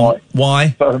 yeah, go on.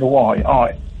 Why? So the Y. Is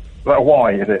that a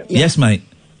Y, is it? Yes, mate.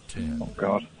 10. Oh,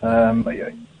 God.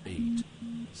 8,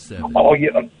 7. Oh,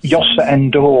 Yossa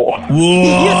Endor.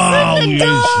 Whoa,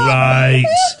 that's right.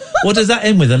 What does that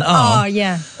end with? An R? Oh,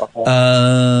 yeah.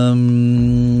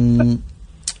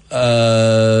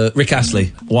 Rick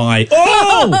Astley. Why?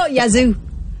 Oh! Yazoo.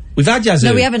 We've had Yazoo.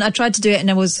 No, we haven't. I tried to do it and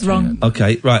I was wrong.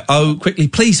 Okay, right. Oh, quickly,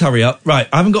 please hurry up. Right,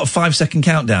 I haven't got a 5-second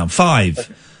countdown. 5,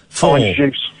 4. Orange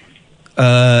juice.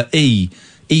 E.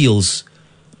 Eels.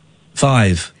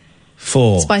 5,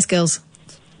 4. Spice Girls.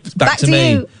 Back to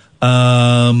me. you.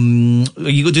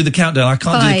 You got to do the countdown. I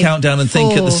can't do 5, the countdown and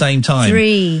think at the same time.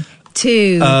 3,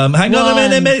 2. Hang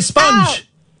on a minute. Sponge.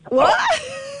 What?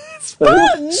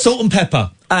 Sponge? Salt and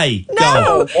pepper. A.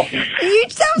 No. Go. You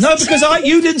No, because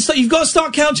you didn't start. You've got to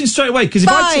start counting straight away. Because if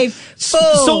 5, 4.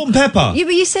 Salt and pepper. Yeah,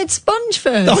 but you said sponge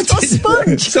first. No, I What's didn't.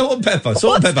 sponge? Salt and pepper.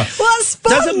 Salt and pepper. What's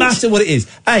sponge? Doesn't matter what it is.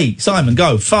 A. Simon,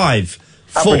 go. 5,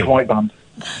 4. Average white band.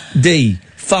 D.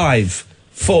 5,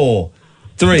 4,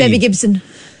 3. Debbie Gibson.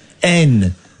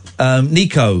 N.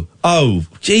 Nico. O.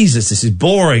 Jesus, this is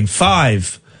boring.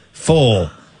 5,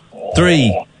 4,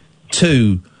 3,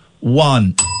 2,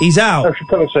 1. He's out.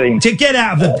 Get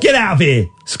out of here,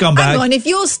 scumbag. Hang on, if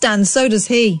yours stands, so does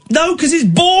he. No, because it's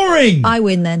boring. I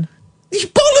win then.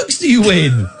 Bollocks do you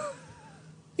win?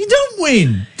 You don't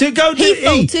win. Go to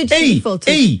He faltered.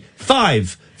 E.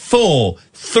 5, 4,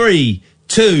 3,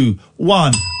 2,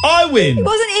 1. I win. It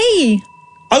wasn't E.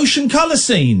 Ocean colour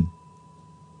scene.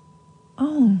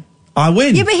 Oh. I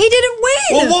win. Yeah, but he didn't win.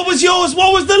 Well, what was yours?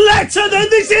 What was the letter? Then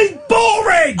this is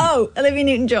boring. Oh, Olivia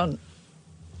Newton-John.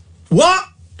 What?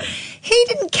 He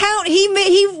didn't count. He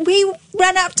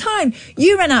ran out of time.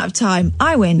 You ran out of time.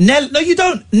 I win. No, you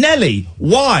don't. Nelly,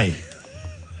 why?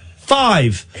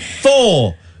 5,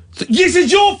 4. This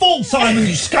is your fault, Simon,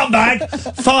 you scumbag.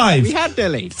 5. We had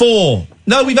Nelly. 4.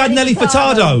 No, we've had Nelly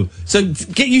Furtado. So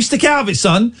get you stick out of it,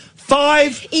 son.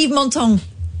 5. Yves Montand.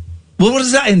 Well, what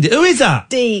does that end? Who is that?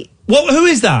 D. Who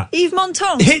is that? Yves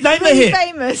Montand. Name the really hit.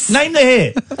 famous. Name the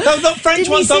hit. No, not French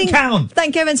ones don't count.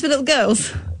 Thank Heavens for Little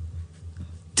Girls.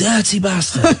 Dirty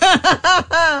bastard.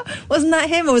 Wasn't that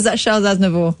him or was that Charles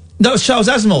Aznavour? That was Charles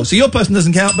Aznavour. So your person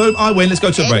doesn't count. Boom, I win. Let's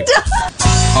go to a break.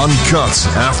 Uncut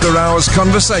after-hours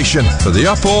conversation for the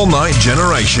up all-night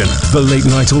generation. The Late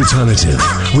Night Alternative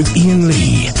with Iain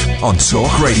Lee on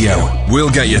Talk Radio. We'll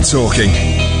get you talking.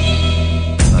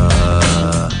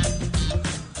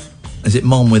 Is it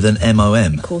Mom with an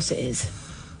M-O-M? Of course it is.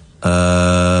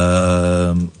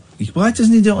 Why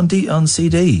doesn't he do it on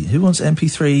CD? Who wants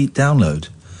MP3 download?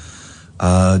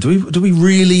 Do we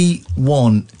really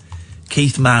want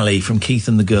Keith Malley from Keith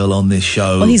and the Girl on this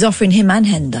show? Well, he's offering him and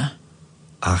Hender.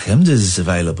 Hender's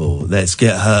available. Let's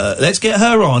get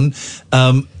her on.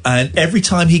 And every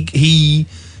time he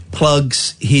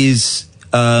plugs his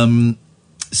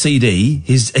CD,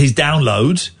 his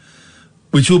download,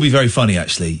 which will be very funny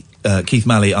actually. Keith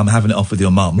Malley, I'm having it off with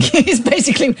your mum. He's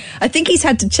basically, I think he's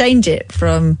had to change it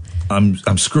from I'm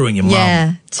screwing your mum.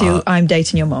 Yeah, to I'm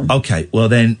dating your mum. Okay, well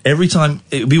then every time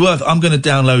it would be worth. I'm going to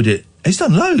download it. He's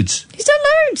done loads. He's done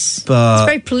loads. But he's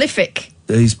very prolific.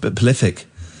 He's prolific.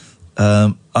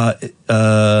 Let's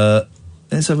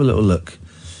have a little look.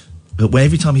 But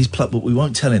every time he's but we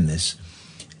won't tell him this.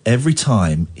 Every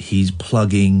time he's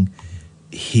plugging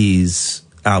his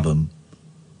album,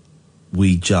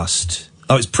 we just.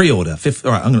 Oh, it's pre-order.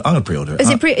 All right, I'm going to pre-order it.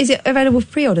 Is it available for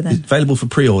pre-order then? It's available for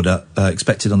pre-order,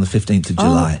 expected on the 15th of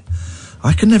July.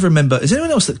 I can never remember. Is there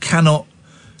anyone else that cannot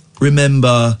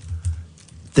remember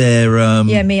their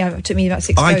yeah, me. It took me about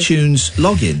 6 iTunes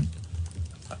login?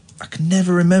 I can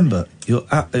never remember. Your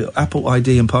Apple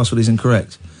ID and password is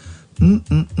incorrect.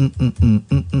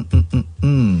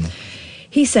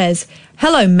 He says,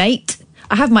 "Hello, mate.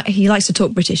 He likes to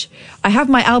talk British. I have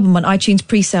my album on iTunes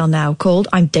pre-sale now called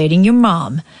I'm Dating Your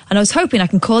Mom. And I was hoping I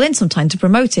can call in sometime to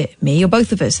promote it, me or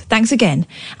both of us. Thanks again.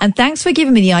 And thanks for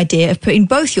giving me the idea of putting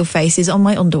both your faces on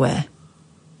my underwear."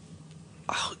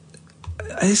 Oh,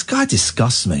 this guy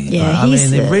disgusts me. Yeah, I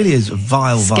mean, it really is a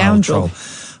vile troll.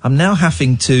 I'm now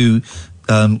having to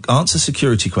answer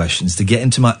security questions to get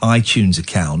into my iTunes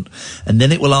account, and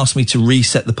then it will ask me to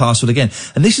reset the password again.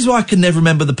 And this is why I can never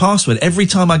remember the password. Every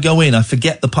time I go in, I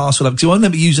forget the password because I won't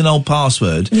let me use an old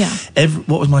password. Yeah.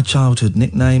 What was my childhood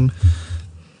nickname?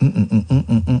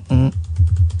 And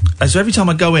so every time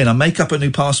I go in, I make up a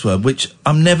new password, which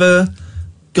I'm never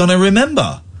gonna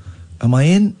remember. Am I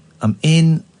in? I'm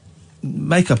in.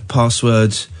 Make up a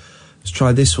password. Let's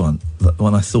try this one. The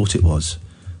one I thought it was.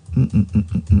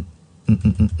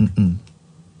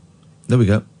 There we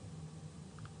go.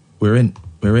 We're in.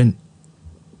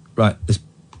 Right.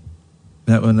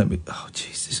 Let me. Oh,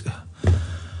 Jesus.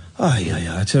 Oh,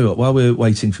 yeah. I tell you what. While we're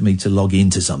waiting for me to log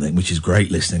into something, which is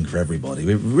great listening for everybody,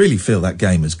 we really feel that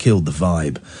game has killed the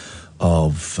vibe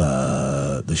of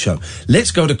the show.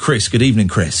 Let's go to Chris. Good evening,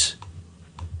 Chris.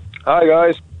 Hi,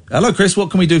 guys. Hello, Chris.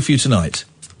 What can we do for you tonight?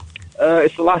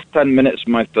 It's the last 10 minutes of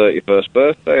my 31st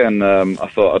birthday, and I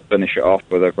thought I'd finish it off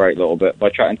with a great little bit by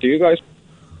chatting to you guys.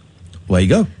 Where you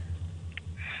go?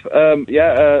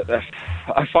 I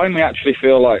finally actually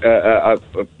feel like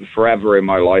forever in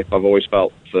my life I've always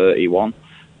felt 31,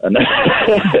 and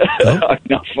I've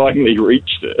now finally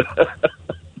reached it.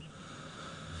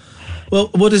 Well,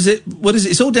 what is it?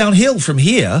 It's all downhill from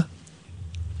here.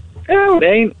 No, it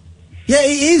ain't. Yeah,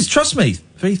 it is. Trust me.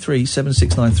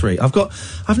 337693.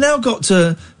 I've now got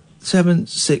to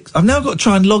 76. I've now got to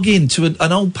try and log in to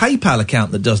an old PayPal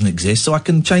account that doesn't exist, so I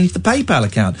can change the PayPal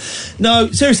account.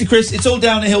 No, seriously, Chris, it's all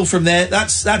downhill from there.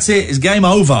 That's it. It's game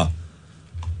over.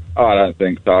 Oh, I don't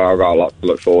think so. I've got a lot to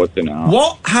look forward to now.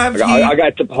 What have you? I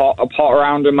get to pot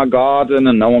around in my garden,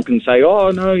 and no one can say, "Oh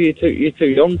no, you're too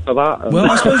young for that." Well,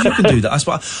 I suppose you can do that.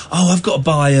 I've got to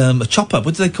buy a chopper.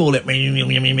 What do they call it?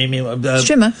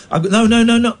 Strimmer. No,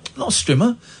 not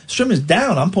strimmer. Strimmer's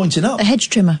down. I'm pointing up. A hedge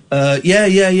trimmer.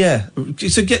 Yeah.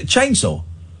 So get a chainsaw.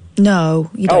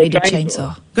 No, you don't need a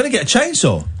chainsaw. Gonna get a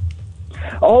chainsaw.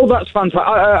 Oh, that's fantastic.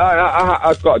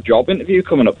 I've got a job interview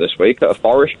coming up this week at a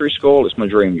forestry school. It's my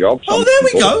dream job. So there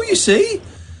we go, you see.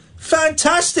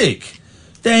 Fantastic.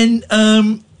 Then,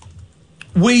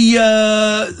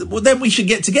 then we should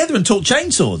get together and talk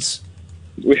chainsaws.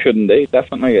 We should indeed,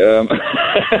 definitely.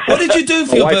 What did you do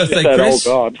for your birthday, Chris?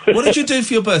 Oh God! What did you do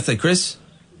for your birthday, Chris?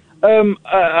 We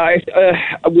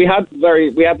had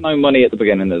no money at the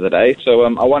beginning of the day, so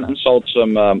I went and sold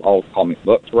some old comic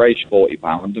books, raised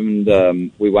 £40,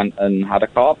 and we went and had a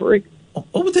carvery.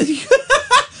 Oh, did you?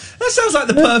 That sounds like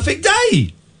the perfect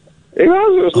day. It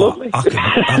was lovely.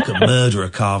 I could murder a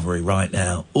carvery right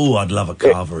now. Oh, I'd love a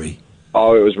carvery.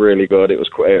 It was really good. It was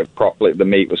properly. The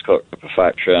meat was cooked to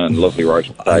perfection and lovely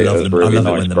roast potatoes. Really I love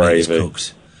nice it when the gravy. meat is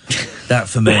cooked. That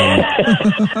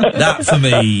for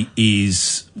me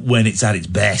is when it's at its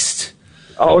best.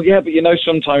 Oh yeah, but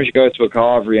sometimes you go to a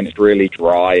carvery and it's really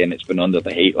dry and it's been under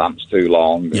the heat lamps too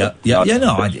long.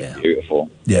 Beautiful.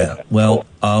 Yeah. Well,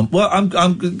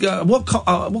 what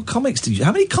comics did you?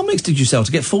 How many comics did you sell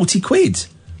to get £40?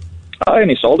 I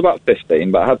only sold about 15,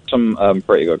 but I had some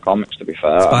pretty good comics, to be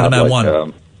fair. Spider-Man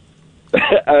 1.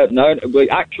 No, I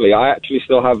actually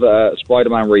still have a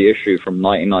Spider-Man reissue from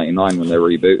 1999 when they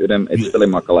rebooted him. It's still in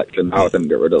my collection. I didn't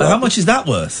get rid of that. How much is that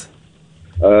worth?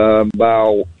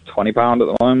 About £20 at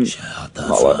the moment. Shut the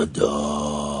front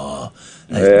door.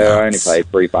 I only paid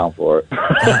 £3 for it.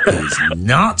 That is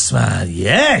nuts, man.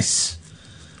 Yes.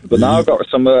 But now I've got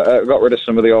rid of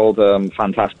some of the old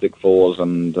Fantastic Fours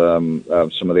and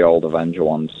some of the old Avenger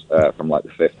ones from like the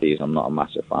 50s. I'm not a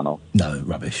massive fan of. No,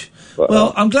 rubbish.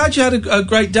 But, I'm glad you had a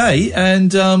great day,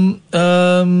 and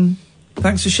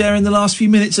thanks for sharing the last few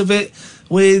minutes of it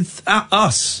with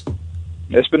us.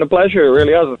 It's been a pleasure, it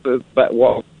really has.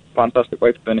 What a fantastic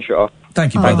way to finish it off.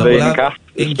 Thank you, brother.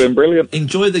 It's been brilliant.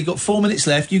 Enjoy. You've got 4 minutes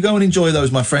left. You go and enjoy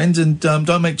those, my friend, and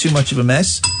don't make too much of a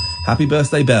mess. Happy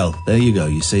birthday, Belle. There you go.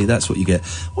 You see, that's what you get.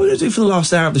 What are we going to do for the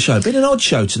last hour of the show? Been an odd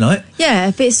show tonight. Yeah,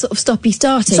 a bit sort of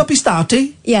stoppy-starty.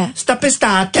 Stoppy-starty? Yeah.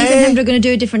 Stoppy-starty. Keith and Hemd are going to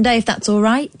do a different day, if that's all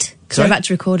right. Because we're about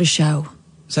to record a show.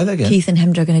 Say that again. Keith and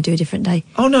Hemd are going to do a different day.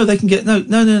 Oh, no, they can get... No.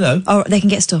 Oh, they can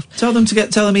get stuff. Tell them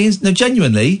Ian... No,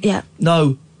 genuinely. Yeah.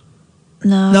 No.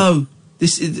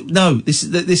 This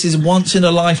is a once in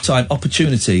a lifetime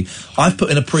opportunity. I've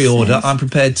put in a pre-order. I'm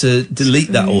prepared to delete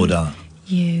that order.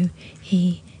 He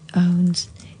owns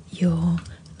your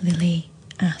lily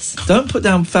ass. Don't put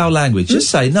down foul language. Just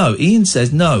say no. Ian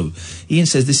says no. Ian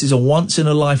says this is a once in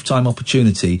a lifetime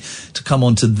opportunity to come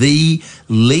on to the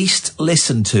least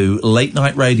listened to late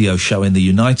night radio show in the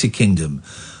United Kingdom.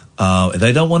 If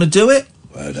they don't want to do it,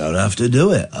 well, they don't have to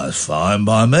do it. That's fine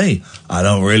by me. I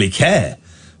don't really care.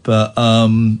 But I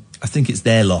think it's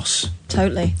their loss.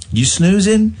 Totally. You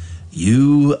snoozing,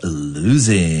 you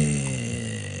losing.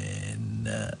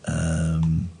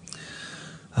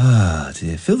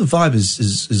 Dear. Feel the vibe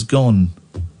has gone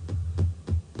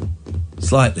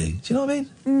slightly. Do you know what I mean?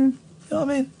 You know what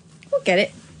I mean? We'll get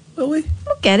it. Will we?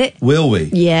 We'll get it. Will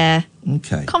we? Yeah.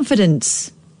 Okay.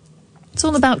 Confidence. It's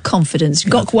all about confidence.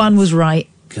 Gok1 was right.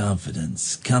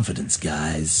 Confidence,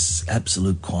 guys.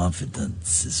 Absolute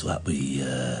confidence is what we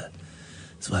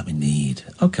need.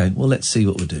 Okay, well, let's see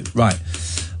what we do. Right.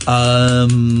 All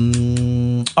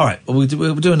right. We'll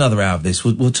do another hour of this.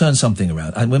 We'll turn something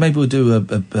around, and maybe we'll do a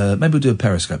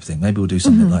Periscope thing. Maybe we'll do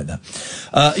something like that.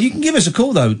 You can give us a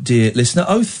call though, dear listener.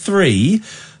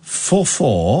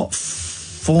 0344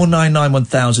 499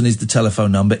 1000 is the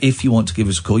telephone number if you want to give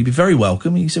us a call. You'd be very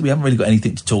welcome. You said we haven't really got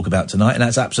anything to talk about tonight, and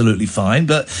that's absolutely fine.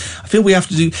 But I feel we have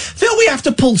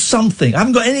to pull something. I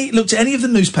haven't looked at any of the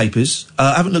newspapers.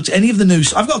 I haven't looked at any of the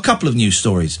news. I've got a couple of news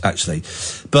stories actually,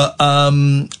 but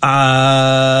there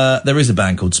is a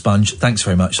band called Sponge. Thanks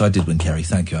very much. So I did win, Kerry.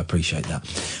 Thank you. I appreciate that.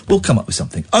 We'll come up with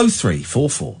something.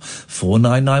 0344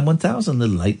 499 1000, the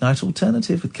late night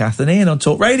alternative with Katherine and Iain on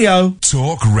Talk Radio.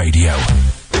 Talk Radio.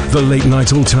 The Late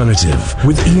Night Alternative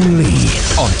with Iain Lee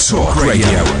on Talk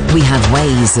Radio. We have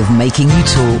ways of making you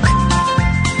talk.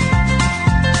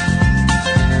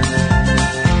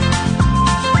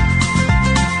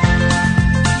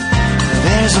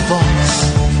 There's a voice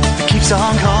that keeps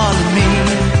on calling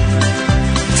me.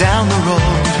 Down the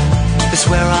road is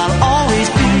where I'll always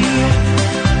be.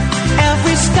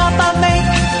 Every stop I make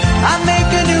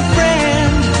a new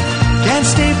friend. Can't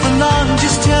stay for long,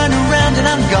 just turn around and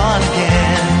I'm gone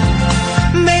again.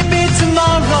 Maybe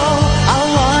tomorrow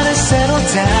I'll wanna settle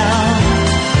down.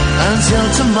 Until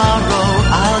tomorrow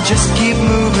I'll just keep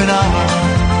moving on.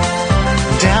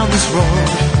 Down this road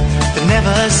that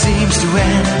never seems to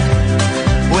end.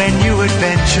 When new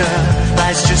adventure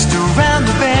lies just around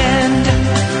the bend.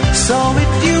 So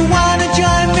if you wanna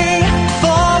join me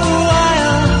for a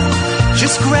while,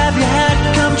 just grab your hat,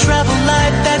 come travel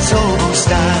light, that's old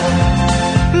style.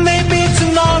 Maybe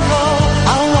tomorrow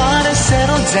I'll wanna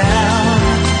settle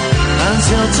down.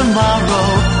 Until tomorrow,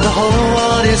 the whole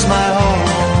world is my home.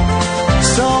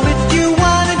 So if you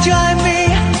wanna join me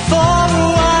for a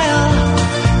while,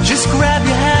 just grab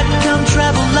your hat and come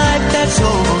travel like that's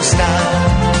hobo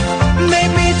style.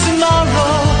 Maybe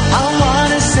tomorrow I'll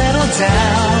wanna settle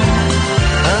down.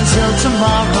 Until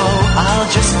tomorrow I'll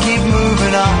just keep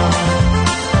moving on.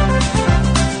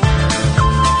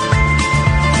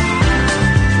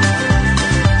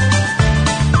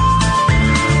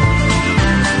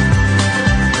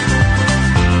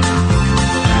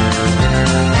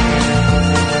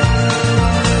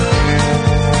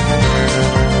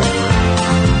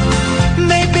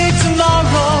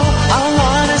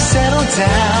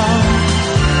 Down.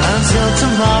 Until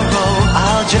tomorrow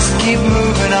I'll just keep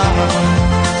moving on.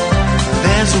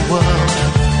 There's a world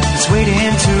that's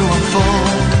waiting to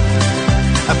unfold,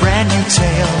 a brand new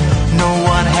tale no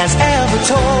one has ever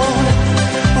told.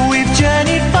 We've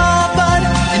journeyed far but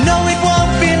you know it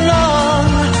won't be long.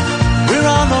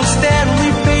 We're almost there and we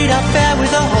paid our fare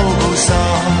with a hobo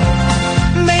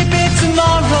song. Maybe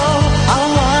tomorrow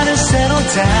I'll wanna settle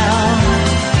down.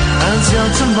 Until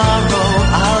tomorrow,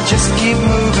 I'll just keep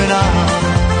moving on.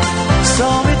 So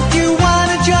if you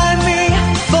wanna join me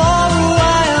for a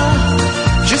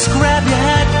while, just grab your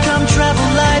hat, come travel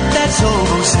light, that's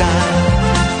hobo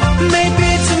style.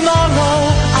 Maybe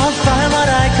tomorrow, I'll find what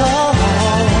I call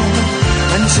home.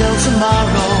 Until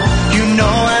tomorrow, you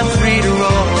know I'm free to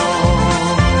roll.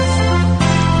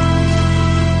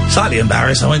 Slightly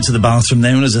embarrassed, I went to the bathroom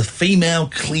there and there's a female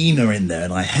cleaner in there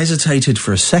and I hesitated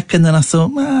for a second, then I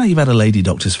thought, you've had a lady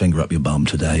doctor's finger up your bum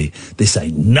today. This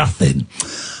ain't nothing.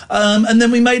 And then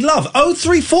we made love.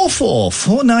 0344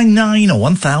 499 or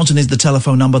 1000 is the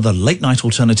telephone number, the late night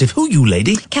alternative. Who you,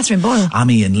 lady? Catherine Boyle. I'm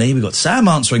Iain Lee. We've got Sam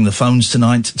answering the phones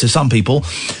tonight to some people.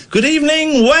 Good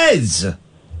evening, Wes.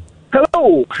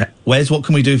 Hello. Wes, what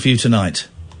can we do for you tonight?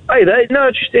 Hey there. No,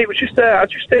 I just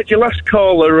heard your last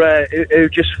caller who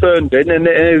just phoned in and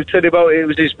who told about it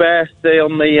was his birthday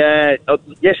on the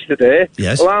yesterday.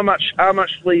 Yes. Well, I'm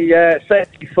actually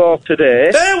 34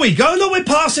 today. There we go. Look, we're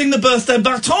passing the birthday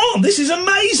baton. This is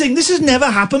amazing. This has never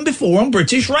happened before on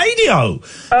British radio.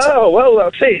 Oh well,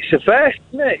 that's it. It's a first,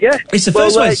 isn't it? Yeah. It's the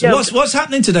first, Wes. Yeah. What's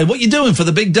happening today? What are you doing for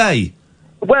the big day?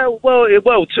 Well,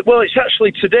 it's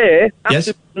actually today. Yes.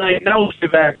 After my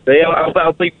birthday,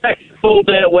 I'll be back full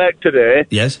day at work today.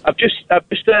 Yes. I've just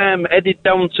headed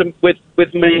down to with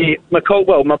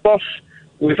my boss.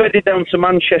 We've headed down to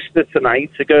Manchester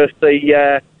tonight to go see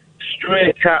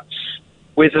Stray Cats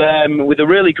with a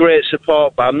really great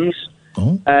support band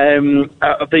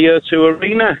out of the O2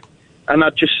 Arena. And I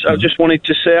just wanted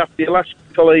to say after your last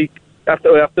colleague.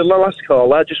 After the last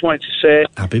call, I just wanted to say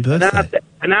happy birthday.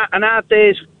 An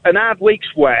hard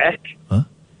week's work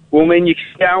will mean you can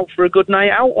get out for a good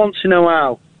night out once in a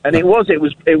while. And it was a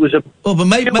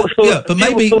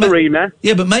beautiful arena.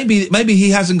 Yeah, but maybe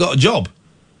he hasn't got a job.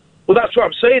 Well, that's what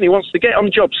I'm saying. He wants to get on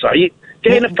the job site,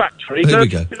 get in a factory. Here we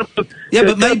go. Yeah,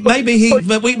 but maybe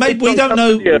we don't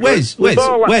know. Wes,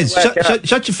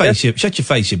 shut your face, you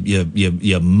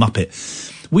muppet.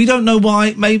 We don't know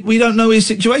why. We don't know his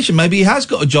situation. Maybe he has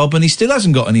got a job and he still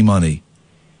hasn't got any money.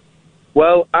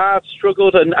 Well, I've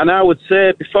struggled, and I would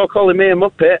say, before calling me a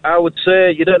muppet, I would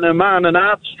say you don't know man, and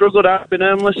I've struggled. I've been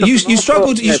homeless. You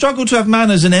struggled to have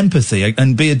manners and empathy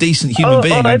and be a decent human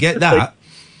being. I get that.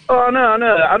 Oh no,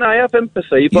 I have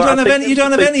empathy. But you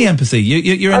don't have any empathy.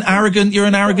 You're an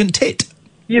arrogant tit.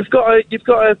 You've got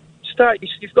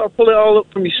to pull it all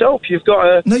up from yourself. You've got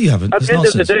to. No, you haven't. At the end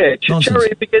of the day,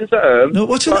 charity begins at home. No,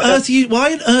 why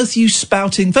on earth are you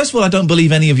spouting? First of all, I don't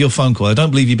believe any of your phone call. I don't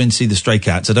believe you've been to see the Stray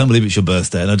Cats. I don't believe it's your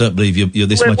birthday, and I don't believe you're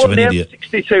this much of an idiot.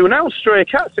 M62 now, Stray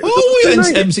Cats.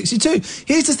 M62.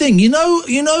 Here's the thing. You know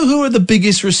who are the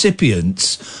biggest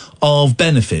recipients of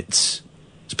benefits?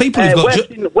 It's people who've got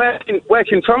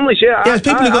working families, yeah. Yeah, it's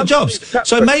people who've got jobs.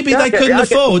 So maybe they couldn't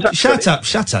afford. Shut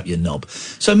up, you knob.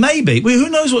 So maybe who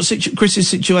knows what Chris's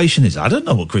situation is? I don't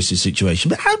know what Chris's situation.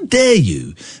 But how dare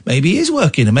you? Maybe he is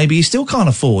working, and maybe he still can't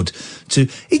afford to.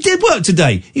 He did work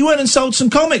today. He went and sold some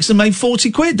comics and made 40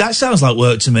 quid. That sounds like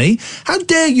work to me. How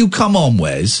dare you come on,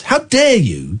 Wes? How dare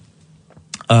you?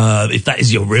 If that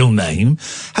is your real name,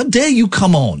 how dare you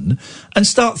come on and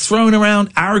start throwing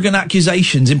around arrogant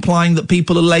accusations implying that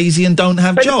people are lazy and don't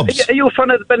have jobs? Are you a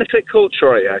fan of the benefit culture,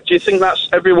 are you? Do you think that's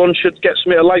everyone should get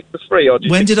something like for free? Or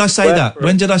when did I say that?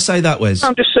 When did I say that, Wes?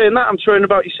 I'm just saying that. I'm throwing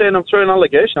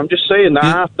allegation. I'm just saying that.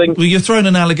 I think. Well, you're throwing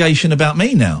an allegation about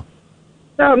me now.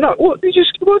 No, I'm not. What? I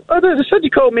said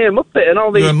you called me a muppet and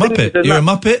all these You're a muppet. things. You're a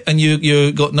muppet, and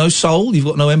you got no soul. You've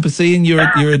got no empathy, and you're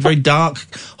a very dark,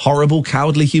 horrible,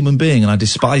 cowardly human being, and I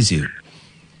despise you.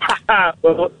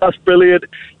 Well, that's brilliant.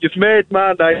 You've made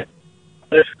my night.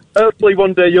 Hopefully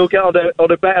one day you'll get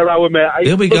on a better hour, mate.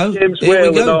 Here we go. James Here we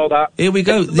Whale and all go. that. Here we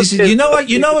go. This is,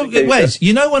 Wes,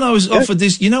 you know when I was offered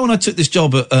this, you know when I took this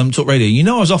job at Talk Radio, you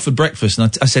know I was offered breakfast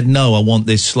and I said, no, I want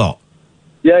this slot.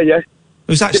 Yeah.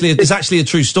 It's actually a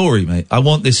true story, mate. I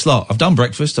want this slot. I've done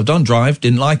breakfast, I've done drive,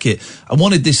 didn't like it. I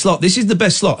wanted this slot. This is the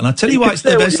best slot. And I tell you why it's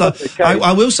the best slot.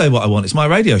 I will say what I want. It's my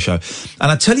radio show.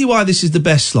 And I tell you why this is the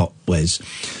best slot, Wes.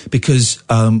 Because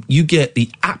you get the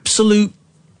absolute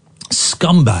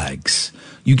scumbags.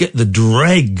 You get the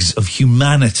dregs of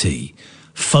humanity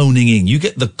phoning in. You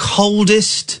get the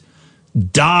coldest,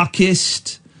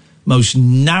 darkest, most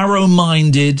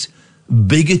narrow-minded,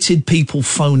 bigoted people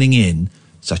phoning in,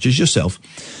 such as yourself,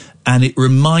 and it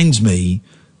reminds me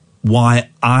why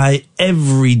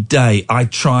every day I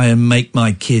try and make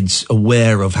my kids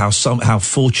aware of how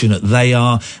fortunate they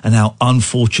are and how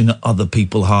unfortunate other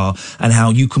people are, and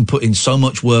how you can put in so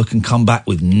much work and come back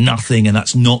with nothing, and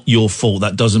that's not your fault.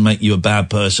 That doesn't make you a bad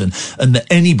person. And that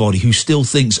anybody who still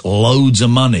thinks loads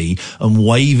of money and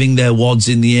waving their wads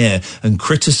in the air and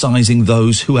criticising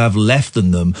those who have less than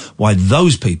them, why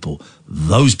those people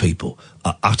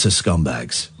are utter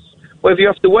scumbags. Whether you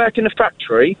have to work in a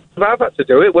factory, I've had to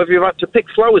do it. Whether you've had to pick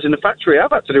flowers in a factory,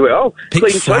 I've had to do it all. Pick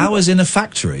flowers in a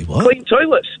factory? What? Clean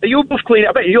toilets. Are you above cleaning?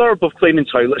 I bet you're above cleaning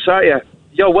toilets, aren't you?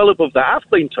 You're well above that. I've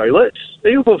cleaned toilets.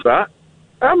 Are you above that?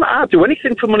 I'll do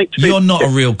anything for money to be... You're not a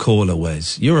real caller,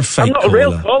 Wes. You're a fake caller. I'm not a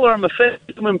real caller. I'm a fake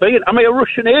human being. Am I a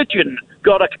Russian agent?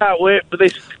 God, I can't wait for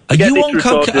this. Are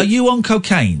you on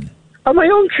cocaine? Am I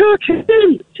on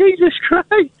cocaine? Jesus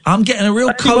Christ. I'm getting a real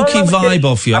cokey vibe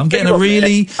off you. I'm getting a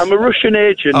really... I'm a Russian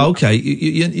agent. Oh, okay,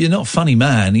 you're not a funny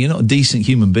man. You're not a decent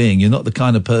human being. You're not the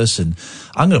kind of person...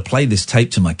 I'm going to play this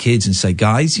tape to my kids and say,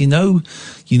 guys, you know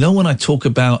when I talk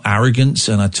about arrogance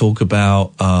and I talk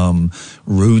about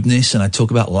rudeness and I talk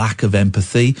about lack of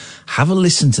empathy, have a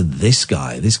listen to this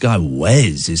guy. This guy,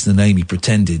 Wes, is the name he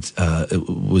pretended it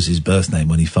was his birth name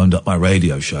when he phoned up my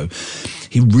radio show.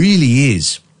 He really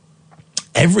is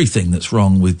everything that's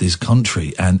wrong with this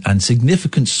country and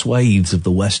significant swathes of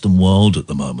the Western world at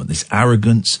the moment. This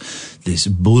arrogance, this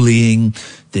bullying,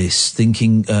 this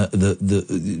thinking,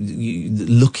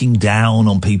 looking down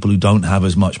on people who don't have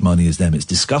as much money as them. It's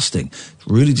disgusting. It's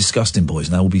really disgusting, boys.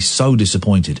 And I will be so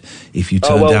disappointed if you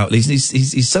turned out...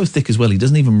 He's so thick as well, he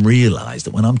doesn't even realise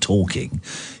that when I'm talking,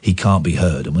 he can't be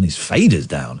heard. And when his fader's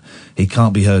down, he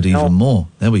can't be heard even more.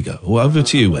 There we go. Well, over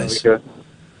to you, Wes.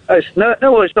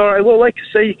 No, it's all right. Well, like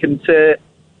I say, you can say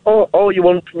all you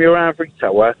want from your ivory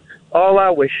tower. All I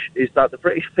wish is that the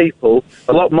British people,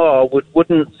 a lot more,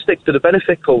 wouldn't stick to the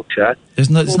benefit culture. It's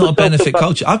not a benefit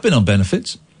culture. I've been on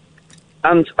benefits.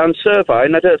 And survey,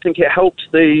 and I don't think it helps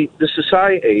the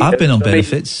society. I've been on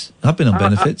benefits. I've been on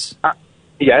benefits.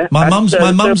 Yeah. My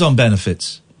mum's on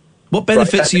benefits. What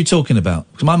benefits are you talking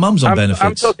about? Because my mum's on benefits.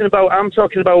 I'm talking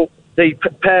about the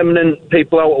permanent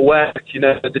people out of work,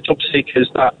 the job seekers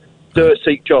that don't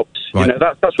seek jobs. Right.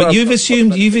 That's but what you've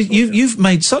assumed, you've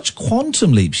made such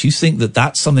quantum leaps. You think that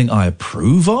that's something I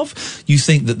approve of? You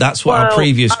think that that's what our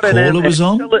previous caller was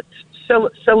on?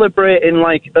 Celebrating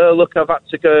like, oh, look, I've had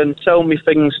to go and sell me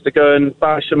things to go and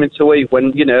buy something to eat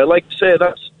when, like to say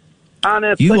that's...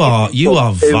 You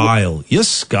are vile. You're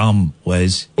scum,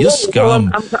 Wes. You're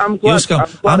scum. I'm glad, You're scum.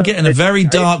 I'm getting a very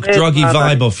dark, druggy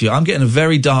vibe off you. I'm getting a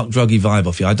very dark, druggy vibe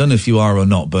off you. I don't know if you are or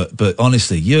not, but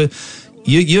honestly, you're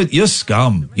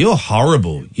scum. You're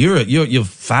horrible. You're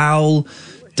foul,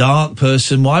 dark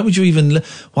person. Why would you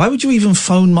even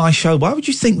phone my show? Why would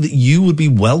you think that you would be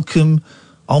welcome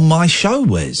on my show,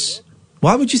 Wes?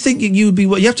 Why would you think that you would be?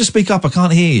 You have to speak up. I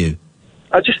can't hear you.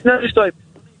 I just noticed like.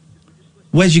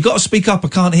 Wes, you've got to speak up. I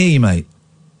can't hear you, mate.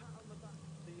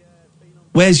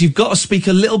 Wes, you've got to speak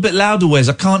a little bit louder, Wes.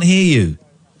 I can't hear you.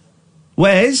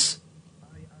 Wes?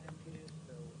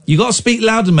 You got to speak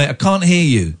louder, mate. I can't hear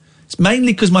you. It's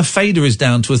mainly because my fader is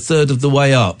down to a third of the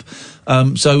way up.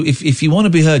 So if you want to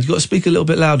be heard, you've got to speak a little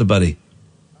bit louder, buddy.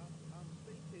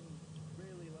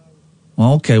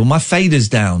 Well, okay, well, my fader's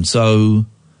down, so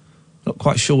not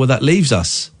quite sure where that leaves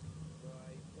us.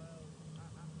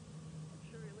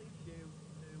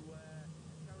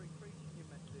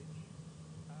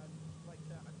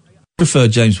 Prefer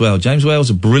James Whale. James Whale's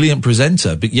a brilliant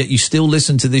presenter, but yet you still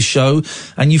listen to this show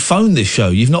and you phone this show.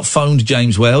 You've not phoned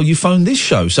James Whale, you phoned this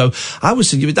show. So I would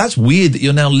say that's weird that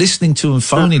you're now listening to and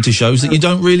phoning to shows that you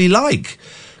don't really like.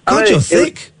 God, you're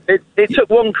thick. It took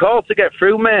one call to get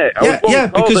through, mate.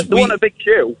 Because we want a big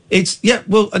queue.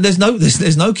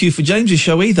 There's no queue for James's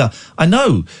show either. I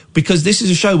know, because this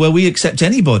is a show where we accept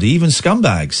anybody, even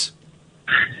scumbags.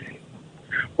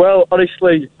 Well,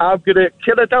 honestly, I'm gonna.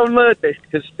 Can I download this?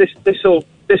 Because this'll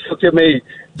give me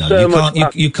so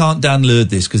much. You can't download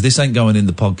this because this ain't going in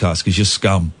the podcast because you're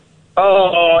scum.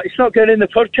 Oh, it's not going in the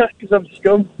podcast because I'm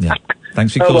scum. Yeah.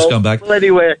 Thanks for your call, scumbag. Well,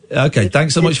 anyway. Okay,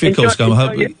 thanks so much for your call, scum.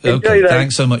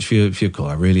 Thanks so much for your call.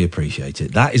 I really appreciate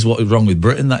it. That is what is wrong with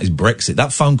Britain. That is Brexit.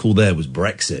 That phone call there was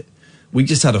Brexit. We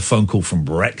just had a phone call from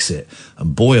Brexit,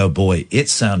 and boy, oh boy, it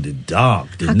sounded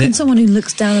dark, didn't it? How can someone who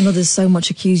looks down on others so much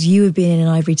accuse you of being in an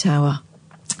ivory tower?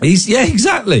 Yeah,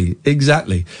 exactly.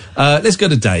 Let's go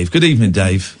to Dave. Good evening,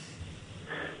 Dave.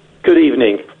 Good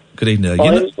evening. Good evening.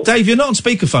 Dave, you're not on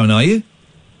speakerphone, are you?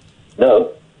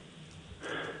 No.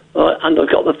 And I've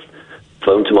got the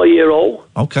phone to my ear hole.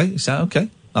 Okay, is that okay?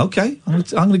 Okay, I'm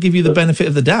going to give you the benefit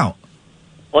of the doubt.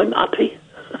 I'm happy.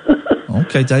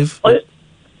 Okay, Dave.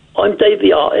 I'm Dave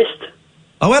the artist.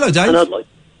 Oh, hello, Dave. And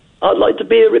I'd like to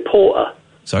be a reporter.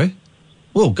 Sorry?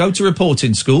 Well, go to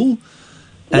reporting school.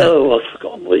 No, I've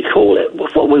forgotten what you call it.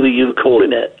 What were you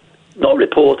calling it? Not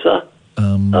reporter.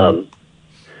 Oh,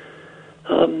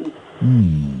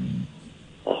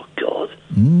 God.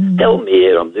 Help me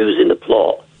here, I'm losing the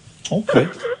plot. Okay.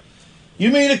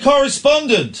 You mean a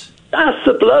correspondent? That's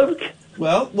the bloke.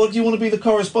 Well, what do you want to be the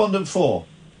correspondent for?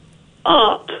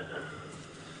 Art.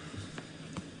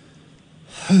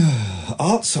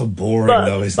 Art's so boring,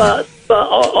 though, isn't it? But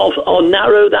I'll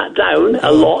narrow that down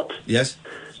a lot. Yes.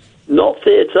 Not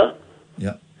theatre.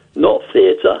 Yeah. Not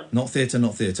theatre. Not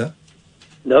theatre.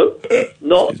 No.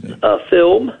 Not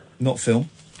film. Not film.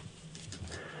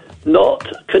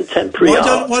 Not contemporary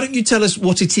art. Why don't you tell us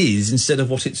what it is instead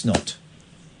of what it's not?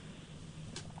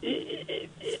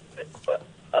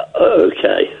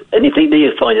 Okay. Anything that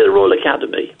you find at the Royal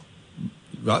Academy.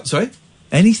 Right, sorry?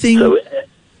 Anything? So,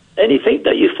 anything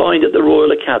that you find at the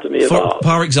Royal Academy of Art.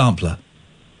 Par example.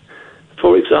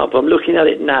 For example, I'm looking at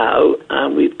it now,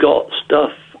 and we've got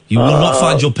stuff... You will not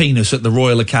find your penis at the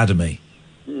Royal Academy.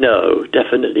 No,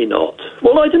 definitely not.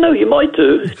 Well, I don't know, you might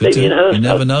do. Damien Hirst. You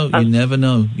never know. You never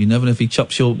know if he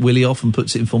chops your willy off and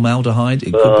puts it in formaldehyde.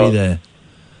 It could be there.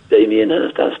 Damien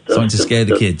Hirst has stuff. Trying to scare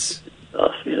the kids.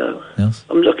 Stuff, you know. Yes.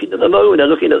 I'm looking at the moment. I'm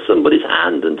looking at somebody's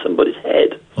hand and somebody's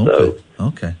head.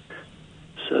 Okay.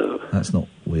 So that's not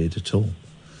weird at all.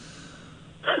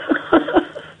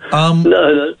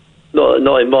 No,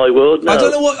 not in my world. No. I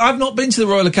don't know what. I've not been to the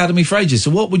Royal Academy for ages.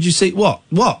 So what would you see? What?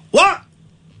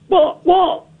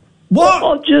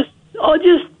 I'll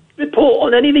just report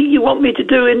on anything you want me to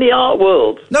do in the art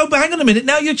world. No, but hang on a minute.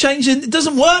 Now you're changing. It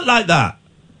doesn't work like that.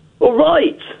 All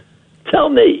right. Tell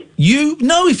me.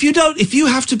 If you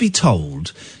have to be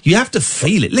told, you have to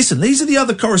feel it. Listen, these are the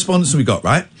other correspondents we got,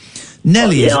 right?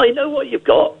 Nelly I know what you've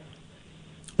got.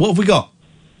 What have we got?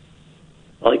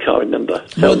 I can't remember.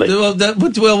 Tell me.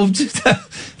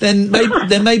 Then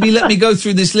maybe let me go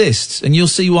through this list, and you'll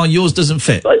see why yours doesn't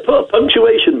fit. I put a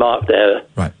punctuation mark there.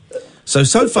 Right. So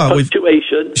far we've...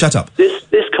 Punctuation. Shut up. This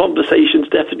conversation's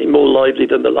definitely more lively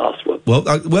than the last one.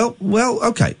 Well,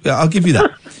 okay. I'll give you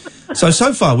that.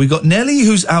 So far we've got Nelly,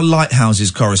 who's our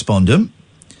Lighthouses correspondent.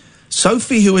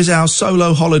 Sophie, who is our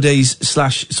solo holidays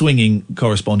 / swinging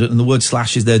correspondent, and the word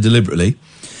slash is there deliberately.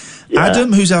 Yeah.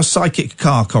 Adam, who's our psychic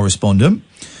car correspondent.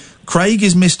 Craig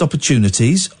is missed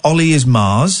opportunities. Ollie is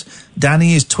Mars.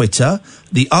 Danny is Twitter.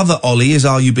 The other Ollie is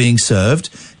Are You Being Served?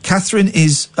 Katherine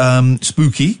is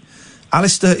spooky.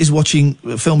 Alistair is watching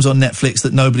films on Netflix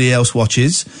that nobody else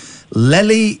watches.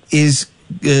 Lely is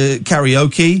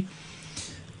karaoke.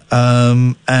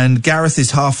 And Gareth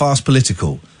is half-assed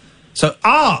political. So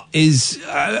art is...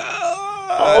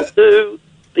 I'll do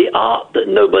the art that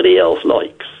nobody else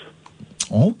likes.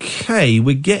 Okay,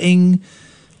 we're getting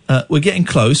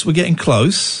close.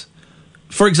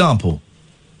 For example?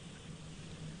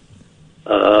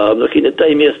 I'm looking at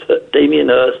Damien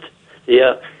Hirst.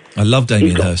 Yeah. I love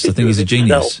Damien Hirst. I think he's a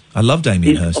genius. I love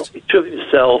Damien Hirst. He put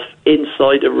himself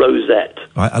inside a rosette.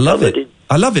 Right, I love it.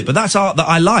 I love it, but that's art that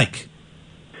I like.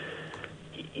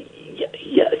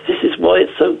 Yeah, this is why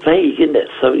it's so vague, isn't it?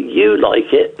 So you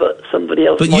like it, but somebody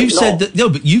else might not.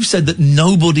 But you've said that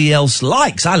nobody else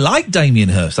likes. I like Damien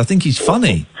Hirst. I think he's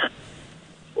funny.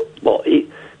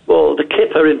 Well, the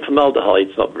kipper in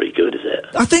formaldehyde's not very good, is it?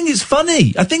 I think it's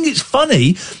funny.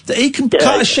 That he can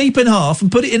cut a sheep in half and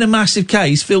put it in a massive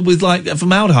case filled with,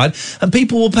 formaldehyde, and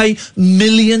people will pay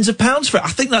millions of pounds for it. I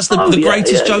think that's the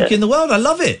greatest joke in the world. I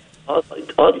love it.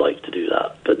 I'd like to do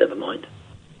that, but never mind.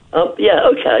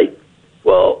 Okay.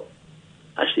 Well,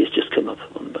 actually, it's just come up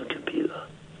on my computer.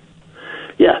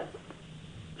 Yeah.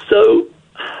 So,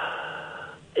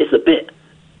 it's a bit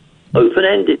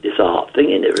open-ended, this art thing,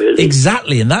 isn't it, really?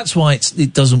 Exactly, and that's why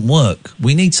it doesn't work.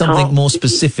 We need something more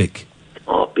specific.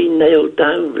 Can't be nailed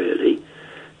down, really.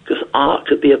 art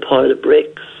could be a pile of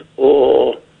bricks,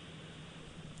 or...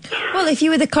 Well, if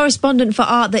you were the correspondent for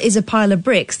art that is a pile of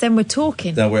bricks, then we're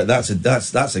talking. No, that's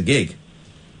a gig.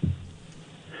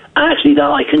 Actually, that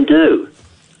I can do.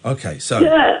 Okay, so...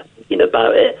 Yeah, thinking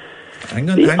about it. Hang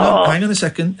on a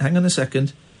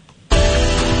second.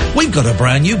 We've got a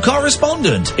brand new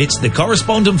correspondent. It's the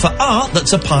correspondent for art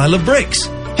that's a pile of bricks.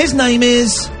 His name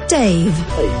is... Dave.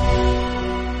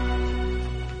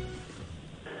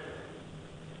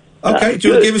 Okay, do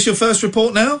you want to give us your first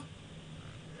report now?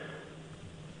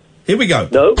 Here we go.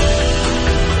 No.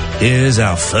 Here's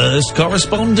our first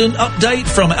correspondent update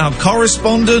from our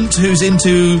correspondent who's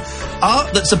into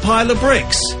art that's a pile of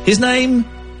bricks. His name?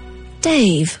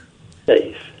 Dave.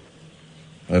 Dave.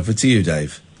 Over to you,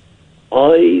 Dave.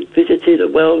 I visited a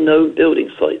well-known building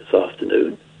site this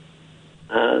afternoon,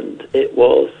 and it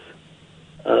was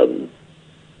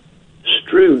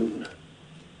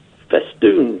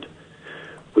festooned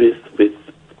with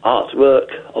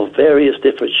artwork of various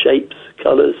different shapes,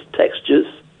 colours, textures.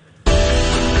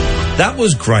 That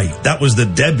was great. That was the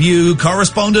debut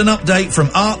correspondent update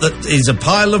from art that is a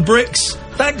pile of bricks.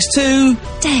 Thanks to...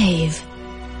 Dave.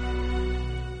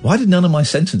 Why did none of my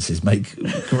sentences make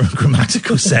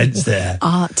grammatical sense there?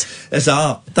 Art. It's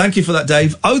art. Thank you for that,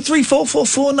 Dave.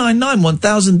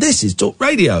 03444991000. This is Talk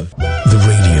Radio. The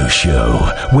radio show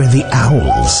where the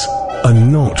owls are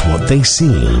not what they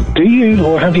seem. Do you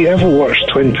or have you ever watched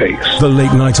Twin Peaks? The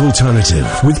Late Night Alternative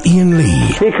with Iain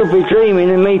Lee. We could be dreaming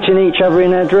and meeting each other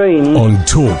in our dreams. On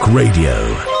Talk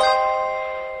Radio.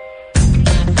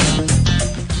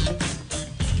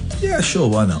 Yeah, sure,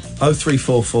 why not?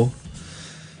 0344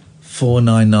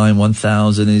 499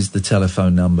 1000 is the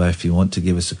telephone number if you want to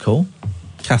give us a call.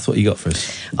 Kath, what you got for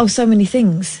us? Oh, so many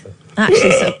things. Actually,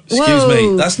 Excuse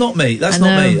me. That's not me. That's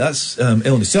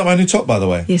illness. See, I'm only top, by the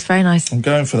way. Yes, very nice. I'm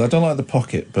going for that. I don't like the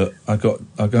pocket, but I'm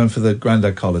going for the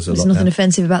grandad collars a lot. There's nothing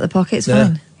offensive about the pocket. It's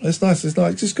fine. It's nice. It's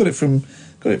nice. Just got it from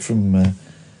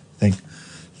thing.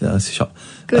 Shop.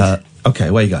 Good.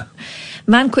 Okay, where you go?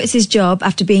 Man quits his job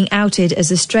after being outed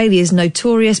as Australia's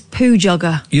notorious poo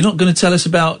jogger. You're not going to tell us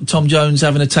about Tom Jones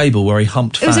having a table where he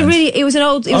humped fans? It was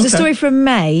a story from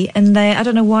May, and I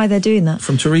don't know why they're doing that.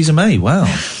 From Theresa May, wow.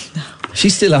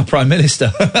 She's still our Prime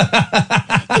Minister.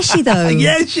 Is she, though?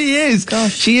 Yeah, she is.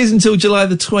 Gosh. She is until July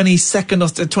the 22nd or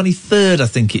 23rd, I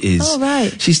think it is. Oh, right.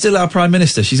 She's still our Prime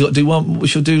Minister. She's got to do one.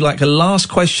 She'll do like a last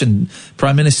question,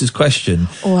 Prime Minister's question.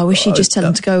 Oh, I wish she'd just tell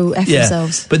them to go F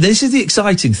themselves. But this is the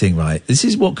exciting thing, right? This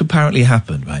is what could apparently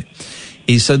happen, right?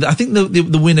 I think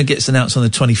the winner gets announced on the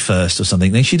 21st or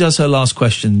something. Then she does her last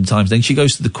question times. Then she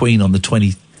goes to the Queen on the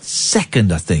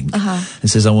 22nd, I think, and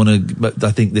says, but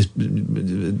I think this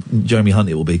Jeremy Hunt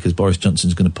it will be because Boris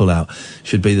Johnson's going to pull out,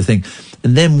 should be the thing.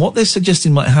 And then what they're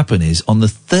suggesting might happen is on the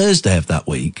Thursday of that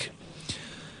week,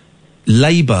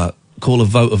 Labour call a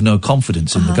vote of no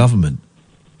confidence in the government.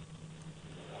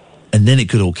 And then it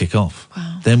could all kick off.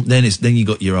 Wow. Then you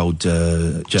got your old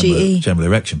general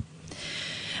election.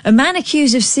 A man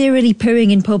accused of serially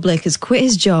pooing in public has quit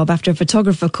his job after a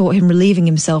photographer caught him relieving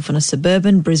himself on a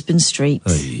suburban Brisbane street.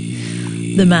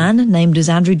 The man, named as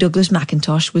Andrew Douglas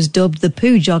McIntosh, was dubbed the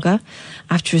poo jogger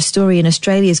after a story in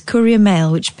Australia's Courier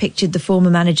Mail which pictured the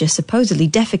former manager supposedly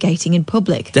defecating in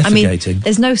public. Defecating? I mean,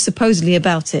 there's no supposedly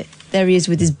about it. There he is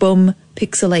with his bum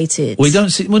pixelated. We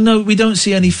don't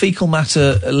see any fecal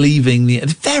matter leaving the...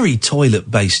 Very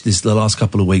toilet-based the last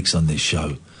couple of weeks on this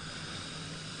show.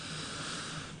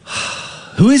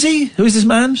 Who is he? Who is this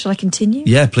man? Shall I continue?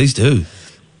 Yeah, please do.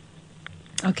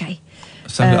 Okay.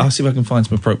 So I'll see if I can find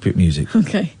some appropriate music.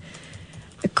 Okay.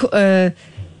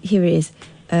 Here it is.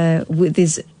 With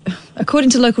his,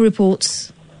 according to local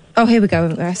reports... Oh, here we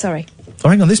go. Sorry. Oh,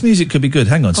 hang on. This music could be good.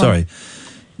 Hang on. Sorry.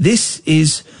 This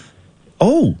is...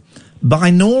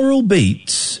 binaural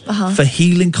beats for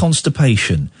healing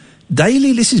constipation.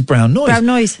 This is brown noise. Brown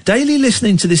noise. Daily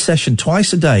listening to this session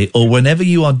twice a day or whenever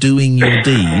you are doing your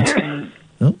deed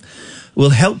will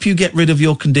help you get rid of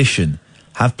your condition.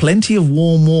 Have plenty of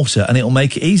warm water and it'll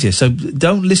make it easier. So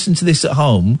don't listen to this at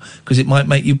home because it might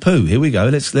make you poo. Here we go.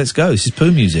 Let's go. This is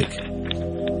poo music.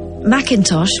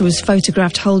 McIntosh was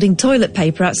photographed holding toilet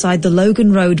paper outside the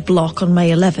Logan Road block on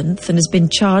May 11th and has been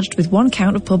charged with 1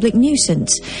 count of public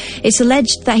nuisance. It's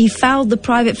alleged that he fouled the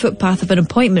private footpath of an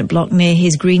appointment block near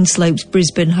his Green Slopes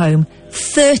Brisbane home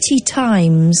 30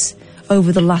 times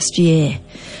over the last year.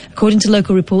 According to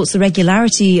local reports, the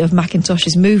regularity of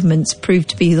McIntosh's movements proved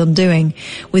to be his undoing,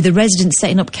 with the residents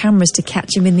setting up cameras to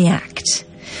catch him in the act.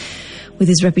 With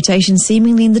his reputation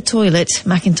seemingly in the toilet,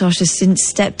 McIntosh has since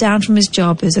stepped down from his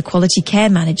job as a quality care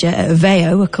manager at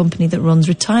Aveo, a company that runs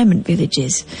retirement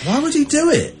villages. Why would he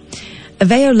do it?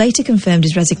 Aveo later confirmed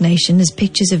his resignation as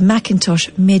pictures of Macintosh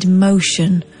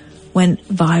mid-motion went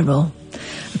viral.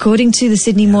 According to the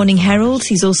Sydney Morning Herald,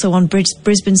 he's also on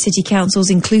Brisbane City Council's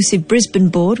Inclusive Brisbane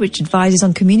Board, which advises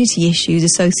on community issues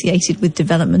associated with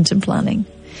development and planning.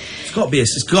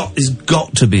 It's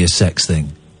got to be a sex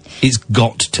thing. It's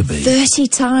got to be. 30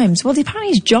 times. Well, apparently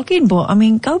he's jogging, but, I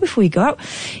mean, go before you go out.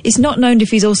 It's not known if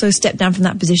he's also stepped down from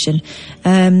that position.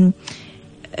 Here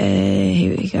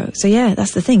we go. So, yeah,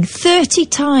 that's the thing. 30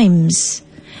 times.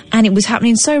 And it was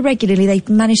happening so regularly, they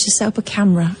managed to set up a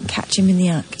camera and catch him in the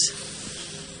act.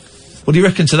 What do you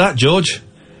reckon to that, George?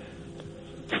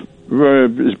 Well,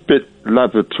 it's a bit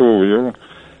lavatorial.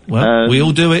 Well, we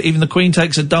all do it. Even the Queen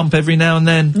takes a dump every now and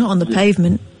then. Not on the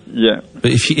pavement. Yeah.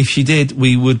 But if she did,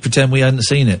 we would pretend we hadn't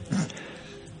seen it.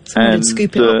 And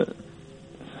scoop it up.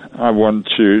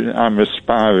 I'm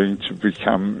aspiring to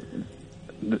become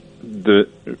the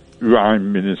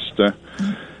rhyme minister.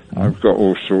 I've got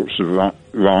all sorts of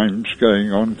rhymes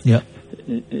going on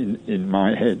in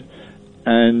my head.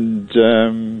 And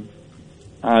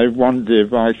I wonder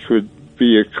if I could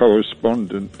be a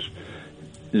correspondent.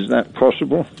 Is that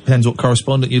possible? Depends what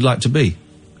correspondent you'd like to be.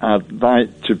 I'd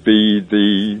like to be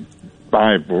the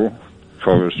Bible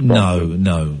correspondent.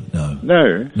 No.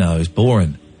 No, it's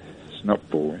boring. It's not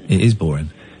boring. It is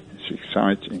boring. It's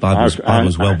exciting.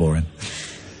 Bible's well boring.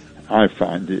 I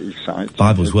find it exciting.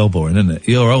 Bible's well boring, isn't it?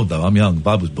 You're old, though. I'm young.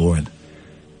 Bible's boring.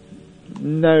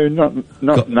 No, not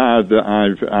now that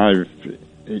I've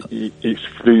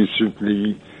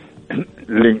exclusively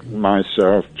linked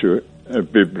myself to a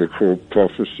biblical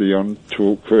prophecy on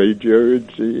talk radio.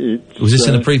 Was this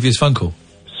in a previous phone call?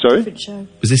 Sorry?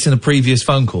 Was this in a previous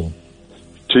phone call?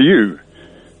 To you?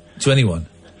 To anyone?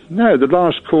 No, the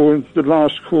last call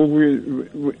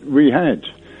we had.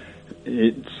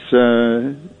 It's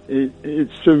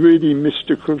a really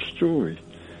mystical story,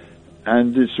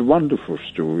 and it's a wonderful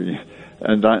story.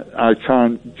 And I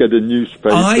can't get a newspaper.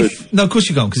 No, of course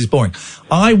you can't, because it's boring.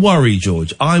 I worry,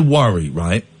 George.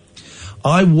 Right?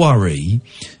 I worry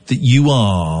that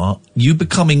you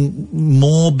becoming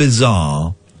more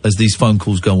bizarre as these phone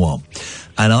calls go on.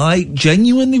 And I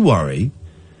genuinely worry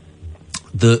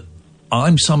that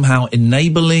I'm somehow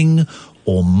enabling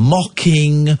or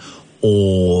mocking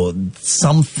or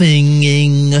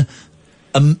something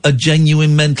a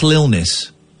genuine mental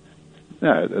illness.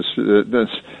 No,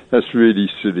 that's really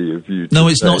silly of you. No,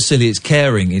 it's not silly. It's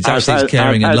caring. It's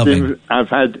caring and loving. I've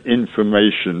had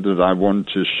information that I want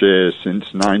to share since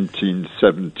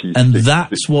 1976. And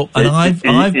that's what. And I've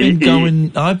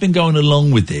been going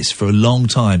along with this for a long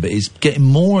time, but it's getting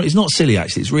more. It's not silly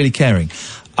actually. It's really caring.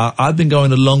 I've been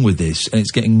going along with this, and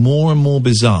it's getting more and more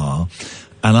bizarre.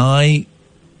 And I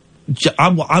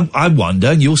wonder,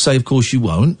 and you'll say, of course, you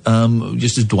won't,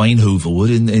 just as Dwayne Hoover would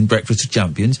in Breakfast of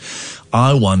Champions,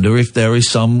 I wonder if there is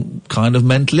some kind of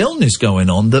mental illness going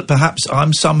on that perhaps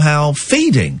I'm somehow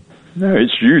feeding. No,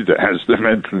 it's you that has the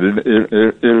mental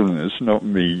illness, not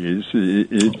me.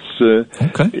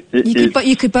 Okay. But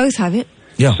you could both have it.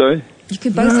 Yeah. Sorry? You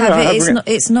could both have it.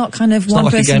 It's not kind of one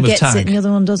person gets it and the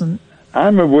other one doesn't.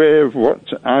 I'm aware of what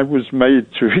I was made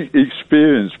to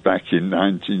experience back in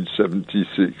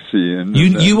 1976, Ian.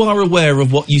 You are aware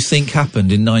of what you think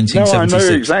happened in 1976? No, I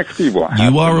know exactly what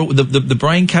happened. You are. The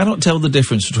brain cannot tell the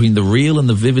difference between the real and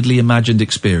the vividly imagined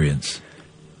experience.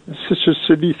 It's such a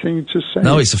silly thing to say.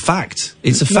 No, it's a fact.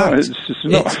 It's a fact. It's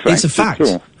not a fact. It's a fact. At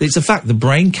all. It's a fact. The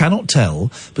brain cannot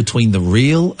tell between the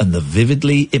real and the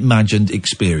vividly imagined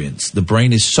experience. The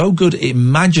brain is so good at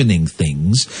imagining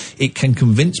things, it can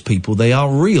convince people they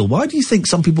are real. Why do you think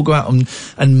some people go out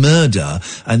and murder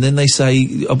and then they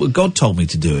say, oh, God told me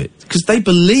to do it? Because they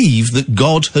believe that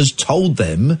God has told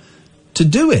them to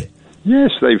do it.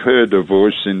 Yes, they've heard a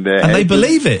voice in their head. And they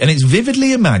believe it. And it's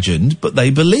vividly imagined, but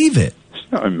they believe it.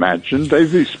 Not imagined.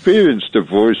 They've experienced a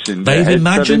voice in their head. They've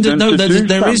imagined it. No, there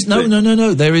is no.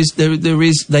 There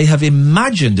is. They have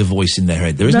imagined a voice in their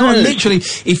head. There is not literally.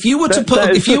 If you were to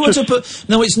put,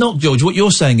 no, it's not, George. What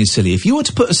you're saying is silly. If you were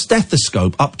to put a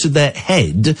stethoscope up to their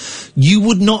head, you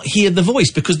would not hear the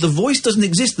voice because the voice doesn't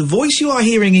exist. The voice you are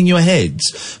hearing in your heads,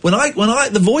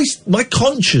 the voice, my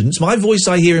conscience, my voice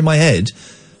I hear in my head,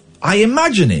 I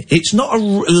imagine it. It's not a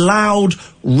loud,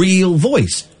 real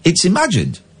voice. It's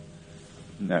imagined.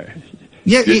 No.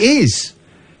 Yeah, it is.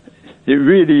 It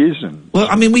really isn't. Well,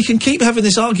 I mean, we can keep having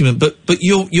this argument, but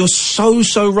you're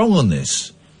so wrong on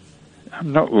this.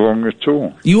 I'm not wrong at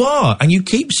all. You are, and you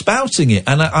keep spouting it,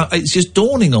 and it's just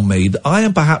dawning on me that I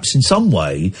am perhaps in some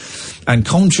way and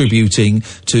contributing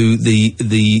to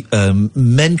the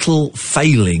mental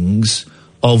failings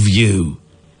of you.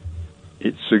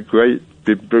 It's a great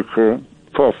biblical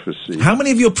prophecy. How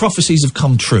many of your prophecies have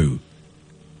come true?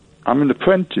 I'm an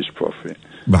apprentice prophet.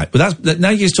 Right, but now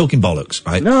you're just talking bollocks,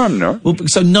 right? No, I'm not. Well,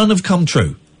 so none have come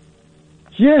true?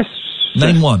 Yes.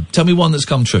 Name one. Tell me one that's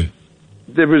come true.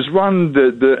 There was one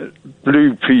that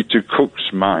blew Peter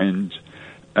Cook's mind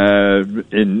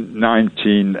in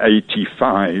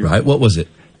 1985. Right, what was it?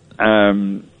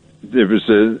 There was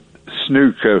a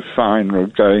snooker final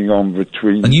going on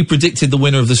between... And you predicted the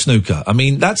winner of the snooker. I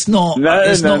mean, that's not... No.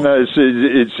 It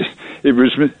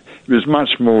was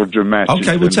much more dramatic.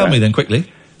 Okay, well, tell me then,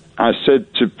 quickly. I said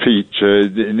to Peter,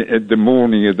 at the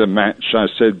morning of the match, I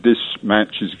said, this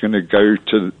match is going to go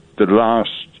to the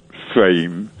last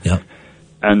frame,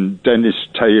 and Dennis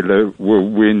Taylor will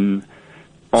win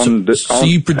on the... So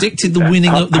you predicted the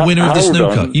winner of the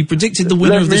snooker. You predicted the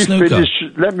winner of the snooker.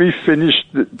 Let me finish.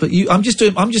 But I'm just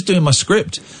doing my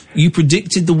script. You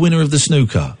predicted the winner of the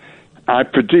snooker. I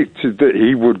predicted that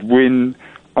he would win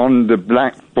on the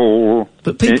black ball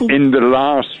in the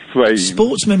last frame.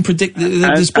 Sportsmen predict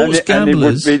the sports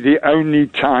gamblers. And it would be the only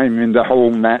time in the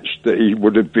whole match that he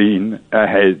would have been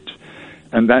ahead.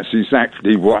 And that's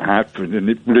exactly what happened, and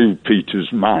it blew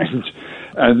Peter's mind.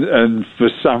 And for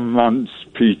some months,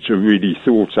 Peter really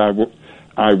thought I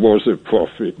was a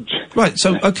prophet. Right,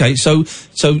 so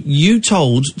you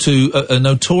told to a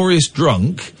notorious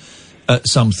drunk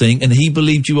something, and he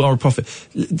believed you are a prophet.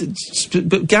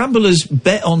 But gamblers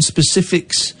bet on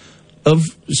specifics of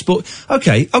sport.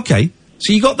 Okay.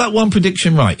 So you got that one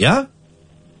prediction right, yeah?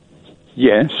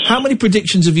 Yes. How many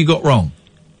predictions have you got wrong?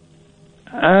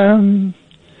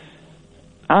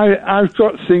 I've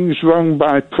got things wrong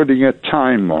by putting a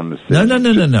time on the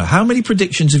thing. No. How many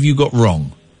predictions have you got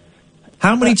wrong?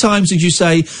 How many times did you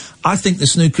say, I think the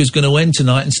snooker's going to end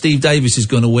tonight and Steve Davis is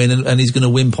going to win and he's going to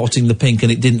win potting the pink,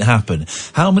 and it didn't happen?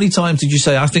 How many times did you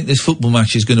say, I think this football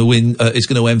match is going to win, it's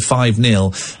going to end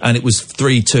 5-0 and it was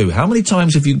 3-2? How many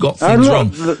times have you got things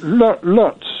wrong?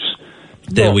 Lots.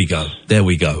 There we go. Where do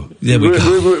we go? There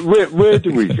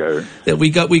we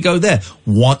go. We go there.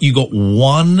 You got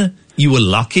one. You were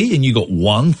lucky, and you got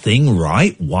one thing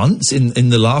right once in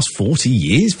the last 40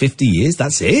 years, 50 years.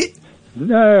 That's it.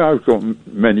 No, I've got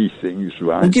many things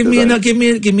right. Well, give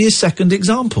me a second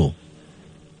example.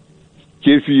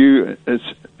 Give you a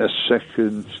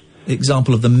second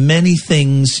example of the many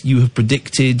things you have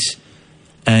predicted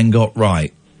and got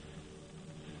right.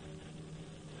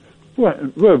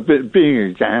 Well, being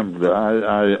a gambler,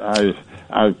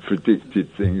 I've predicted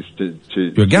things to.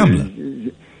 You're a gambler.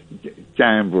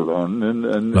 Gamble on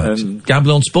and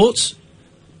gamble on sports.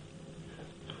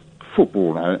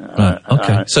 Football.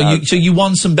 Okay. So you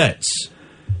won some bets,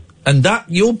 and that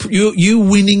you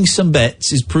winning some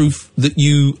bets is proof that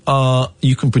you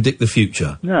can predict the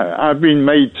future. No, I've been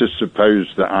made to suppose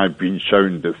that I've been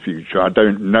shown the future. I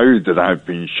don't know that I've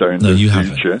been shown the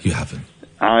future. You haven't.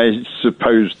 I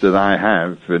suppose that I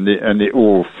have, and it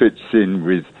all fits in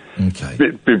with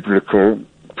biblical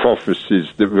prophecies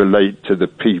that relate to the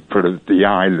people of the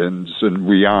islands, and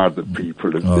we are the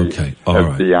people of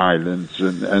the islands,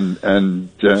 and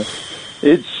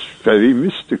it's very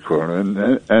mystical.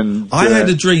 And I had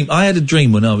a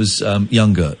dream when I was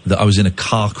younger that I was in a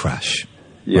car crash,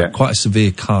 quite a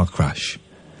severe car crash,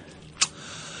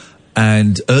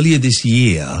 and earlier this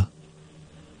year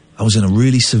I was in a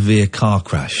really severe car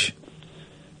crash.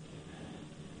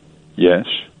 Yes.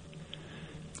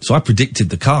 So I predicted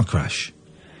the car crash.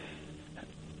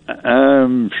 I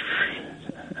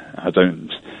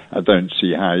don't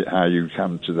see how you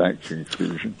come to that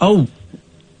conclusion. Oh,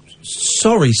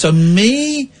 sorry. So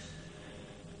me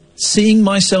seeing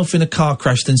myself in a car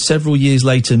crash, then several years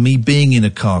later me being in a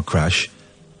car crash,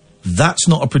 that's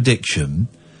not a prediction.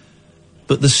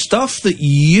 But the stuff that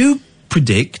you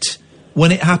predict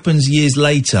when it happens years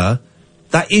later,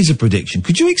 that is a prediction.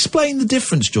 Could you explain the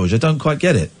difference, George? I don't quite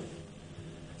get it.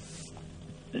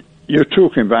 You're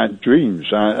talking about dreams.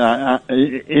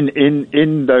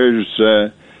 In those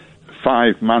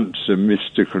 5 months of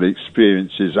mystical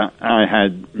experiences, I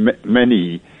had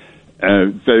many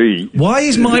very... Why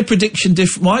is my prediction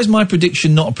different? Why is my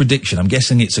prediction not a prediction? I'm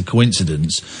guessing it's a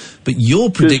coincidence, but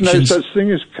your predictions... There's no such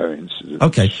thing as coincidence.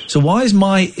 Okay, so why is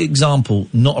my example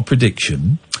not a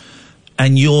prediction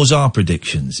and yours are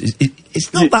predictions?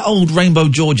 It's not that old Rainbow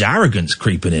George arrogance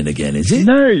creeping in again, is it?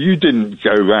 No, you didn't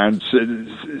go around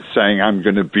saying I'm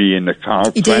going to be in a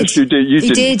car crash. He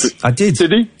did. I did.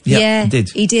 Did he? Yeah, he did.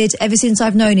 He did. Ever since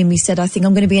I've known him, he said, I think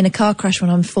I'm going to be in a car crash when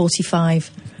I'm 45.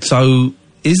 So,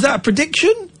 is that a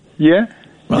prediction? Yeah.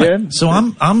 Right. Yeah. So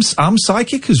I'm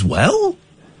psychic as well?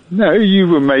 No, you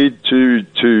were made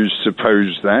to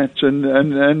suppose that,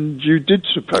 and you did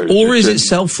suppose Or is it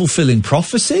self-fulfilling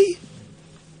prophecy?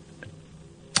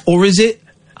 Or is it,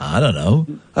 I don't know,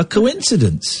 a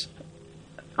coincidence?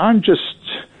 I'm just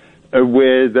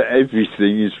aware that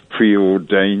everything is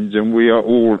preordained and we are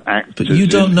all actors. But you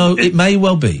don't know. It may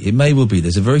well be. It may well be.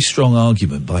 There's a very strong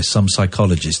argument by some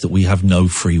psychologists that we have no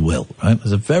free will, right?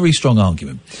 There's a very strong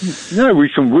argument. No, we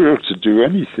can will to do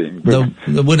anything. But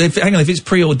Well, hang on. If it's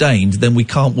preordained, then we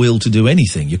can't will to do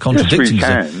anything. You're contradicting yes, we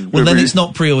yourself. can, Well, then it's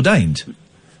not preordained.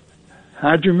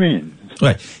 How do you mean?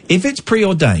 Right. If it's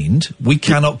preordained, we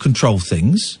cannot control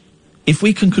things. If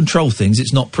we can control things,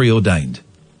 it's not preordained.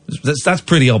 That's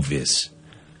pretty obvious.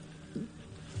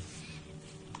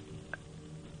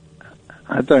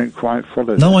 I don't quite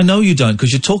follow. No, I know you don't,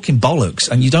 because you're talking bollocks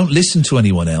and you don't listen to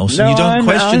anyone else and you don't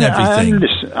question everything.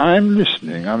 I'm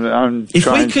listening. I'm if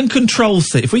trying. we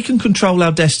can control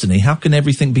our destiny, how can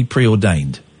everything be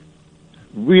preordained?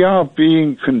 We are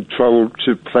being controlled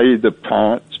to play the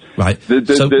part. Right.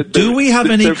 Do we have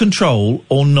any control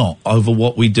or not over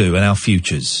what we do and our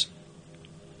futures?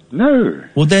 No.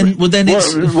 Well, then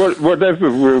it's whatever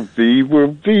will be,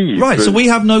 will be. Right. So we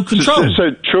have no control.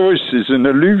 So choice is an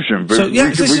illusion. But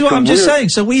this is what I'm just saying.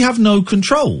 So we have no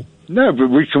control. No, but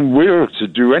we can will to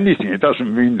do anything. It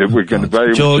doesn't mean that we're going to be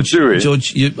able to do it.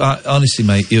 George, honestly,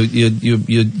 mate,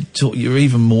 you're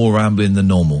even more rambling than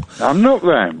normal. I'm not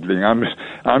rambling.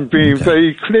 I'm being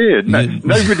very clear.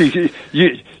 Nobody,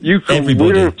 you can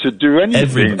will to do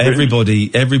anything.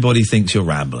 Everybody thinks you're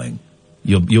rambling.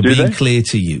 You're being clear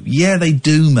to you. Yeah, they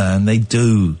do, man. They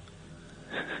do.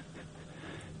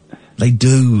 They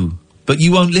do. But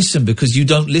you won't listen because you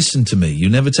don't listen to me. You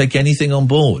never take anything on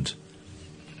board.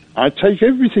 I take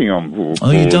everything on board.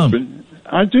 Oh, you don't?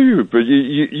 I do, but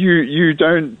you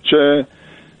don't.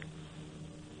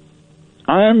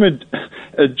 I am a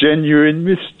genuine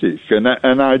mystic,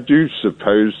 and I do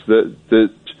suppose that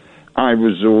I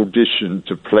was auditioned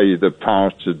to play the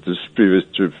part of the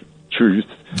spirit of truth.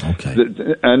 Okay.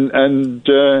 And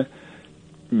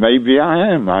maybe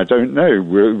I am. I don't know.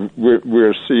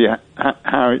 We'll see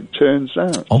how it turns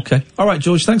out. Okay. All right,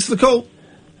 George. Thanks for the call.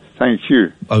 Thank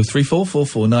you.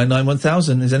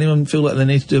 03444991000. Does anyone feel like they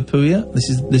need to do a poo yet?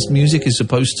 This music is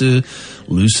supposed to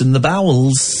loosen the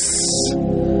bowels.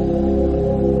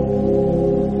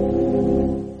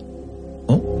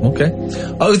 Okay.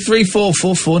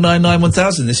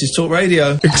 03444991000. This is Talk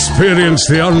Radio. Experience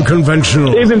the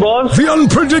unconventional. Evening, boss. The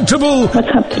unpredictable. What's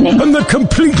happening? And the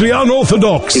completely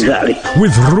unorthodox. Exactly.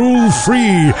 With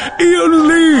rule-free Iain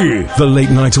Lee. The Late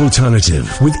Night Alternative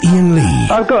with Iain Lee.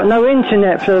 I've got no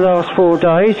internet for the last 4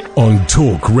 days. On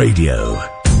Talk Radio.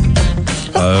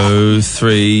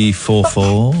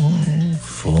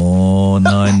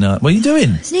 0344499. What are you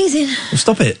doing? Sneezing. Well,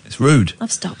 stop it. It's rude.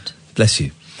 I've stopped. Bless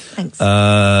you. Thanks.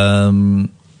 I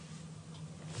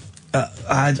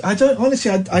don't honestly.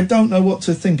 I don't know what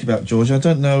to think about George. I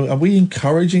don't know. Are we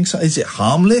encouraging? Is it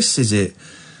harmless? Is it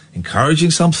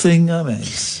encouraging something? I mean,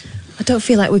 I don't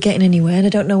feel like we're getting anywhere, and I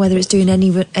don't know whether it's doing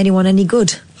anyone any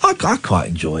good. I quite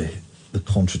enjoy the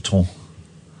contretemps.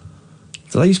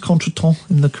 Did I use contretemps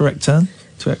in the correct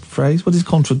phrase? What does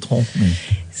contretemps mean?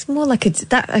 It's more like a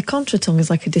contretemps is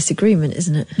like a disagreement,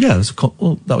 isn't it? Yeah,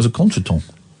 that was a contretemps.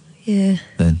 Yeah.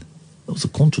 Then that was a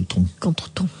contretemps.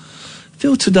 Contretemps.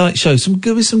 Phil tonight's show some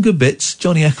good bits.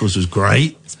 Johnny Echols was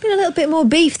great. It's been a little bit more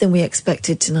beef than we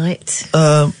expected tonight.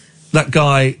 That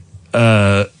guy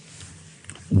Wes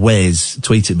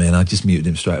tweeted me, and I just muted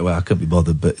him straight away. I couldn't be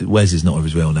bothered. But Wes is not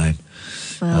his real name.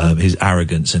 Wow. His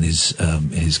arrogance and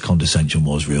his condescension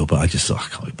was real, but I just thought I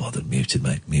can't be bothered. Muted,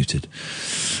 mate. Muted.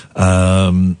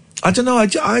 I don't know. I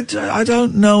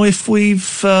don't know if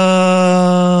we've.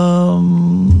 I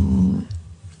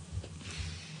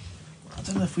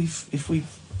don't know if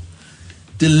we've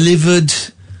delivered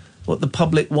what the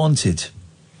public wanted.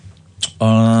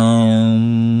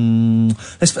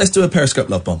 Let's do a Periscope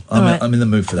love bomb. I'm in the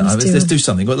mood for that. Let's do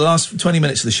something. We've got the last 20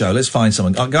 minutes of the show. Let's find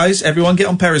someone. Guys, everyone get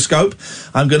on Periscope.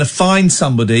 I'm going to find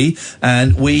somebody,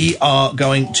 and we are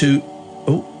going to.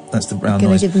 Oh, that's the brown noise.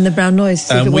 Going to give them the brown noise.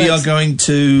 We are going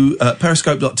to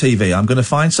periscope.tv. I'm going to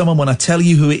find someone. When I tell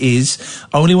you who it is,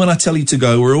 only when I tell you to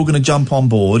go, we're all going to jump on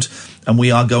board, and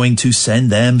we are going to send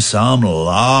them some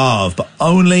love, but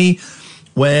only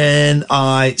when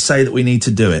I say that we need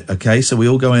to do it. Okay, so we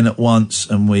all go in at once,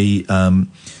 and we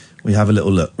have a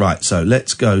little look. Right, so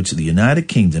let's go to the United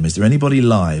Kingdom. Is there anybody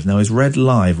live? Now, is red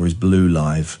live or is blue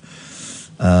live?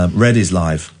 Red is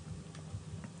live.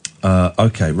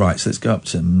 Okay, right, so let's go up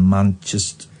to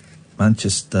Manchester. You've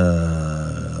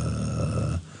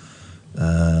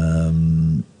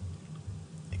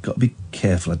got to be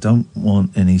careful. I don't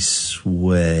want any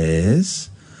swears.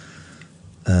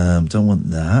 Don't want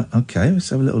that. Okay,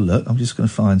 let's have a little look. I'm just going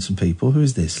to find some people. Who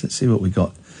is this? Let's see what we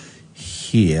got.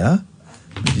 here.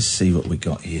 Let me just see what we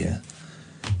got here.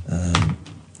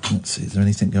 Let's see, is there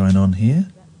anything going on here?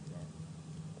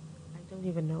 I don't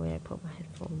even know where I put my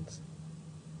headphones.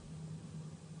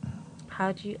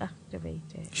 How do you activate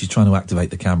it? She's trying to activate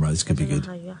the camera. This could be good.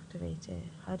 How you activate it?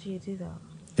 How do you do that?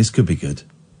 This could be good.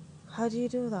 How do you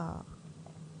do that?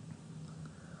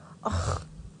 Oh,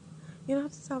 you don't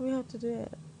have to tell me how to do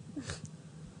it.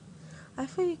 I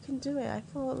thought you can do it. I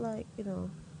thought, like, you know.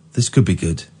 This could be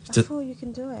good. I thought you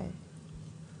can do it.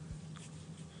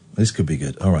 This could be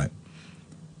good. All right.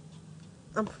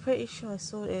 I'm pretty sure I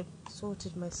sorted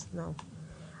my. No.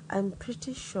 I'm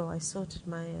pretty sure I sorted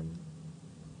my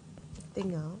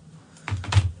thing out.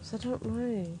 So I don't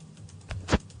know.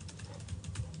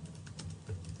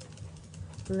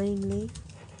 Lanely.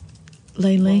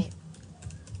 Lanely.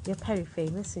 You're very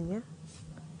famous, isn't you?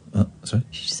 Sorry?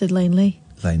 She said Lanely.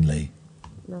 Lanely.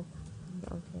 No.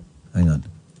 Okay. Hang on.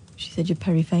 She said you're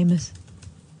very famous.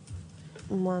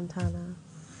 Montana.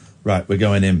 Right, we're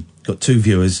going in. Got 2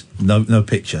 viewers. No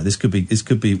picture. This could be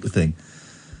the thing.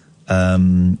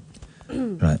 Right.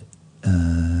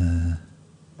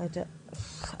 I don't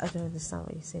understand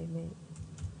what you're saying, mate.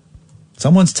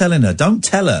 Someone's telling her. Don't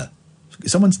tell her.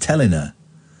 Someone's telling her.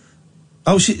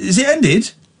 Oh, is it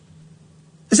ended?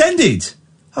 It's ended.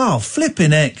 Oh, flipping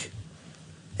heck.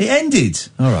 It ended.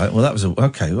 All right. Well, that was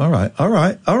okay. All right.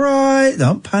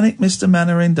 Don't panic, Mr.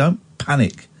 Mannering. Don't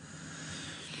panic.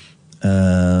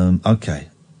 Okay.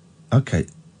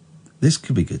 This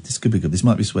could be good. This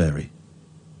might be sweary.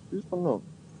 Who's coming on?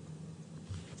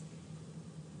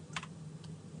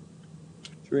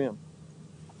 3 a.m.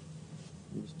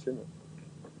 I'm just chilling.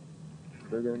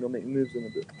 They're going to go make moves in a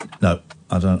bit. No,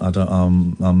 I don't.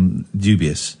 I'm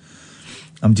dubious.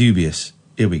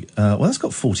 Here we go. Well, that's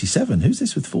got 47. Who's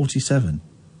this with 47?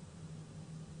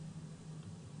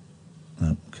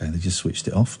 Oh, okay, they just switched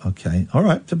it off. Okay. All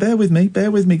right, so bear with me,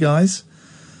 guys.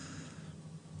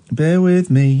 Bear with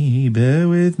me.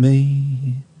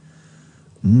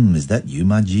 Is that you,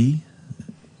 my G?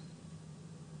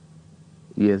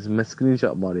 Yes, my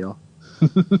screenshot, Mario.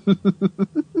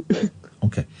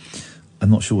 Okay. I'm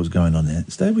not sure what's going on there.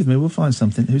 Stay with me, we'll find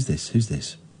something. Who's this?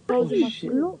 Oh, look, you're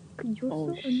so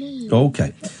annoying.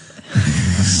 Okay.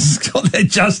 Got there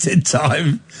just in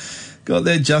time.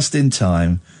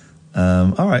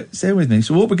 All right, stay with me.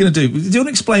 So what we're going to do you want to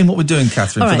explain what we're doing,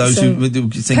 Catherine, for those who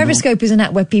think... Periscope is an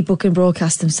app where people can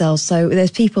broadcast themselves. So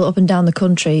there's people up and down the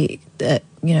country at,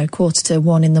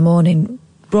 1:45 in the morning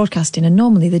broadcasting, and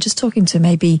normally they're just talking to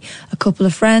maybe a couple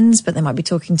of friends, but they might be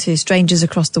talking to strangers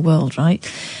across the world, right?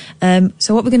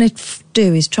 So what we're going to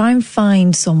do is try and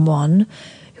find someone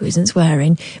who isn't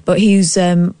swearing, but who's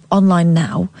online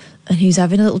now, and who's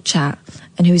having a little chat,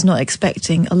 and who's not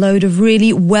expecting a load of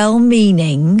really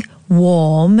well-meaning,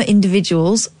 warm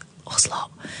individuals, Oslo,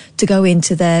 to go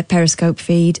into their Periscope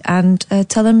feed and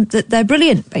tell them that they're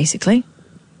brilliant, basically.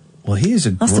 Well,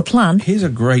 that's the plan. Here's a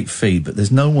great feed, but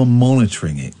there's no one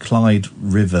monitoring it. Clyde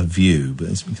River View, but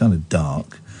it's kind of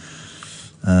dark.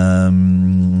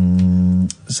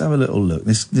 Let's have a little look.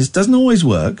 This doesn't always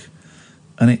work,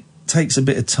 and it takes a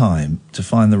bit of time to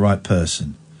find the right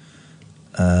person.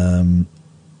 There's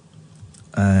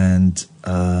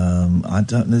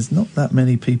not that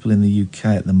many people in the UK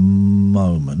at the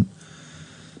moment.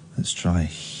 Let's try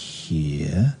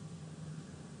here.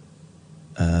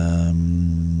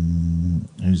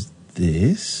 Who's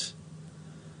this?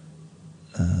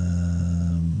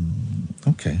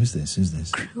 Okay, who's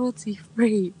this? Cruelty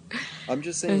free. I'm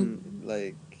just saying,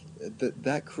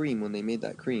 that cream, when they made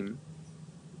that cream,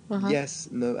 yes,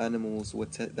 no animals were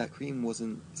that cream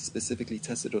wasn't specifically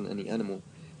tested on any animal,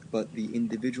 but the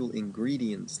individual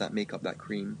ingredients that make up that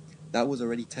cream, that was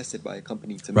already tested by a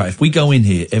company to Right, if we go in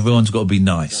here, everyone's got to be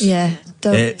nice. Yeah.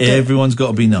 Everyone's got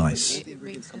to be nice. All the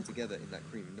ingredients come together in that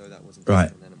cream. No, that wasn't Right.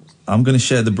 tested on animals. I'm going to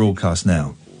share the broadcast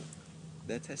now.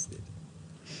 They're tested.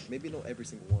 Maybe not every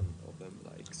single one of them,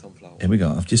 like sunflower. Here we go.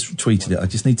 I've just tweeted it. I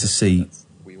just need to see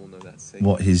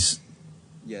what his...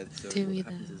 Yeah, so what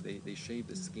happens is they shave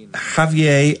the skin.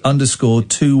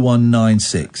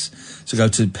 Javier_2196. So go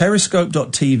to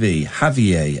periscope.tv,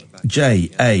 Javier,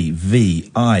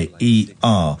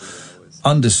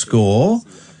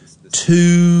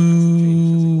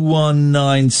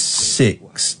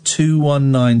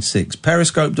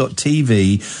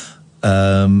 Periscope.tv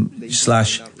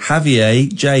 /Javier,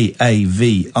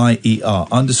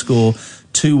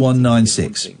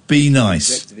 JAVIER_2196. Be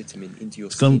nice.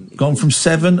 It's gone from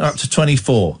 7 up to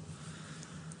 24.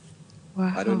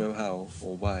 Wow. I don't know how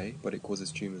or why, but it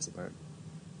causes tumours apparently.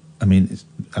 I mean,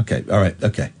 okay, all right,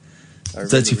 okay.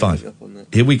 35.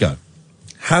 Here we go.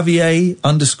 Javier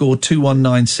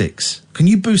 _2196. Can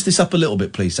you boost this up a little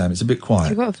bit, please, Sam? It's a bit quiet.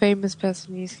 You've got a famous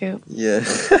person you scope. Yeah.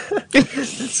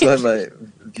 That's why my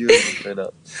viewers went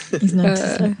up. He's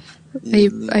noticed.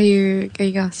 Are you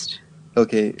gassed?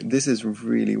 Okay, this is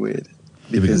really weird.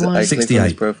 Here we go. Because I clicked on his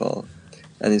 68. profile,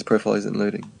 and his profile isn't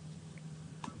loading.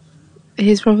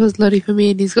 His profile's loading for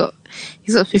me, and he's got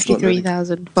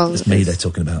 53,000 followers. It's me they're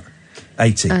talking about.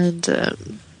 80. And I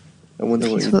wonder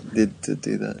what he did to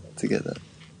do that, to get that.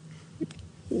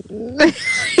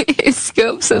 his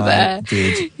scopes are there.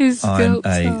 His I'm scopes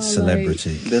a are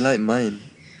celebrity. They're like mine.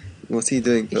 What's he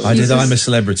doing? I'm a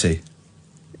celebrity.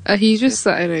 He just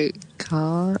sat in a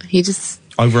car. He just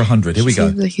Over 100. Here we go.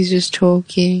 seems like he's just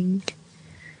talking.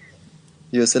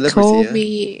 You're a celebrity, Call yeah?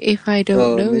 me if I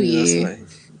don't know maybe you. that's why.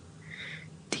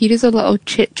 He does a lot of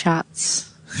chit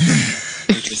chats.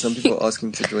 Okay, some people are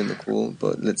asking to join the call,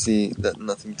 but let's see that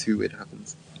nothing too weird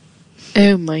happens.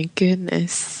 Oh my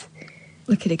goodness!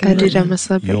 Look at it I did. I'm a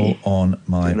celebrity. You're on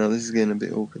my Okay, now this is getting a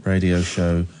bit awkward. radio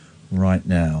show right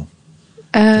now.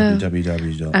 You're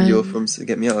from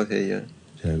Get Me Out of Here,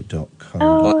 yeah.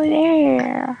 Oh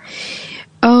there.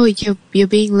 Oh, you're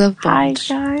being love bombed.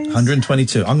 Hi guys.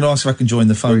 122. I'm going to ask if I can join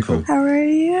the phone call. How are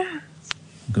you? I'm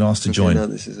going to ask to join. Now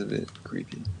this is a bit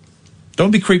creepy.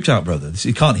 Don't be creeped out, brother.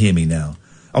 You can't hear me now.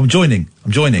 I'm joining.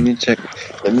 Let me check.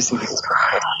 Let me see.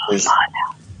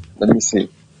 Let me see.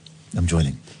 I'm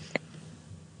joining.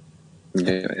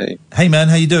 Yeah, hey. Hey, man,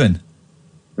 how you doing?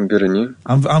 I'm good, and you?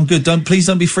 I'm good. Please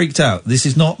don't be freaked out. This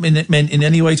is not meant in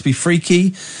any way to be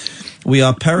freaky. We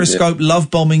are Periscope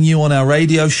love bombing you on our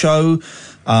radio show.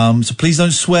 So please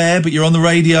don't swear, but you're on the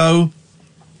radio.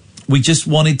 We just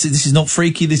wanted to, this is not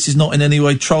freaky, this is not in any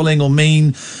way trolling or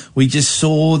mean. We just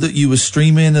saw that you were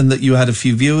streaming and that you had a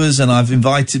few viewers, and I've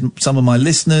invited some of my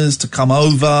listeners to come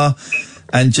over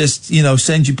and just,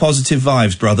 send you positive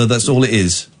vibes, brother. That's all it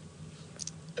is.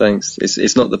 Thanks.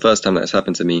 It's not the first time that's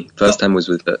happened to me. First time was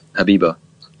with Habiba.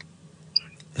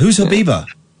 Who's Habiba?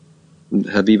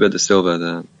 Habiba da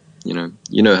Silva, you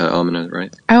know her, Amina,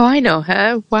 right? Oh, I know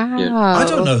her. Wow. Yeah. I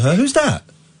don't know her. Who's that?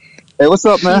 Hey, what's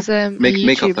up, man? She's a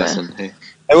Makeup YouTuber. person. Hey,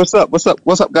 what's up? What's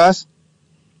up, guys?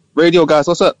 Radio guys,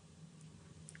 what's up?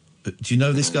 Do you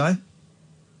know this guy?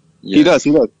 Yeah. He does.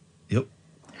 Yep.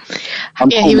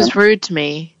 Yeah, he was rude to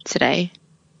me today.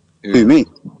 Who, me?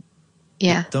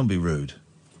 Yeah. Don't be rude.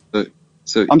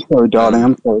 So I'm sorry, darling.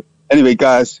 I'm sorry. Anyway,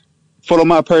 guys, follow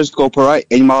my Periscope, all right?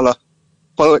 Aimala.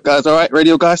 Follow it, guys, all right?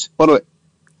 Radio guys, follow it.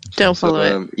 Don't follow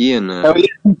it. Ian. Hell yeah.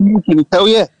 Hell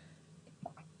yeah.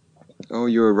 Oh,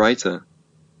 you're a writer.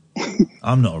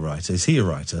 I'm not a writer. Is he a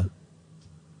writer?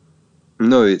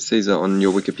 No, it says that on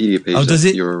your Wikipedia page. Oh, does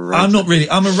it? You're a writer. I'm not really.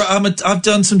 I've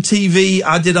done some TV.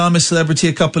 I'm a celebrity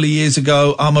a couple of years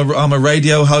ago. I'm a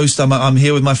radio host. I'm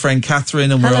here with my friend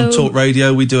Katherine, and we're on Talk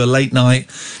Radio. We do a late night,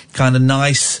 kind of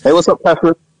nice. Hey, what's up,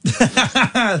 Katherine?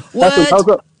 Katherine, how's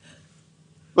up?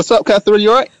 What's up, Katherine?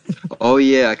 You all right? Oh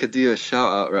yeah, I could do a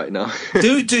shout out right now.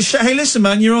 Hey, listen,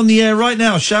 man, you're on the air right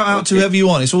now. Shout out to whoever you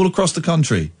want. It's all across the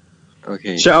country.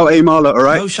 Okay. Shout out Aimala, all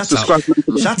right? No, shut up. Shut up.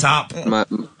 Shut up, man.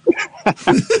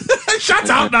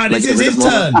 It's his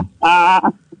turn.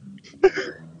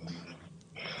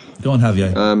 Go on,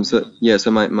 Javier.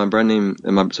 So my brand name,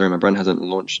 my brand hasn't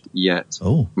launched yet.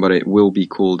 Oh. But it will be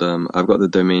called, I've got the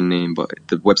domain name, but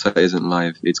the website isn't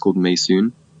live. It's called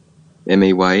Maysoon.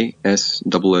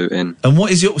 MAYSOON. And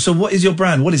what is your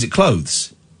brand? What is it?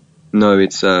 Clothes? No,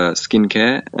 it's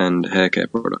skincare and hair care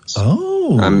products.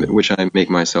 Oh. Which I make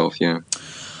myself, yeah.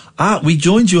 We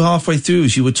joined you halfway through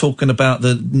as you were talking about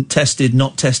the tested,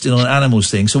 not tested on animals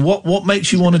thing. So what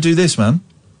makes you want to do this, man?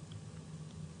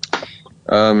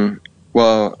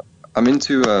 Well, I'm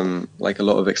into like a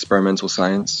lot of experimental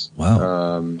science.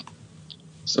 Wow.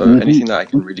 So anything that I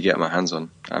can really get my hands on,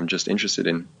 I'm just interested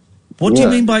in. What do you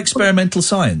mean by experimental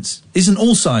science? Isn't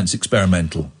all science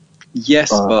experimental?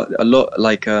 Yes, but a lot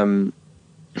like I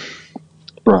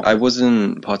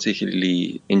wasn't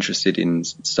particularly interested in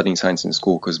studying science in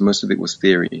school because most of it was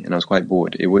theory, and I was quite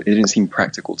bored. It didn't seem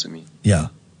practical to me. Yeah.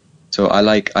 So I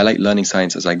like learning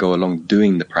science as I go along,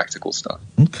 doing the practical stuff.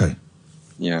 Okay.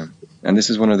 Yeah, and this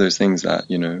is one of those things that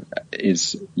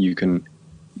is you can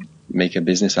make a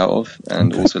business out of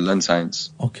and also learn science.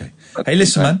 Okay. Hey,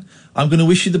 listen, man. I'm going to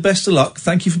wish you the best of luck.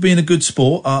 Thank you for being a good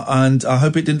sport, and I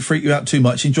hope it didn't freak you out too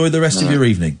much. Enjoy the rest of your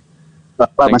evening. Right,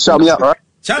 man, shout me out, all right?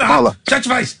 Shut up! Shut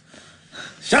your face!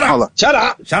 Shut up! Shut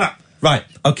up! Shut up! Right,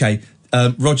 okay.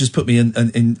 Roger's put me on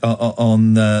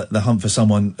the hunt for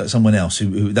someone else.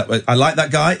 I like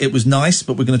that guy. It was nice,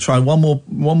 but we're going to try one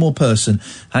more person.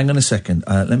 Hang on a second.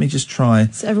 Let me just try.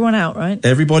 Is everyone out, right?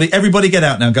 Everybody get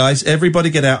out now, guys. Everybody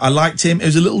get out. I liked him. It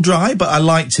was a little dry, but I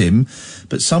liked him.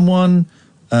 But someone.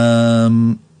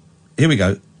 Here we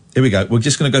go. We're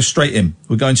just going to go straight in.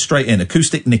 We're going straight in.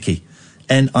 Acoustic Nicki.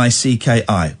 Nicki.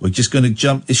 We're just going to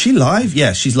jump. Is she live?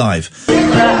 Yeah, she's live.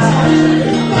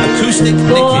 Acoustic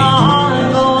Nicki.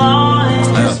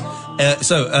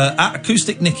 At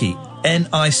Acoustic Nicki. Nicki.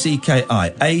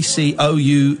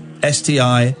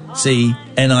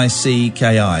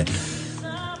 ACOUSTICNICKI.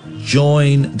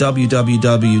 Join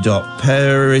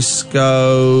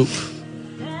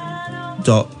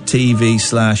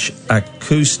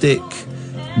www.periscope.tv/Acoustic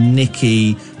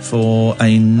Nicki for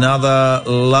another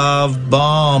love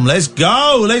bomb. Let's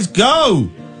go.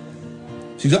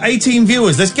 She's got 18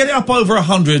 viewers. Let's get it up over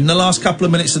 100 in the last couple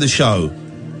of minutes of the show.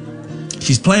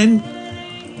 She's playing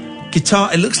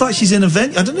guitar. It looks like she's in a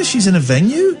venue. I don't know if she's in a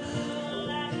venue.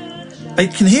 You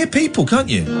can hear people, can't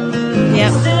you?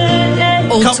 Yeah.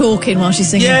 All talking while she's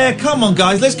singing. Yeah, come on,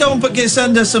 guys. Let's go and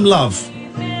send her some love.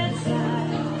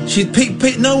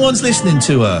 No one's listening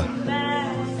to her.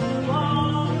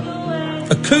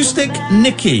 Acoustic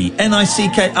Nicki. Nicki.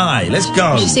 Let's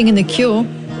go. She's singing The Cure.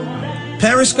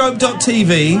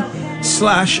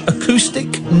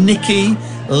 Periscope.tv/Acoustic Nicki.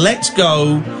 Let's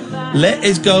go. Let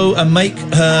us go and make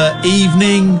her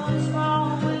evening.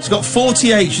 She's got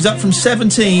 48. She's up from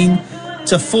 17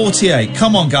 to 48.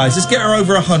 Come on, guys. Let's get her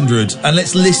over 100 and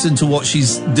let's listen to what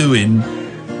she's doing.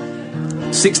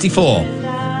 64.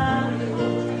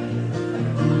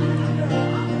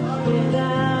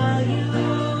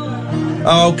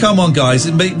 Oh, come on, guys.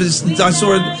 I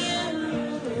saw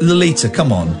Lolita,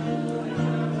 come on.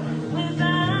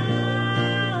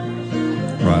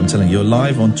 Right, I'm telling you, you're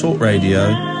live on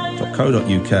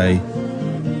talkradio.co.uk.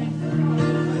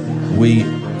 We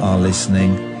are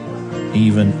listening,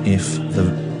 even if the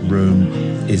room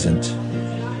isn't.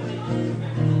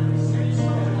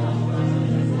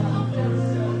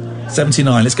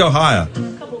 79, let's go higher.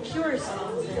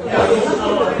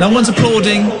 No one's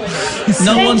applauding.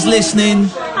 No one's listening.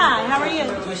 Hi, how are you?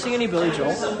 Do you sing any Billy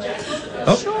Joel?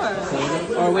 Oh. Sure.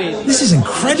 Or wait. This is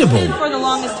incredible. For the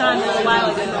longest time, a while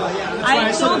ago.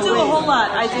 I don't do a whole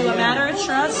lot. I do A Matter of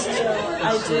Trust.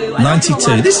 I do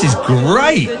 92. This is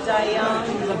great.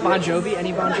 Bon Jovi?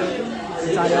 Any Bon Jovi?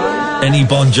 Any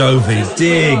Bon Jovi.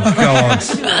 Dear God.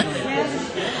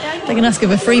 They're going to ask for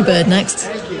Freebird next.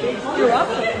 You're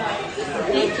welcome.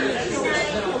 Thank you.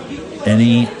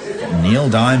 Any Neil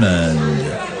Diamond.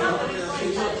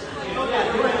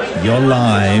 You're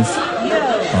live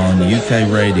on UK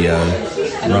radio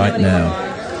right now.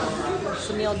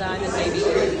 Neil Diamond, maybe.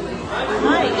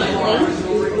 Hi,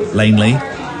 Lane Lee.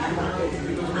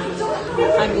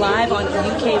 I'm live on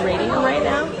UK radio right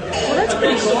now. Well, that's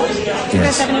pretty cool. Do you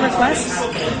guys have any requests?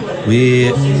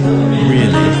 We're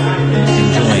really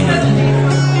enjoying it.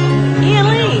 Iain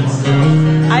Lee.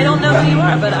 I don't know who you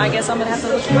are, but I guess I'm going to have to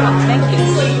look you up. Thank you.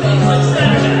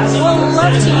 Well,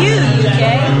 love to you, UK.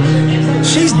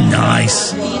 She's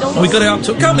nice. We got it up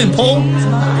to... Come in, Paul.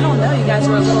 I don't know. You guys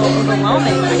are a little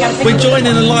overwhelming. We're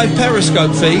joining a live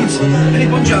Periscope feed.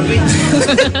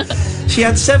 She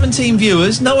had 17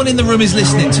 viewers. No one in the room is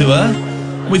listening to her.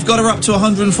 We've got her up to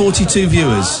 142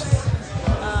 viewers.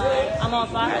 I'm on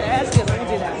fire. That's good. Let me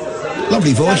do that.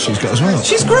 Lovely voice she's got as well.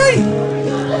 She's great.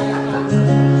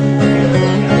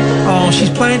 Oh, she's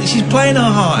playing her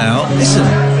heart out. Listen.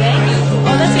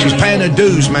 She's paying her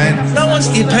dues, man. No one's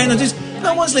paying her dues.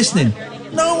 No one's listening.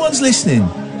 No one's listening.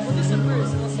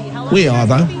 We are,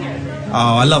 though.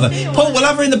 Oh, I love her. Paul, we'll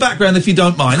have her in the background if you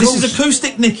don't mind. This is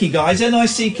Acoustic Nicki, guys.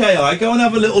 Nicki. Go and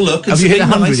have a little look. Have you hit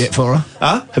 100 yet for her?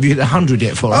 Huh? Have you hit 100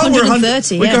 yet for her? Oh,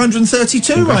 130, we're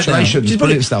 132 right now. Congratulations,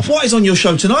 brilliant stuff. What is on your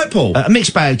show tonight, Paul? A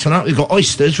mixed bag tonight. We've got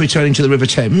oysters returning to the River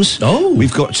Thames. Oh.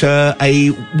 We've got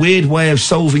a weird way of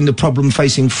solving the problem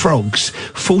facing frogs.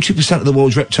 40% of the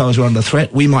world's reptiles are under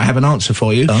threat. We might have an answer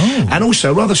for you. Oh. And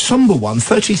also, a rather sombre one.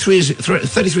 33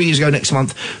 years ago next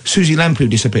month, Susie Lamplugh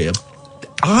disappeared.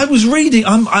 I was reading.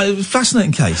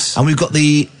 Fascinating case. And we've got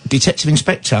the Detective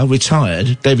Inspector,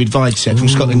 retired, David Videsett from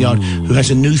Scotland Yard, who has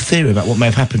a new theory about what may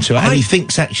have happened to her. And he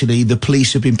thinks, actually, the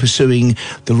police have been pursuing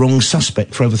the wrong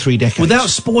suspect for over 3 decades. Without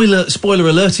spoiler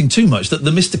alerting too much, that the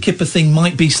Mr. Kipper thing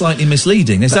might be slightly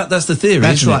misleading. That's the theory,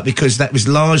 That's isn't right, it? because that was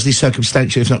largely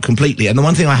circumstantial, if not completely. And the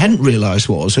one thing I hadn't realised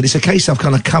was, and it's a case I've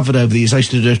kind of covered over the years, I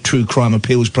used to do a true crime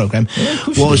appeals programme,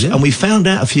 and we found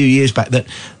out a few years back that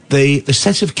the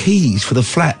set of keys for the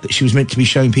flat that she was meant to be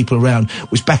showing people around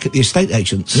was back at the estate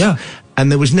agents. Yeah.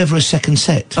 And there was never a second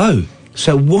set. Oh.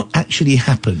 So what actually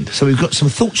happened? So we've got some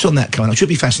thoughts on that coming up. Should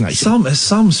be fascinating.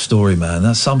 Some story, man.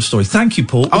 That's some story. Thank you,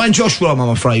 Paul. Oh, and Josh Rom, I'm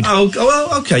afraid. Oh,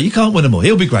 well, okay. You can't win them all.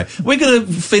 He'll be great. We're going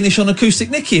to finish on Acoustic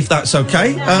Nicki, if that's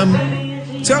okay.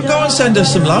 So go and send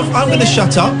us some love. I'm going to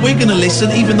shut up. We're going to listen,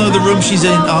 even though the room she's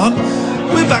in aren't.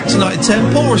 We're back tonight at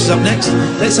 10. Paul Ross is up next.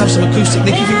 Let's have some Acoustic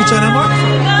Nicki if you can turn our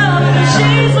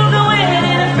microphone.